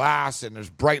 there's a glass and there's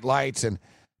bright lights, and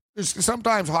there's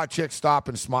sometimes hot chicks stop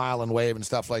and smile and wave and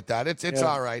stuff like that. It's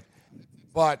all right.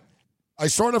 But I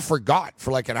sort of forgot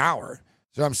for like an hour.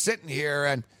 So I'm sitting here,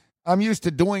 and I'm used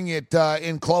to doing it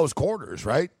in close quarters,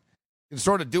 right? You can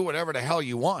sort of do whatever the hell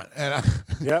you want. And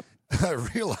Yep. I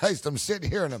realized I'm sitting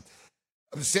here, and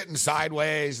I'm sitting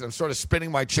sideways, and I'm sort of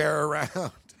spinning my chair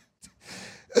around.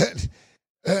 and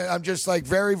I'm just like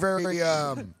very, very,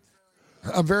 I'm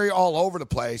very all over the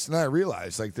place. And then I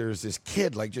realized like there's this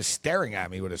kid like just staring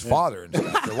at me with his father and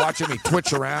stuff. They're watching me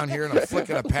twitch around here, and I'm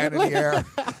flicking a pen in the air.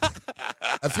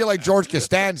 I feel like George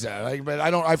Costanza, but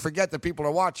I forget that people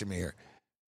are watching me here.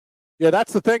 Yeah,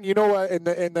 that's the thing. You know,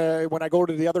 when I go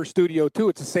to the other studio too,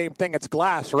 it's the same thing. It's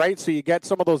glass, right? So you get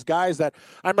some of those guys that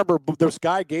I remember. This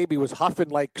guy Gabe, he was huffing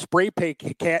like spray paint.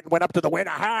 He went up to the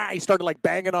window. He started like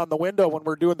banging on the window when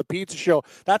we're doing the pizza show.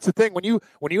 That's the thing. When you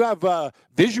have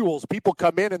visuals, people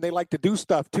come in and they like to do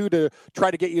stuff too to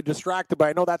try to get you distracted. But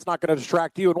I know that's not going to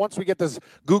distract you. And once we get this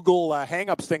Google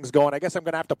Hang-Ups things going, I guess I'm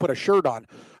going to have to put a shirt on.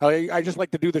 I just like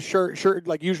to do the shirt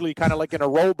like usually kind of like in a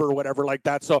robe or whatever like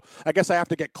that. So I guess I have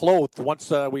to get clothed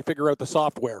once we figure out the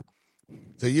software.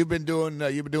 So you've been doing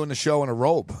the show in a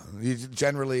robe. You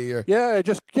generally so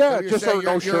just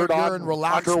no shirt on. You're in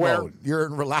relaxed underwear mode. You're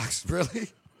in relaxed, really.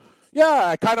 Yeah,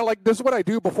 I kind of like this is what I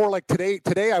do before. Like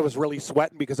today I was really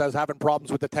sweating because I was having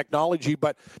problems with the technology.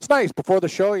 But it's nice before the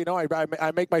show. You know,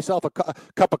 I make myself a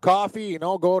cup of coffee. You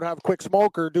know, go and have a quick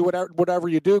smoke or do whatever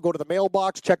you do. Go to the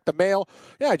mailbox, check the mail.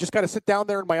 Yeah, I just kind of sit down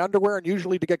there in my underwear, and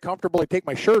usually to get comfortable, I take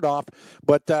my shirt off.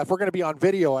 But if we're going to be on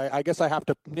video, I guess I have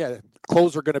to. Yeah,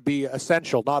 clothes are going to be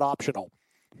essential, not optional.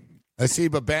 I see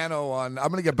Babano on. I'm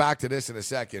going to get back to this in a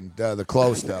second, the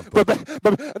clothes stuff. But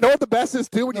know what the best is,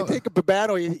 too? When you take a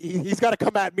Babano, he's got to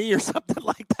come at me or something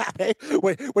like that, eh?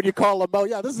 When you call him out.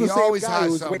 Yeah, this is the same guy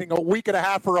who's waiting a week and a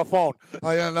half for a phone. Oh,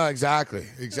 yeah, no, exactly.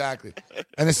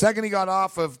 And the second he got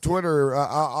off of Twitter,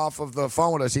 off of the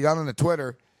phone with us, he got on the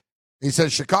Twitter. He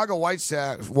says, Chicago White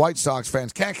Sox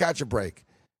fans can't catch a break.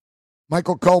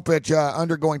 Michael Kopech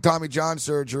undergoing Tommy John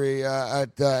surgery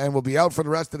and will be out for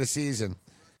the rest of the season.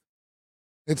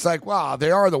 It's like, wow, they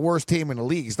are the worst team in the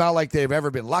league. It's not like they've ever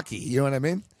been lucky. You know what I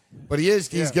mean? But he's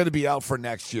going to be out for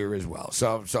next year as well.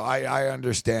 So I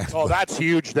understand. Oh, that's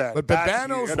huge then. But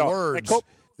Babano's words,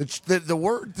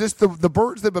 the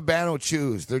words that Babano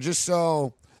choose, they're just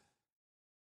so,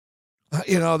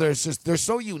 they're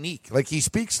so unique. Like he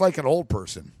speaks like an old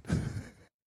person.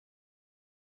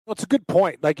 Well, it's a good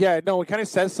point. Like, yeah, no, he kind of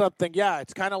says something. Yeah,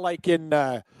 it's kind of like in,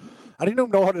 I don't even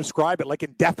know how to describe it, like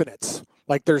indefinites.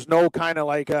 Like there's no kind of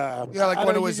like like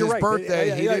when it was his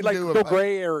birthday, he didn't like do a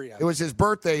gray area. It was his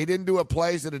birthday. He didn't do a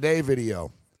Plays of the Day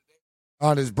video.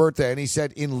 on his birthday, and he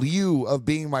said, in lieu of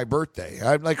being my birthday.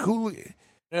 I'm like, who?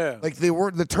 Yeah. Like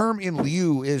the term in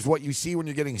lieu is what you see when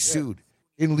you're getting sued.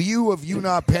 In lieu of you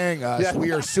not paying us,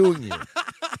 we are suing you.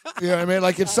 You know what I mean?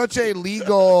 Like, it's such a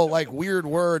legal, like, weird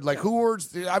word. Like,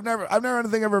 I've never I don't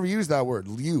think I've ever used that word,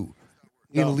 lieu.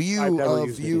 In lieu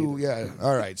of you, yeah.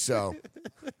 All right, so.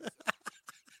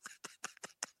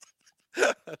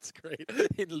 That's great.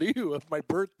 In lieu of my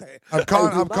birthday. I'm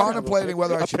contemplating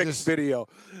whether I should just video.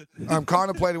 I'm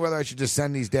contemplating whether I should just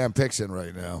send these damn pics in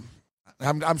right now.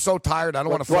 I'm so tired. I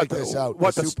don't want to fight this out.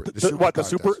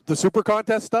 The super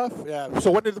contest stuff? Yeah.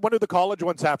 So when do the college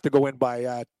ones have to go in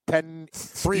by 10?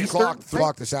 3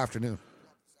 o'clock this afternoon.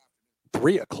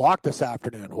 3 o'clock this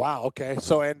afternoon. Wow. Okay.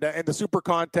 So and the super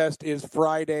contest is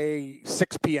Friday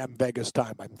 6 p.m. Vegas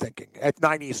time. I'm thinking at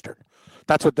 9 Eastern.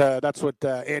 That's what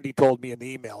Andy told me in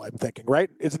the email. I'm thinking, right?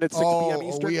 Isn't it 6 p.m.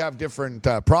 Eastern? We have different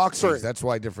proxies. Sorry. That's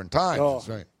why different times. That's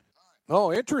right.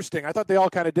 Oh, interesting. I thought they all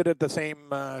kind of did it the same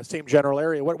general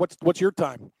area. What's your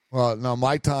time? Well, no,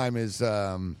 my time is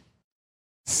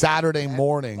Saturday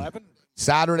morning. 11?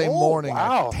 Saturday morning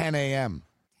wow. at 10 a.m.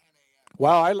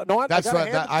 Wow, that's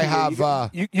what I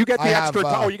have. You get the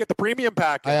extra. You get the premium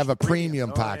package. I have a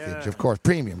premium package, of course.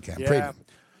 Premium, Cam. Yeah. Premium.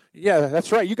 Yeah,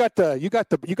 that's right. You got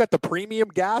the premium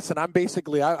gas, and I'm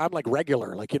basically I'm like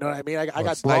regular. Like, you know what I mean? I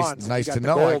got bronze. Nice to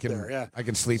know. I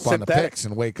can sleep on the picks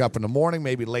and wake up in the morning.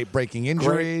 Maybe late breaking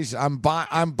injuries. Great.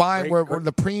 I'm buying where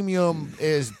the premium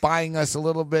is buying us a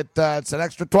little bit. It's an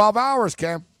extra 12 hours,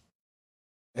 Cam.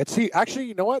 Actually,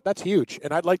 you know what? That's huge,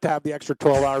 and I'd like to have the extra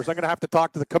 12 hours. I'm going to have to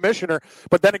talk to the commissioner,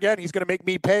 but then again, he's going to make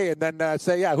me pay, and then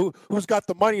say, yeah, who's got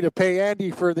the money to pay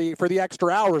Andy for the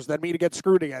extra hours than me to get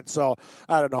screwed again? So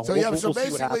I don't know. So we'll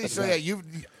basically,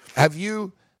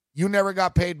 you never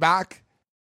got paid back.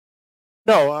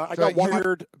 No, I got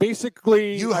wired.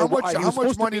 Basically, how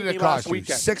much money did it cost you?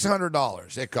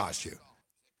 $600. It cost you.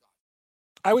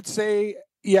 I would say,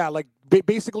 yeah, like.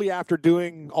 Basically, after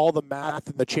doing all the math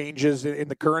and the changes in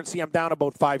the currency, I'm down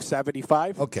about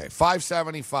 $575. Okay,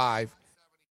 $575.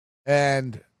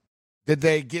 And did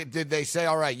they say,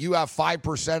 all right, you have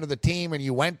 5% of the team and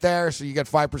you went there, so you get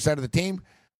 5% of the team?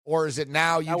 Or is it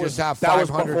now you just have $500? That was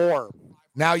before.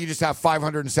 Now you just have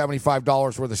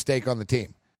 $575 worth of stake on the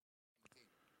team.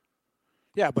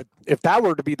 Yeah, but if that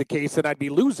were to be the case, then I'd be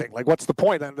losing. Like, what's the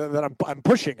point? Then I'm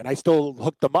pushing, and I still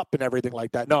hook them up and everything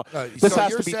like that. No, this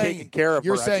has to be taken care of.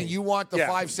 You're saying you want the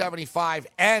 575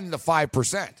 and the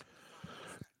 5%.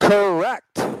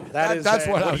 Correct. That's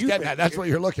what I was getting at. That's what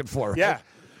you're looking for. Right? Yeah.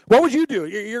 What would you do?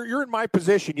 You're in my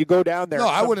position. You go down there. No,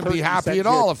 I wouldn't be happy at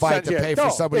all if I had to pay for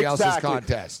somebody else's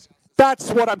contest.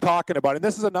 That's what I'm talking about. And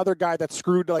this is another guy that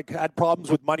had problems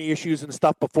with money issues and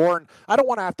stuff before. And I don't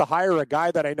want to have to hire a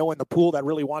guy that I know in the pool that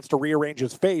really wants to rearrange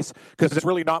his face because it's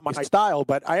really not my style.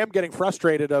 But I am getting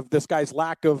frustrated of this guy's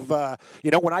lack of,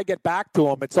 when I get back to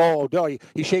him, it's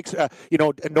he shakes,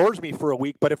 ignores me for a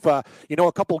week. But if, a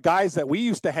couple guys that we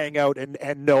used to hang out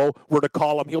and know were to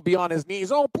call him, he'll be on his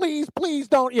knees. Oh, please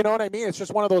don't. You know what I mean? It's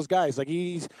just one of those guys. Like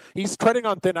he's treading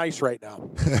on thin ice right now.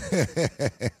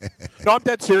 No, I'm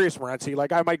dead serious, Morency.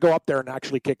 Like, I might go up there and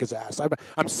actually kick his ass.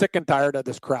 I'm sick and tired of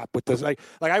this crap with this. Like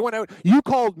I went out. You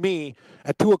called me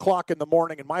at 2:00 in the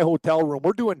morning in my hotel room.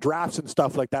 We're doing drafts and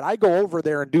stuff like that. I go over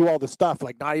there and do all the stuff,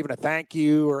 like not even a thank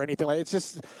you or anything like. It's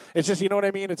just you know what I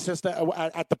mean. It's just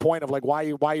at the point of like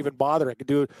why even bother? I could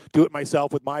do it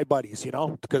myself with my buddies,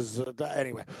 Because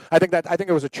anyway, I think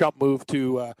it was a chump move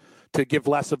to give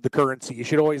less of the currency. You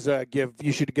should always give.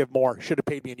 You should give more. Should have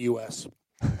paid me in U.S.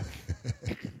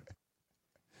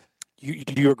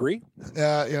 Do you agree?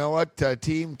 You know what?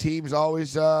 Teams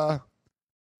always. A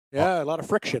lot of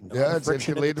friction. It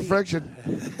can lead to friction.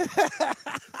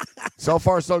 So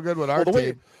far, so good with our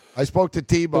team. I spoke to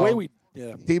T-Bone.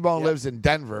 T-Bone lives in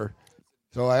Denver.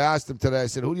 So I asked him today, I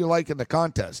said, who do you like in the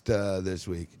contest this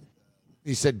week?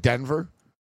 He said, Denver.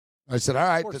 I said, all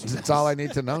right, that's all I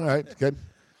need to know. All right, good.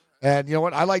 And you know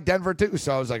what? I like Denver, too.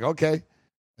 So I was like, okay.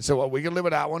 I said, well, we can live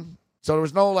with that one. So there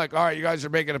was no like, all right, you guys are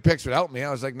making a picks without me.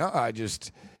 I was like, no, I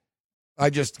just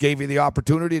gave you the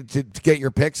opportunity to get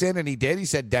your picks in, and he did. He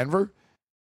said Denver.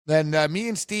 Then me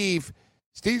and Steve's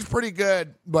pretty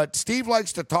good, but Steve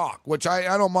likes to talk, which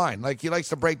I don't mind. Like, he likes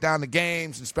to break down the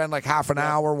games and spend like half an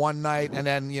hour one night and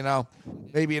then,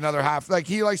 maybe another half. Like,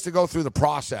 he likes to go through the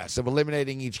process of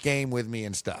eliminating each game with me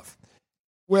and stuff,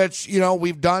 which,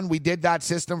 we've done. We did that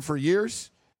system for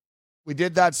years.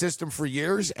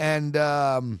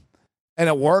 And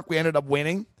it worked. We ended up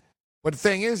winning. But the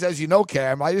thing is, as you know,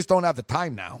 Cam, I just don't have the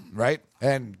time now, right?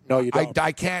 And no, you don't.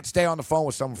 I can't stay on the phone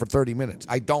with someone for 30 minutes.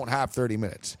 I don't have 30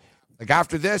 minutes. Like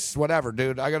after this, whatever,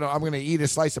 dude. I'm gonna eat a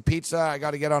slice of pizza. I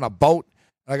got to get on a boat.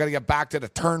 I got to get back to the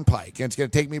turnpike, and it's gonna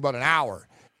take me about an hour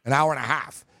and a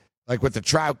half. Like with the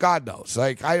trout, God knows.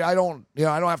 Like I don't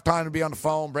have time to be on the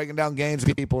phone breaking down games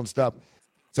with people and stuff.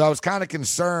 So I was kind of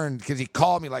concerned because he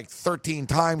called me like 13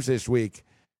 times this week.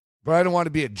 But I didn't want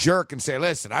to be a jerk and say,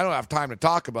 listen, I don't have time to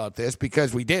talk about this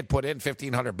because we did put in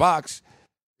 $1,500.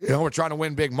 We're trying to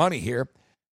win big money here.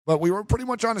 But we were pretty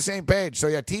much on the same page. So,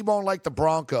 yeah, T-Bone liked the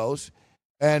Broncos.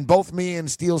 And both me and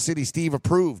Steel City Steve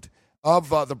approved of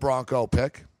the Bronco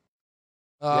pick.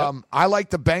 I like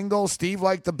the Bengals. Steve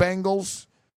liked the Bengals.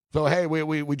 So, hey,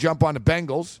 we jump on the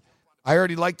Bengals. I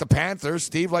already liked the Panthers.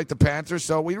 Steve liked the Panthers.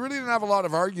 So we really didn't have a lot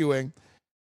of arguing.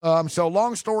 So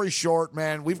long story short,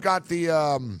 man, we've got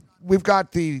the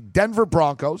Denver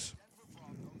Broncos.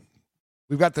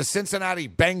 We've got the Cincinnati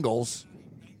Bengals.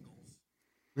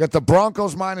 We got the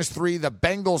Broncos -3, the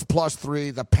Bengals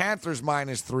 +3, the Panthers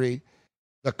 -3,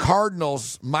 the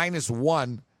Cardinals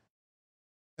 -1,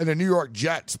 and the New York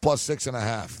Jets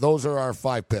 +6.5. Those are our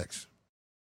 5 picks.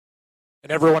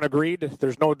 And everyone agreed?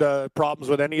 There's no problems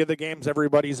with any of the games?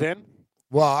 Everybody's in?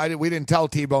 Well, we didn't tell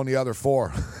T-Bone the other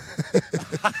 4.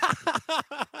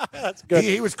 That's good.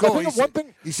 He was cool.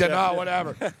 He said, no,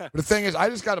 whatever. But the thing is, I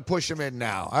just got to push him in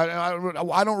now.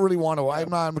 I don't really want to. I'm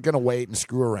not going to wait and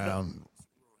screw around.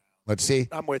 Let's see.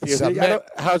 I'm with you.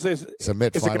 How's this?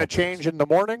 Submit. Is it going to change in the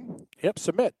morning? Yep,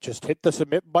 submit. Just hit the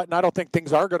submit button. I don't think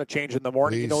things are going to change in the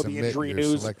morning. Please the injury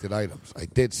news. Selected items. I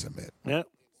did submit. Yeah.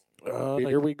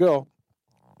 Here we go.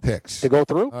 Picks to go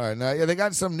through. All right, now they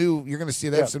got some new. You're going to see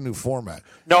they have some new format.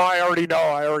 No, I already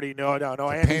know. No,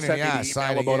 Andy sent me the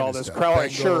email about all this crowd.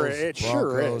 It sure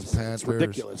is. It's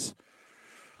ridiculous.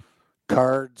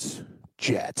 Cards,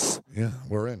 Jets. Yeah,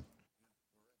 we're in.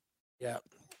 Yeah.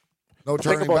 No the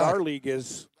turning thing about back. Our league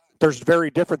is there's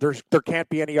very different. There can't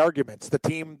be any arguments. The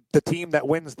team that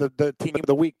wins the team of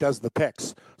the week does the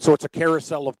picks. So it's a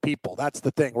carousel of people. That's the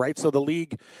thing, right? So the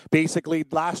league basically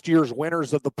last year's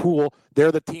winners of the pool,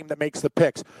 they're the team that makes the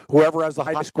picks. Whoever has the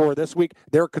high score this week,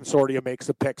 their consortium makes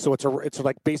the picks. So it's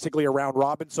like basically a round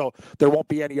robin. So there won't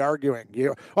be any arguing.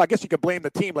 I guess you could blame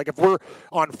the team. Like if we're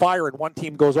on fire and one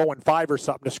team goes 0-5 or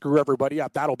something to screw everybody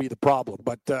up, that'll be the problem.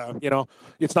 But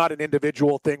it's not an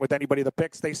individual thing with anybody that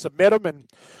picks. They submit them and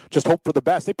just hope for the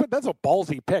best. That's a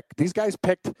ballsy pick. These guys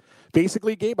picked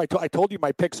basically, Gabe. I told you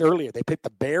my picks earlier. They picked the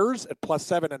Bears at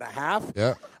 +7.5.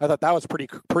 Yeah, I thought that was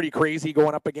pretty crazy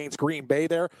going up against Green Bay.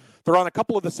 They're on a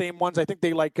couple of the same ones. I think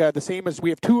they like the same as we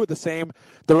have 2 of the same.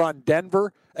 They're on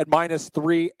Denver at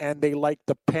 -3, and they like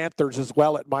the Panthers as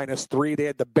well at -3. They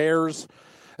had the Bears.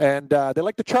 And they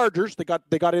like the Chargers. They got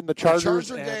in the Chargers.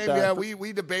 The Charger game,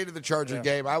 we debated the Charger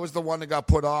game. I was the one that got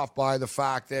put off by the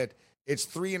fact that it's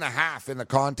 3.5 in the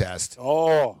contest.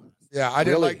 Oh, yeah, I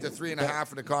didn't like the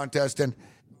 3.5 in the contest, and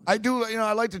I do.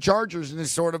 I like the Chargers in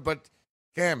this sort of, but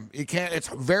Cam, you can't. It's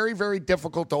very, very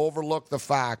difficult to overlook the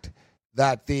fact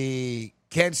that the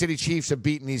Kansas City Chiefs have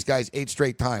beaten these guys 8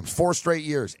 straight times, 4 straight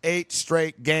years, 8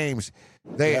 straight games.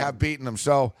 They have beaten them.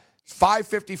 So it's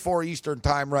 5:54 Eastern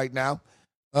time right now.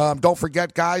 Don't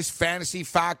forget, guys,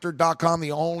 fantasyfactor.com,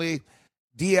 the only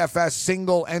DFS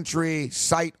single entry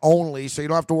site only, so you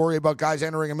don't have to worry about guys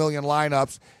entering a million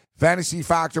lineups. Fantasy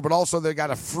Factor, but also they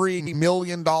got a free $1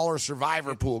 million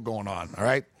survivor pool going on. All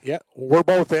right. Yeah, we're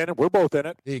both in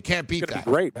it. You can't beat that.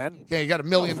 Be great, man. Yeah, you got $1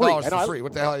 million for free.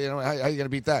 What the hell? How are you going to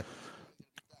beat that?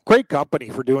 Great company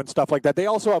for doing stuff like that. They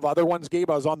also have other ones, Gabe.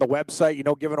 I was on the website,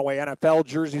 giving away NFL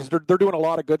jerseys. They're doing a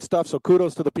lot of good stuff. So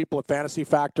kudos to the people at Fantasy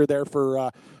Factor there for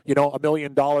a $1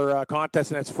 million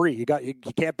contest, and it's free. You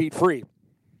can't beat free.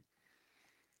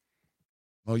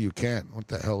 Oh, you can't. What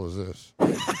the hell is this?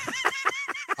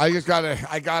 I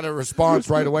got a response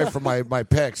right away from my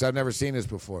picks. I've never seen this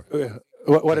before.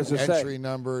 What does it say? Entry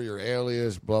number, your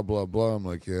alias, blah blah blah. I'm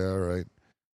like, yeah, all right.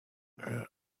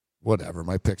 Whatever.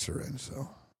 My picks are in. So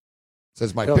it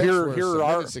says my picks were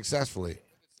submitted successfully.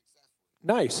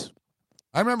 Nice.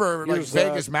 I remember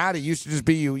Vegas Matty used to just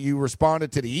be you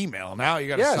responded to the email. Now you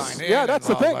got to sign in. Yeah, that's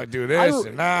the thing. I do this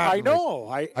and that. I know.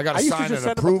 I got to sign an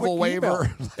approval waiver.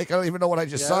 I don't even know what I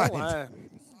just signed.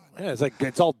 It's like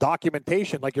it's all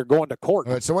documentation, like you're going to court.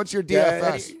 All right, so what's your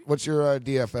DFS? What's your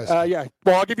DFS?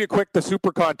 Well, I'll give you a quick the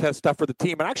super contest stuff for the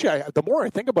team. And actually, the more I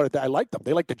think about it, I like them.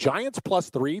 They like the Giants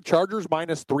 +3, Chargers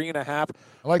 -3.5,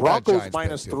 Broncos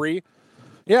 -3.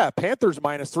 Yeah, Panthers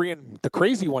 -3, and the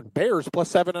crazy one, Bears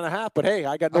 +7.5. But hey,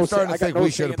 I got no. I'm starting to think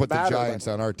we should have put the Giants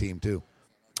on our team too.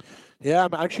 Yeah,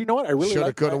 actually, you know what? I really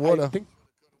shoulda, coulda, woulda.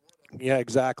 Yeah,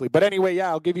 exactly. But anyway,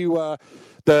 I'll give you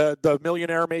the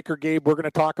Millionaire Maker, Gabe. We're going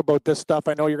to talk about this stuff.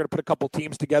 I know you're going to put a couple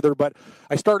teams together, but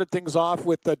I started things off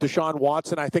with Deshaun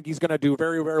Watson. I think he's going to do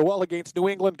very, very well against New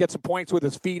England, get some points with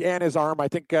his feet and his arm. I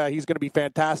think he's going to be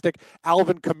fantastic.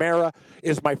 Alvin Kamara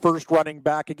is my first running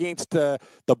back against the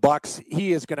Bucs.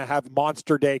 He is going to have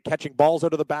monster day, catching balls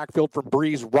out of the backfield from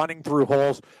Breeze, running through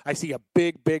holes. I see a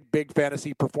big, big, big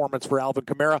fantasy performance for Alvin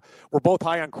Kamara. We're both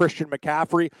high on Christian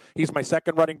McCaffrey. He's my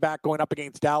second running back going up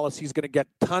against Dallas. He's going to get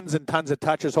tons and tons of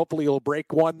touches. Hopefully he'll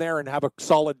break one there and have a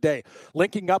solid day.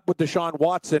 Linking up with Deshaun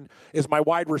Watson is my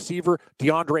wide receiver,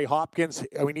 DeAndre Hopkins.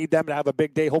 We need them to have a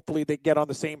big day. Hopefully they get on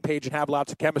the same page and have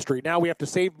lots of chemistry. Now we have to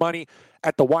save money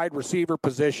at the wide receiver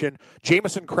position.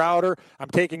 Jamison Crowder, I'm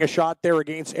taking a shot there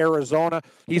against Arizona.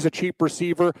 He's a cheap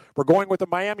receiver. We're going with a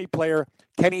Miami player,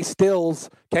 Kenny Stills.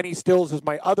 Kenny Stills is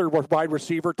my other wide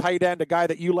receiver, tight end, a guy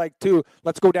that you like too.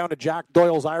 Let's go down to Jack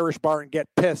Doyle's Irish Bar and get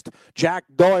pissed. Jack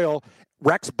Doyle,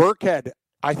 Rex Burkhead,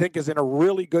 I think, is in a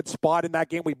really good spot in that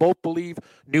game. We both believe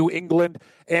New England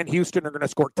and Houston are going to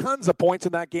score tons of points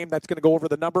in that game. That's going to go over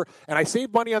the number. And I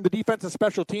saved money on the defense and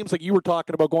special teams like you were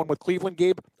talking about going with Cleveland,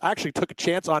 Gabe. I actually took a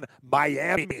chance on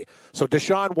Miami. So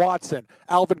Deshaun Watson,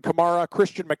 Alvin Kamara,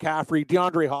 Christian McCaffrey,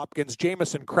 DeAndre Hopkins,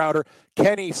 Jamison Crowder,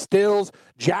 Kenny Stills,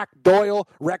 Jack Doyle,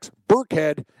 Rex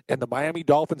Burkhead, and the Miami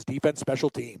Dolphins defense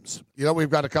special teams. You know, we've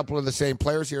got a couple of the same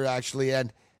players here, actually,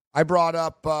 and I brought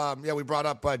up, we brought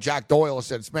up Jack Doyle. I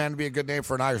said, man, it'd be a good name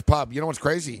for an Irish pub. You know what's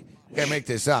crazy? Can't make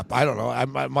this up. I don't know. I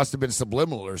must have been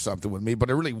subliminal or something with me, but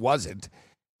it really wasn't.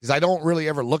 Because I don't really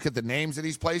ever look at the names of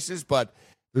these places, but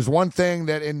there's one thing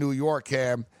that in New York,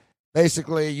 Cam,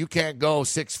 basically you can't go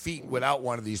 6 feet without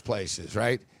one of these places,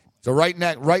 right? So right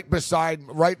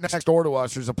next door to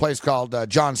us, there's a place called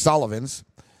John Sullivan's.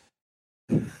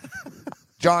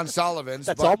 John Sullivan's.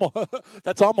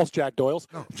 That's almost Jack Doyle's.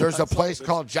 No, there's a place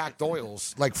called Jack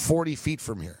Doyle's, like 40 feet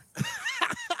from here.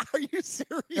 Are you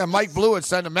serious? Yeah, Mike Blewett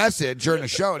sent a message during the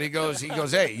show, and he goes,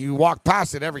 hey, you walk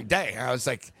past it every day. And I was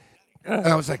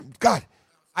like, God,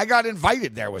 I got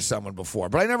invited there with someone before,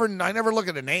 but I never look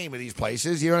at the name of these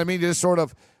places. You know what I mean? Just sort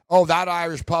of, that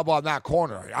Irish pub on that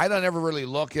corner. I don't ever really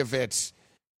look if it's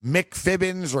Mick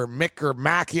Fibbins or Mick or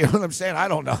Mac. You know what I'm saying? I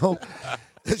don't know.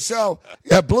 So,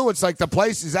 Blewett's like the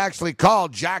place is actually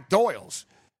called Jack Doyle's.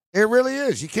 It really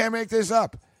is. You can't make this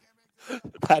up.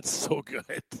 That's so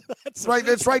good.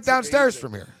 It's right downstairs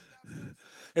from here.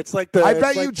 It's like I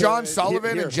bet you John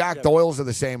Sullivan and Jack Doyle's are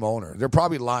the same owner. They're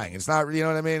probably lying. It's not, you know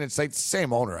what I mean? It's like the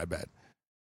same owner, I bet.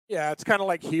 Yeah, it's kind of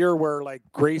like here where like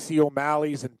Gracie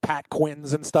O'Malley's and Pat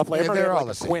Quinn's and stuff like that. They're all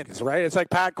like the Quinn's, same. right? It's like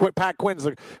Pat Quinn's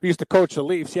who used to coach the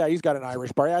Leafs. Yeah, he's got an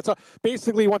Irish bar. Yeah,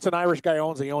 basically once an Irish guy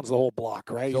owns, he owns the whole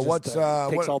block, right? So takes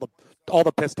all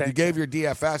the piss tanks. You gave your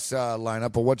DFS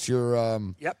lineup, but what's your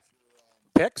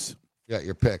picks? Yeah,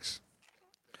 your picks.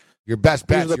 Your best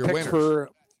bets, your winners.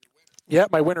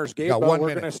 My winners, Gabe. We're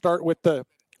going to start with the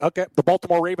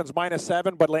Baltimore Ravens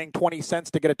 -7, but laying 20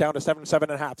 cents to get it down to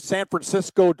 7.5. San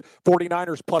Francisco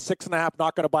 49ers +6.5.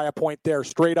 Not going to buy a point there.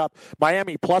 Straight up.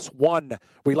 Miami +1.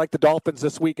 We like the Dolphins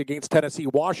this week against Tennessee.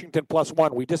 Washington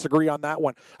 +1. We disagree on that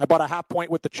one. I bought a half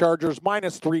point with the Chargers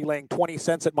 -3, laying 20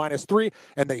 cents at -3.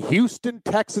 And the Houston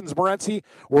Texans, Morency,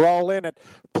 we're all in at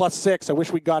 +6. I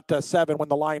wish we got 7 when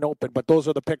the line opened, but those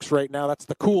are the picks right now. That's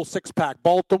the cool 6-pack.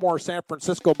 Baltimore, San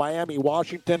Francisco, Miami,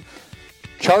 Washington,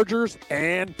 Chargers,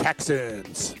 and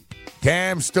Texans.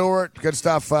 Cam Stewart. Good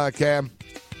stuff, Cam.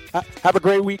 Have a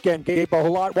great weekend, Gabe. A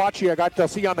lot watch you. I'll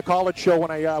see you on the college show when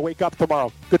I wake up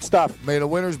tomorrow. Good stuff. May the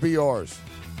winners be yours.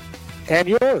 And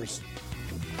yours.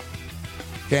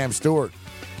 Cam Stewart.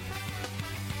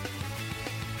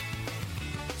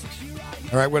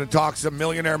 All right, we're going to talk some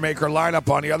Millionaire Maker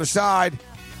lineup on the other side.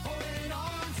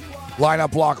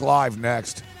 Lineup Block Live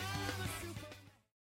next.